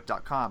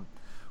 comicbook.com.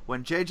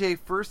 When JJ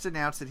first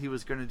announced that he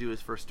was going to do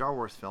his first Star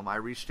Wars film, I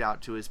reached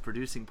out to his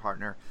producing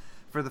partner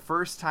for the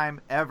first time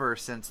ever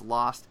since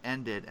Lost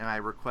ended, and I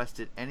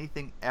requested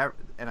anything,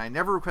 and I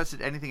never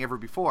requested anything ever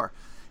before.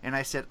 And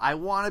I said, I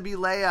want to be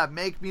Leia.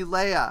 Make me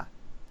Leia.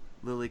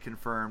 Lily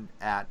confirmed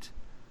at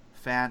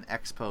Fan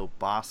Expo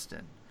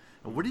Boston.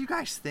 And what do you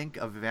guys think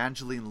of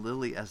Evangeline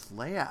Lilly as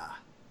Leia?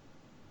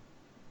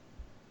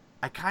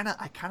 I kind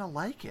of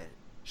like it.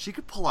 She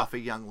could pull off a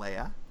young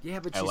Leia. Yeah,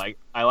 but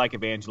I like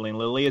Evangeline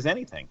Lilly as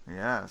anything.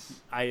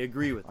 Yes. I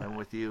agree with that. I'm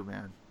with you,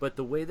 man. But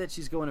the way that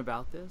she's going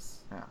about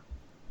this Yeah.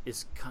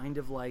 is kind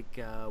of like,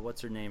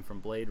 what's her name from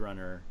Blade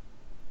Runner,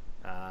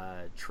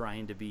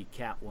 trying to be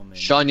Catwoman.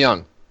 Sean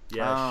Young.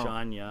 Yeah,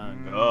 Sean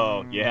Young.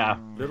 Oh, yeah.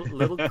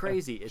 Little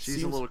crazy.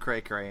 She's a little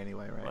cray-cray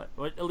anyway, right?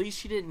 But at least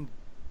she didn't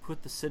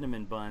put the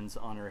cinnamon buns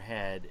on her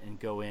head and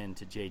go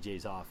into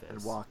JJ's office.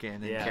 And walk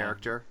in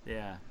character.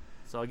 Yeah.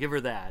 So I'll give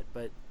her that.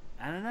 But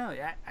I don't know.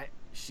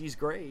 She's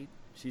great.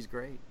 She's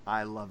great.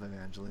 I love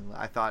Evangeline.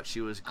 I thought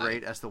she was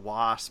great as the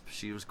Wasp.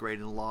 She was great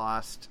in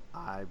Lost.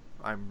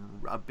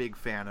 I'm a big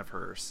fan of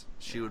hers.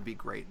 She would be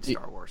great in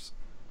Star Wars.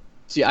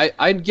 See,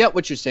 I get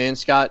what you're saying,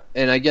 Scott,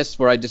 and I guess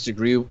where I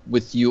disagree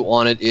with you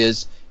on it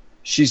is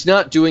she's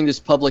not doing this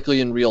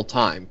publicly in real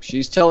time.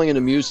 She's telling an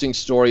amusing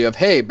story of,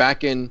 hey,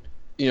 back in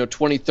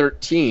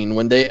 2013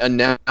 when they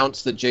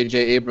announced that J.J.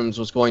 Abrams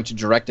was going to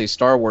direct a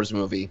Star Wars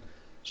movie.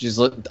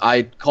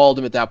 I called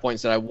him at that point and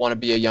said, I want to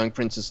be a young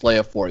Princess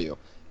Leia for you.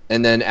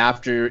 And then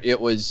after it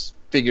was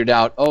figured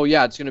out, oh,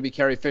 yeah, it's going to be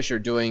Carrie Fisher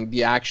doing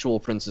the actual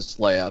Princess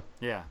Leia.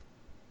 Yeah.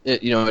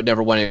 It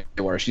never went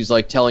anywhere. She's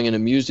like telling an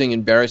amusing,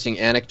 embarrassing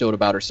anecdote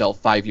about herself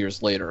 5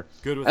 years later.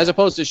 As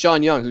opposed to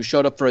Sean Young, who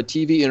showed up for a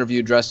TV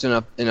interview dressed in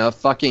a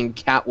fucking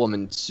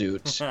Catwoman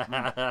suit.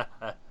 All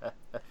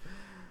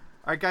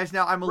right, guys.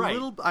 Now I'm a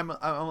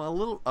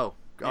little. Oh,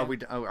 are we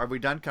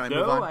done? Can I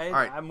move on? All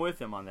right. I'm with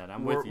him on that.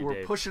 With you, We're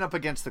Dave. pushing up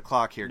against the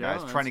clock here,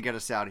 guys, trying to get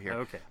us out of here.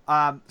 Okay.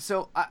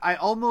 So I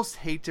almost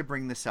hate to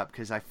bring this up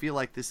because I feel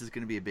like this is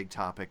going to be a big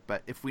topic,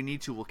 but if we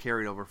need to, we'll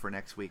carry it over for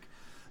next week.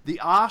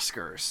 The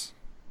Oscars.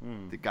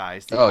 The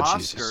Oscars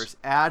Jesus.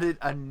 added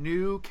a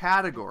new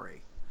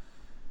category.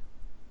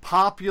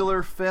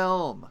 Popular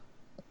film.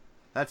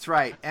 That's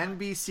right.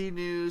 NBC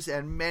News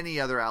and many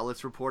other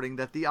outlets reporting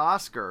that the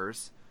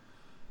Oscars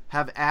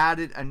have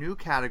added a new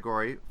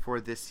category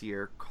for this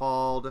year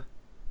called,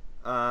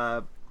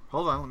 hold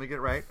on, let me get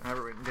it right. I have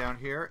it written down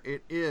here.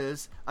 It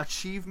is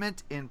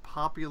Achievement in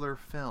Popular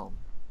Film.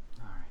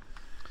 All right.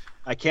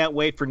 I can't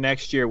wait for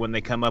next year when they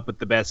come up with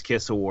the Best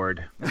Kiss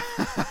Award.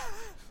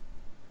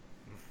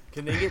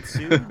 Can they get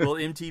sued? Will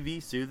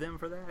MTV sue them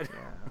for that?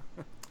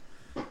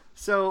 Yeah.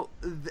 So,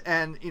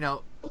 and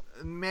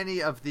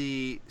many of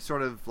the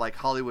sort of like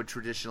Hollywood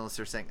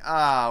traditionalists are saying,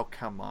 "Oh,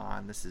 come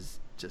on, this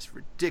is just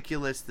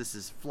ridiculous.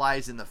 This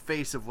flies in the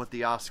face of what the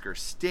Oscars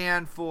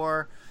stand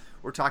for."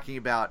 We're talking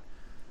about,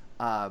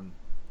 the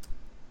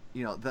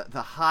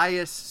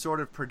highest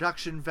sort of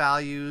production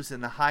values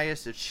and the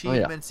highest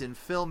achievements in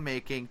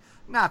filmmaking,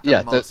 not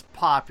the most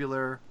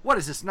popular. What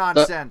is this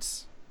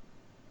nonsense?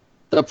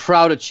 The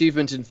proud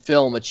achievement in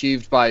film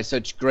achieved by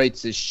such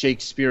greats as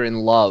Shakespeare in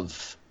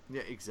Love.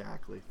 Yeah,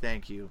 exactly.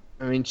 Thank you.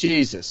 I mean,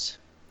 Jesus.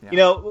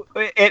 Yeah.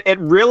 It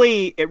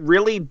really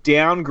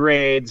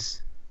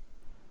downgrades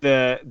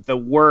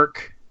the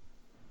work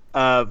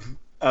of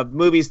of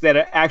movies that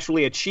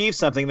actually achieve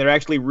something. They're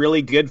actually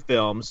really good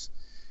films,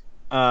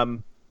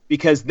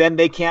 because then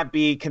they can't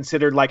be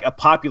considered like a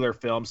popular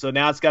film. So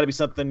now it's got to be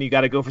something, you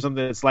got to go for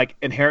something that's like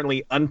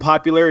inherently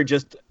unpopular,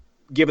 just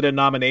give it a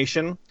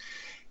nomination.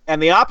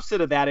 And the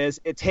opposite of that is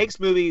it takes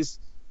movies,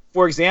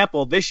 for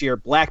example, this year,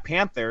 Black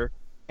Panther,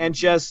 and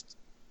just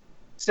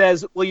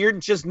says, well, you're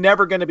just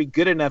never going to be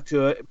good enough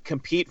to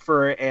compete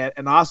for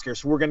an Oscar,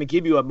 so we're going to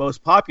give you a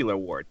most popular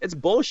award. It's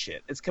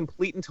bullshit. It's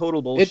complete and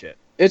total bullshit.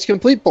 It's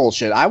complete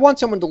bullshit. I want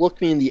someone to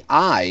look me in the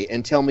eye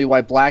and tell me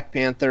why Black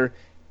Panther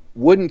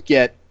wouldn't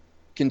get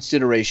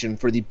consideration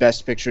for the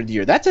Best Picture of the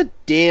year. That's a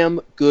damn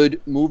good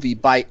movie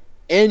by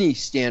any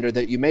standard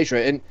that you measure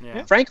it.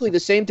 And frankly, the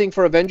same thing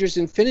for Avengers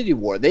Infinity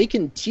War. They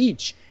can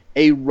teach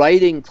a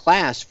writing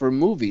class for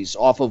movies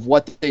off of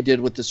what they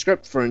did with the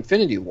script for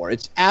Infinity War.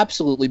 It's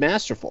absolutely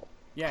masterful.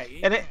 Yeah,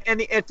 and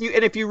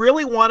if you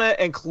really want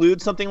to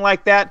include something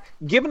like that,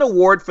 give an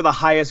award for the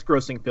highest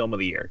grossing film of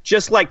the year.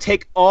 Just like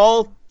take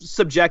all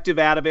subjective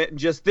out of it and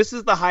just, this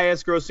is the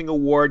highest grossing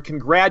award.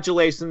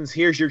 Congratulations,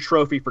 here's your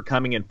trophy for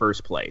coming in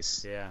first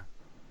place. Yeah.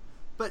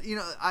 But,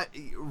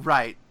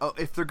 right. Oh,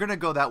 if they're going to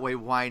go that way,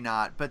 why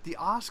not? But the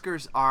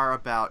Oscars are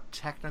about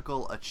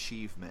technical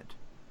achievement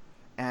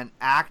and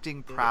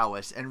acting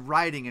prowess and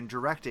writing and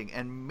directing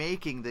and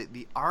making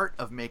the art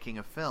of making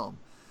a film,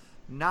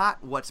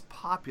 not what's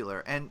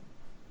popular. And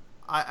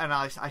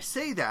I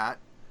say that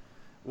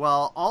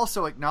while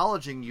also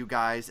acknowledging you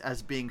guys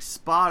as being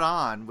spot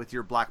on with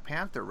your Black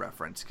Panther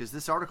reference, because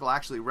this article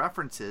actually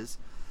references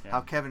how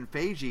Kevin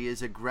Feige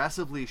is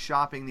aggressively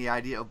shopping the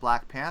idea of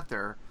Black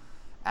Panther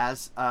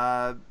as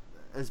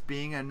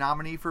being a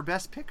nominee for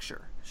Best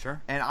Picture.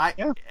 Sure. And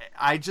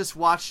I just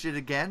watched it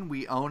again.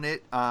 We own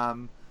it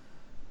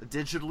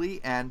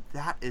digitally, and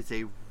that is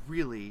a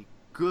really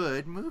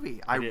good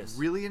movie. I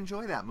really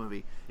enjoy that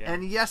movie. Yeah.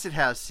 And yes, it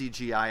has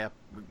CGI up,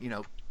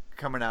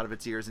 coming out of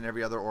its ears and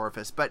every other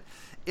orifice, but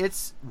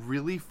it's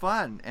really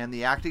fun, and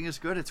the acting is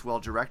good. It's well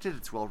directed,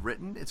 it's well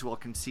written, it's well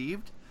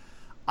conceived.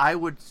 I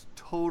would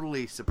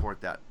totally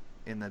support that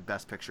in the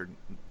Best Picture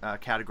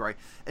category,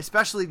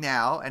 especially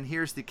now. And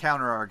here's the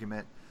counter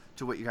argument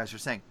to what you guys are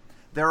saying: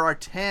 there are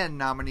 10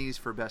 nominees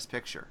for Best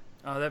Picture.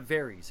 Oh, that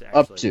varies,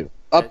 actually.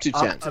 Up to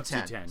 10. Up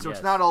to 10. So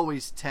it's not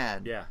always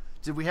 10. Yeah.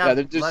 Did we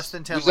have less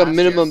than 10 there's a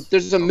minimum year?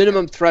 There's a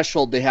minimum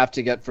threshold they have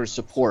to get for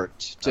support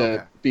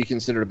to be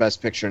considered a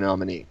Best Picture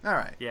nominee. All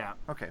right. Yeah.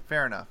 Okay,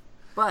 fair enough.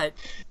 But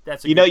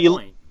that's a good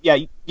point. Yeah,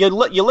 you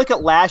look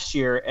at last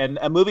year, and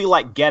a movie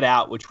like Get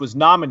Out, which was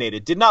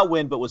nominated, did not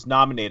win, but was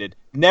nominated,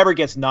 never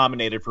gets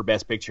nominated for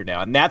Best Picture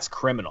now, and that's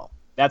criminal.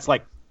 That's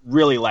like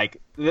really like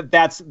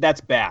that's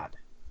bad.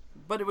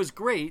 But it was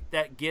great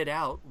that Get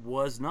Out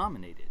was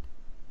nominated.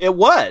 It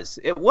was,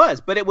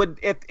 but it would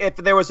if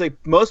there was a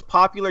most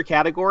popular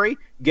category,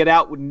 Get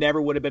Out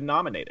would have been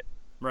nominated.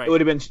 Right. It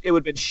would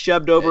have been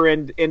shoved over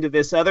into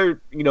this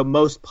other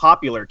most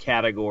popular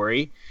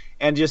category,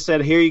 and just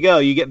said, here you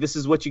go, this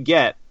is what you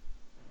get.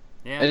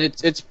 Yeah. And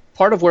it's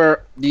part of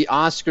where the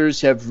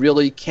Oscars have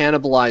really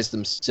cannibalized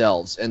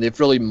themselves, and they've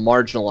really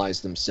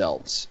marginalized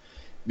themselves.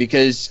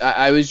 Because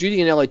I was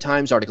reading an LA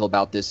Times article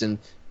about this, and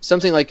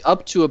something like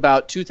up to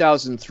about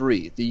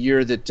 2003, the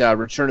year that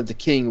Return of the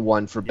King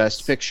won for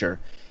Best Picture,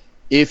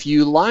 if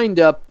you lined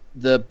up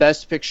the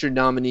Best Picture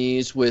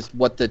nominees with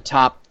what the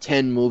top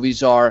 10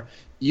 movies are,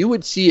 you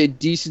would see a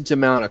decent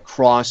amount of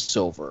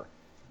crossover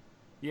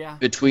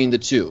between the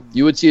two.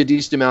 You would see a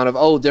decent amount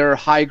of, there are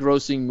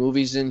high-grossing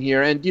movies in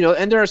here, and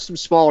and there are some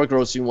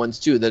smaller-grossing ones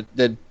too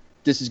that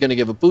this is going to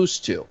give a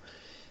boost to.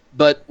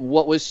 But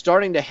what was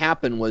starting to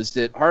happen was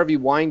that Harvey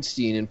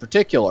Weinstein, in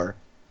particular,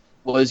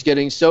 was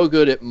getting so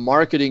good at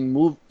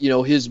marketing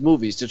his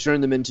movies to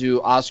turn them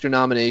into Oscar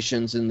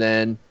nominations and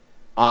then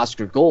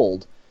Oscar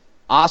Gold.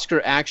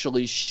 Oscar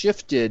actually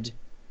shifted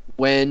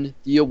when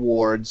the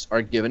awards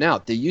are given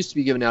out. They used to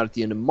be given out at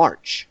the end of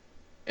March,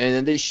 and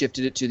then they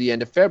shifted it to the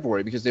end of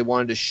February because they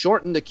wanted to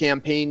shorten the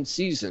campaign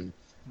season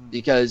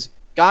because,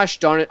 gosh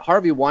darn it,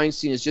 Harvey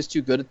Weinstein is just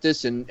too good at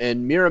this, and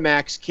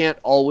Miramax can't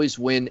always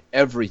win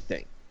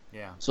everything.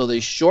 Yeah. So they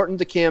shortened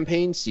the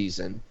campaign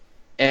season,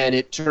 and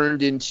it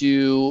turned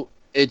into,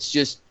 it's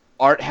just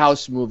art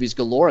house movies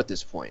galore at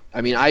this point.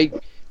 I mean,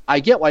 I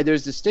get why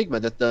there's the stigma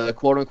that the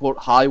quote-unquote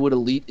Hollywood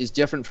elite is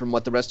different from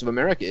what the rest of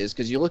America is,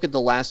 because you look at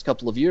the last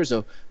couple of years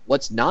of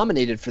what's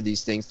nominated for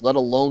these things, let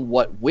alone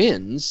what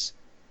wins,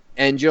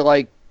 and you're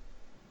like,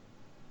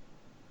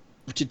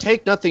 to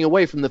take nothing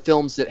away from the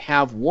films that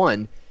have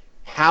won,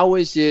 how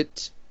is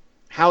it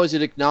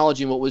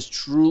acknowledging what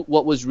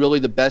was really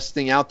the best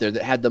thing out there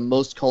that had the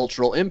most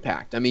cultural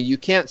impact? I mean, you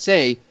can't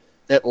say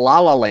that La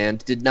La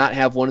Land did not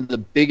have one of the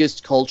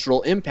biggest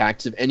cultural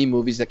impacts of any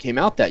movies that came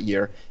out that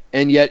year,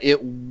 and yet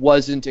it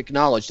wasn't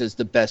acknowledged as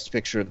the best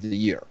picture of the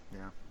year.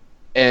 Yeah.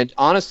 And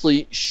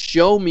honestly,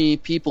 show me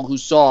people who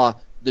saw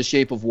The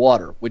Shape of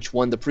Water, which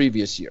won the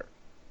previous year.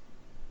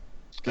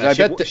 Because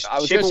I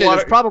was going to say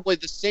there's probably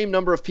the same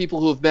number of people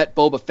who have met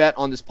Boba Fett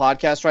on this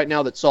podcast right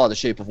now that saw The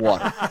Shape of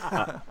Water.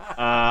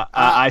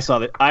 I saw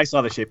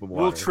The Shape of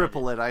Water. We'll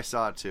triple it. I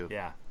saw it too.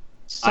 Yeah.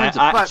 Sons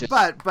of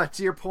bitches. But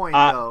to your point,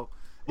 though.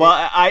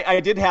 Well, I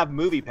did have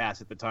Movie Pass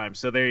at the time,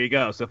 so there you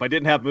go. So if I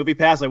didn't have Movie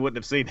Pass, I wouldn't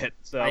have seen it.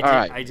 So all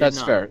right,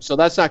 that's fair. So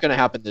that's not going to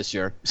happen this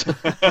year.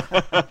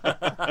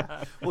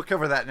 We'll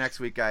cover that next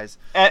week, guys.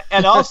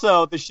 And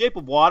also, The Shape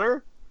of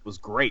Water was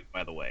great,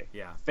 by the way.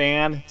 Yeah.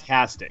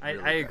 Fantastic. I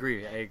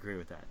agree. I agree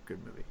with that.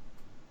 Good movie.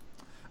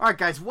 All right,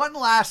 guys, one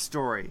last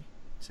story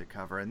to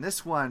cover, and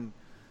this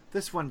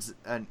one's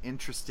an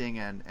interesting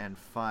and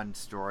fun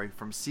story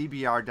from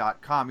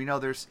CBR.com. You know,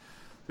 there's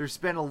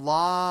been a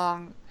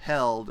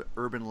long-held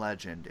urban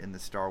legend in the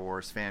Star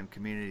Wars fan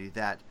community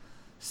that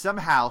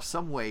somehow,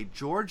 some way,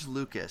 George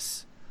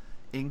Lucas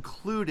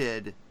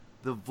included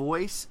the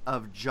voice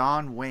of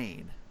John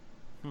Wayne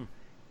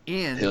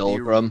in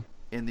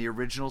the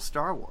original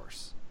Star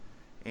Wars.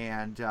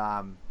 And,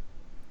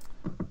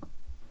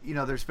 you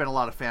know, there's been a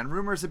lot of fan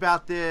rumors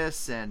about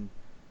this, and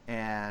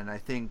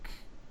I think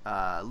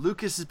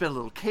Lucas has been a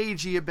little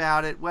cagey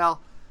about it.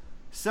 Well,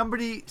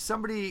 somebody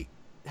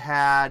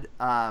had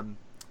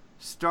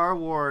Star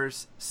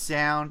Wars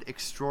sound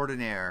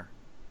extraordinaire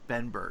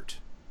Ben Burtt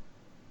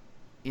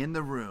in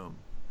the room,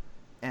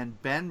 and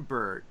Ben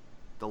Burtt,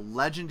 the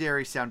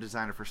legendary sound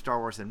designer for Star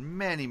Wars and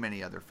many,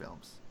 many other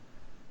films,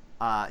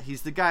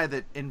 he's the guy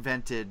that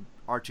invented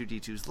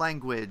R2-D2's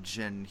language,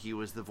 and he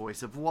was the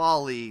voice of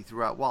Wall-E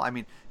throughout I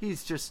mean, he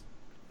is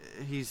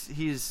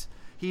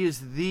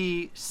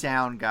the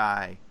sound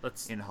guy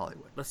in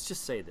Hollywood. Let's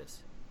just say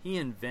this: he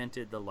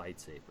invented the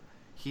lightsaber.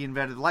 He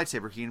invented the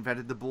lightsaber. He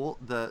invented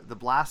the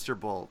blaster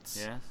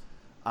bolts. Yes.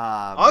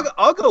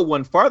 I'll go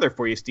one farther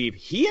for you, Steve.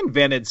 He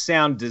invented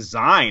sound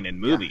design in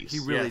movies.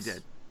 Yeah, he really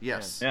did.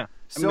 Yes. Yeah.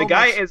 I mean, the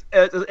guy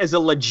is a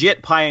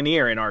legit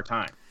pioneer in our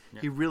time.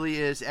 He really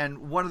is,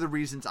 and one of the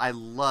reasons I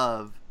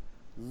love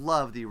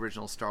the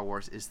original Star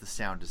Wars is the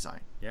sound design.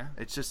 Yeah.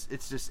 It's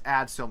just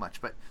adds so much.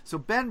 But so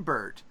Ben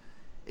Burtt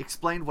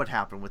explained what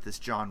happened with this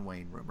John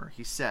Wayne rumor.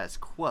 He says,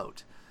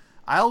 quote,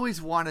 "I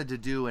always wanted to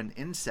do an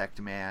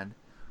Insect Man.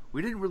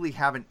 We didn't really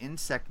have an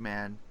Insect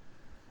Man.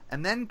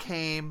 And then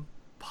came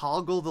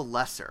Poggle the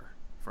Lesser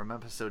from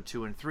episode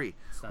 2 and 3.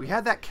 We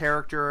had that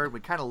character. We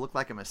kind of looked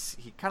like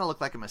he kind of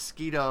looked like a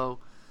mosquito,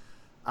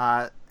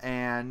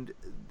 and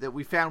that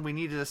we found we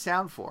needed a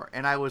sound for.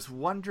 And I was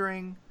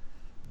wondering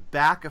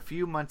back a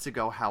few months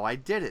ago how I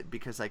did it,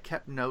 because I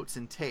kept notes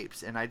and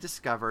tapes, and I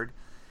discovered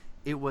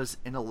it was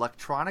an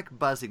electronic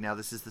buzzing." Now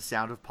this is the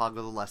sound of Poggle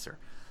the Lesser.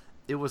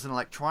 "It was an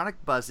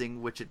electronic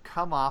buzzing which had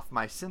come off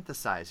my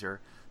synthesizer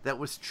that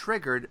was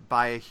triggered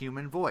by a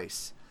human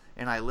voice,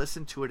 and I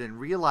listened to it and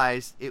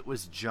realized it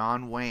was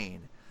John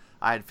Wayne.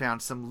 I had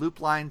found some loop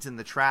lines in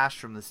the trash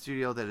from the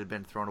studio that had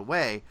been thrown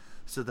away,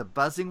 so the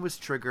buzzing was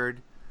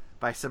triggered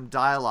by some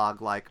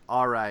dialogue like,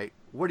 'All right,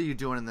 what are you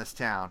doing in this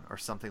town?' or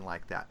something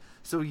like that."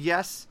 So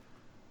yes,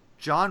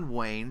 John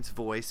Wayne's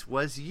voice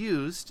was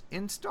used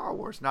in Star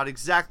Wars. Not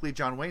exactly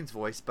John Wayne's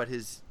voice, but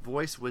his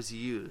voice was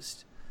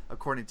used,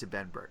 according to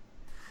Ben Burtt.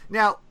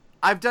 Now,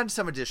 I've done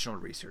some additional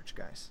research,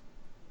 guys,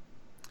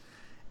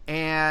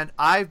 and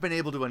I've been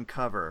able to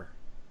uncover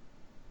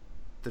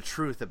the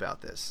truth about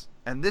this.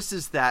 And this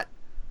is that,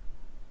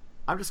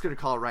 I'm just going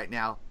to call it right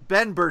now,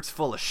 Ben Burtt's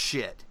full of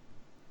shit.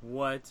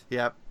 What?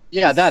 Yep.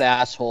 Yeah, that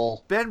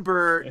asshole. Ben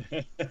Burtt,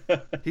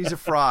 he's a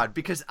fraud,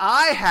 because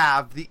I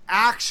have the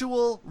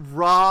actual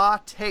raw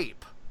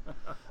tape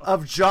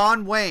of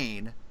John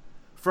Wayne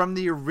from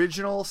the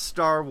original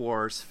Star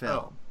Wars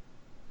film.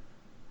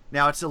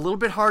 Now, it's a little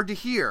bit hard to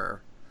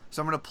hear,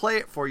 so I'm going to play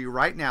it for you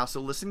right now,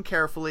 so listen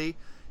carefully.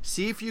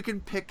 See if you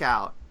can pick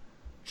out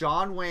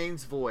John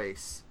Wayne's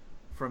voice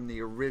from the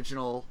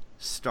original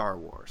Star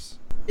Wars.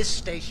 "This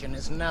station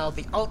is now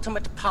the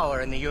ultimate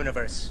power in the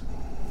universe.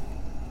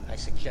 I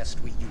suggest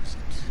we use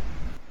it."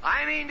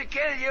 "I mean to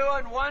kill you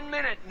in 1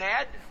 minute,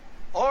 Ned,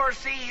 or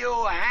see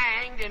you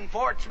hanged in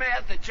Fort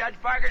Smith at Judge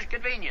Parker's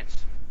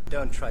convenience."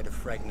 Don't try to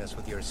frighten us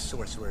with your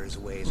sorcerer's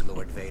ways,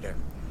 Lord Vader.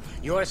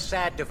 Your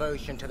sad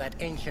devotion to that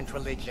ancient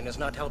religion has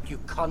not helped you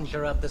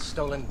conjure up the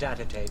stolen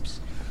data tapes,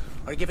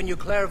 or given you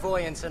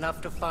clairvoyance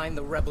enough to find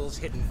the rebels'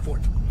 hidden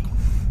fort.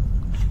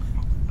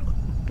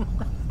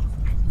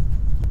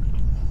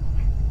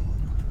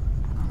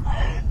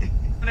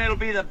 And it'll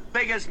be the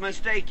biggest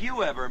mistake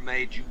you ever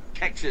made, you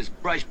Texas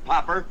brush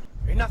popper.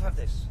 Enough of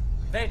this.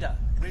 Vader,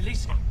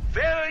 release him.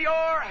 Fill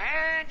your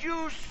hand,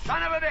 you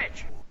son of a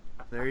bitch.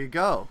 There you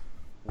go.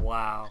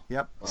 Wow.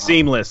 Yep. Wow.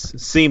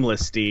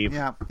 Seamless, Steve.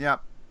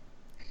 Yep.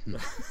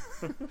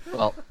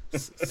 Well,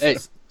 hey.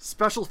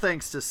 Special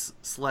thanks to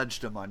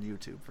Sledgedom on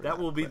YouTube for that. That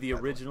will be the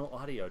original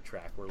audio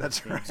track we're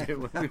listening to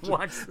when we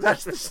watch this.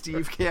 That's the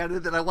Steve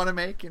Cannon that I want to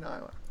make, you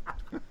know.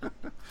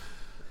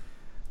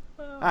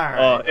 All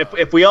right.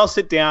 If we all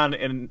sit down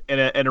in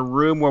a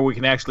room where we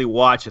can actually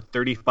watch a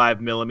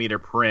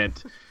 35mm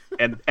print,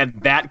 and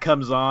that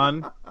comes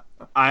on,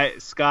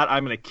 Scott,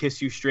 I'm gonna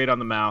kiss you straight on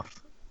the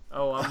mouth.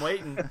 Oh, I'm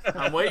waiting.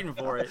 I'm waiting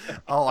for it.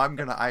 Oh, I'm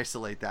going to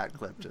isolate that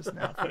clip just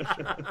now. For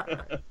sure.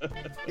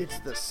 It's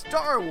the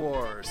Star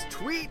Wars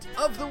Tweet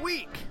of the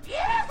Week.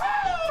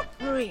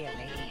 Really?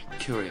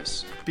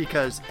 Curious.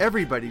 Because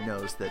everybody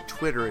knows that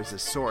Twitter is a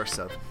source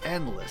of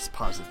endless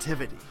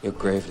positivity. You're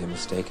gravely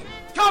mistaken.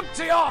 Come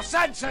to your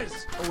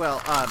senses!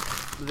 Well,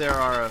 there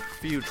are a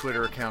few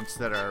Twitter accounts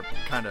that are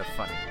kind of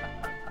funny.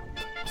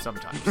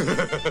 Sometimes.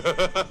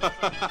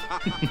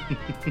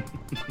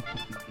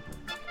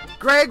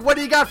 Greg, what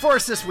do you got for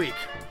us this week?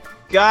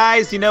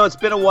 Guys, it's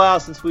been a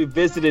while since we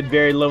visited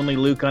Very Lonely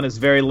Luke on his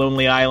very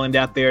lonely island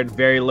out there at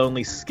Very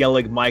Lonely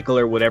Skellig Michael,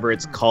 or whatever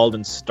it's called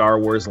in Star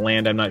Wars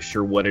land. I'm not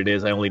sure what it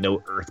is. I only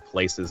know Earth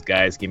places,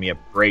 guys. Give me a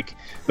break.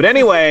 But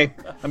anyway,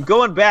 I'm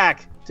going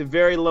back to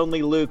Very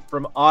Lonely Luke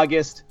from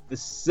August the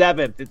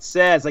 7th. It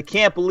says, I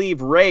can't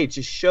believe Rey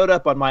just showed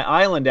up on my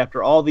island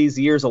after all these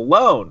years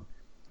alone.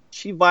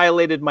 She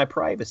violated my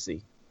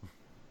privacy.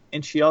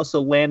 And she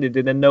also landed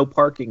in a no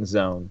parking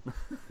zone.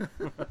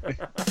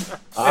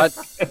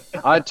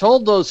 I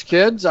told those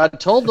kids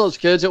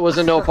it was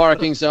a no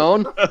parking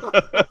zone.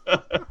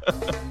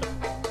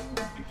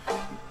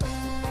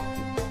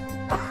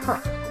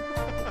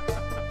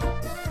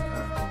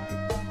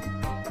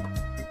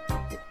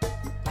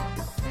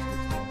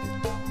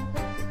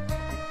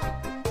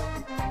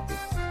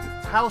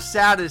 How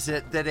sad is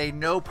it that a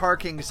no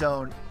parking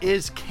zone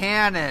is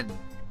canon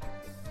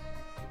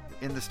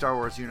in the Star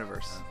Wars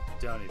universe?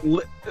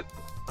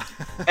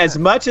 As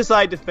much as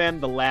I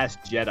defend The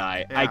Last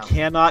Jedi, I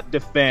cannot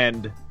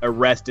defend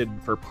Arrested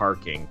for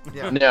Parking.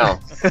 Yeah. No.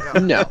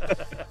 No.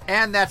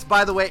 And that's,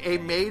 by the way, a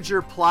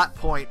major plot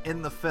point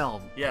in the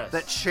film. Yes.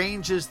 That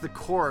changes the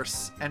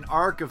course and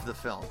arc of the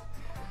film.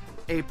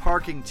 A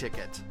parking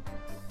ticket.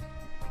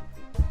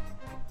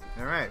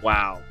 All right.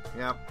 Wow.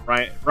 Yep.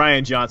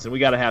 Ryan Johnson, we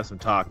got to have some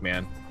talk,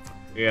 man.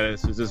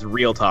 This is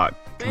real talk.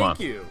 Come on.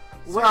 Thank you.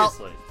 Well,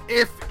 Seriously.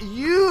 if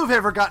you've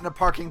ever gotten a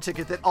parking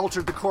ticket that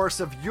altered the course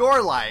of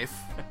your life,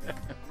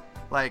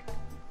 like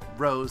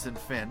Rose and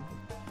Finn,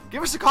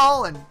 give us a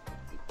call and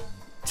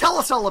tell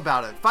us all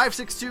about it.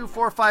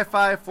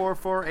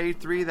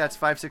 562-455-4483. That's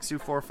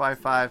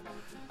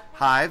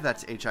 562-455-HIVE.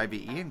 That's HIVE,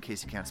 in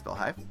case you can't spell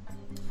Hive.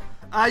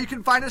 You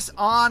can find us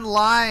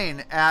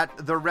online at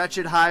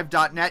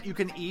thewretchedhive.net. You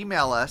can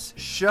email us,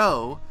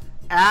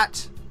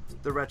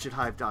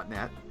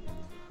 show@thewretchedhive.net.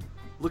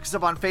 Look us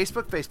up on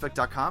Facebook,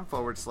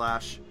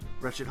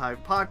 facebook.com/Wretched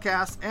Hive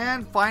Podcast,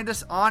 and find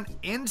us on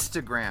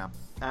Instagram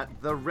at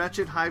The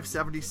Wretched Hive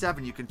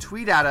 77. You can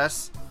tweet at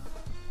us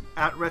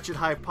at Wretched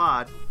Hive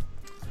Pod.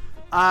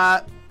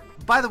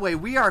 By the way,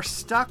 we are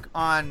stuck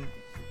on,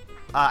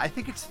 I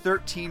think it's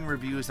 13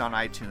 reviews on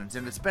iTunes,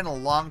 and it's been a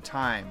long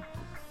time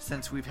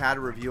since we've had a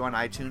review on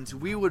iTunes.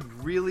 We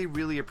would really,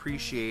 really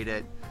appreciate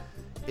it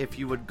if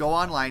you would go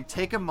online,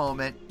 take a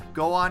moment,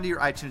 go onto your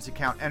iTunes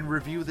account, and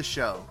review the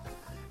show.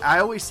 I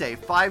always say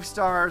 5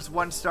 stars,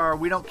 1 star,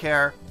 we don't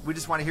care. We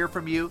just want to hear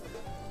from you.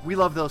 We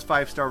love those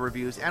 5-star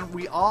reviews, and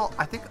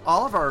I think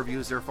all of our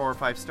reviews are 4 or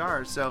 5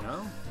 stars. So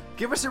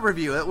give us a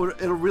review.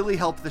 It'll really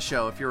help the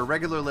show. If you're a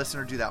regular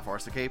listener, do that for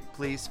us, okay?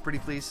 Please, pretty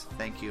please.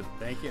 Thank you.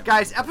 Thank you.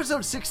 Guys,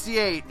 episode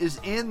 68 is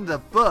in the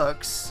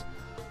books.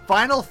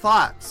 Final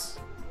thoughts.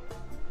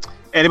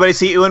 Anybody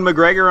see Ewan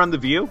McGregor on The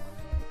View?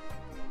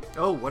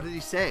 Oh, what did he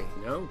say?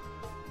 No.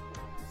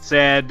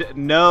 Said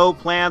no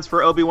plans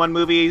for Obi Wan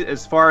movie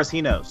as far as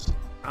he knows.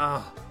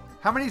 How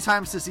many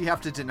times does he have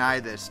to deny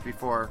this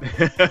before?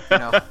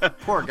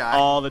 Poor guy.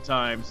 All the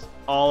times.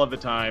 All of the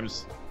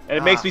times. And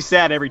it makes me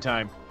sad every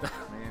time.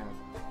 Man.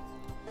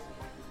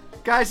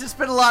 Guys, it's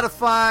been a lot of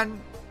fun.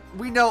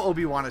 We know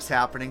Obi Wan is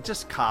happening.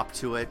 Just cop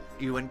to it,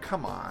 Ewan.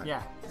 Come on.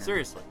 Yeah,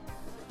 seriously.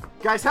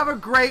 Guys, have a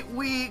great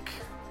week.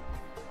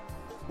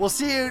 We'll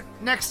see you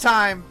next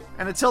time.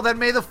 And until then,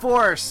 may the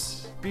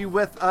Force be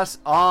with us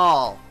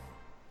all.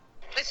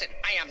 Listen,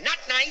 I am not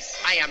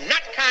nice, I am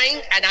not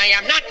kind, and I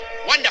am not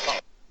wonderful.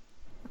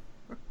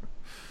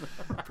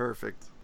 Perfect.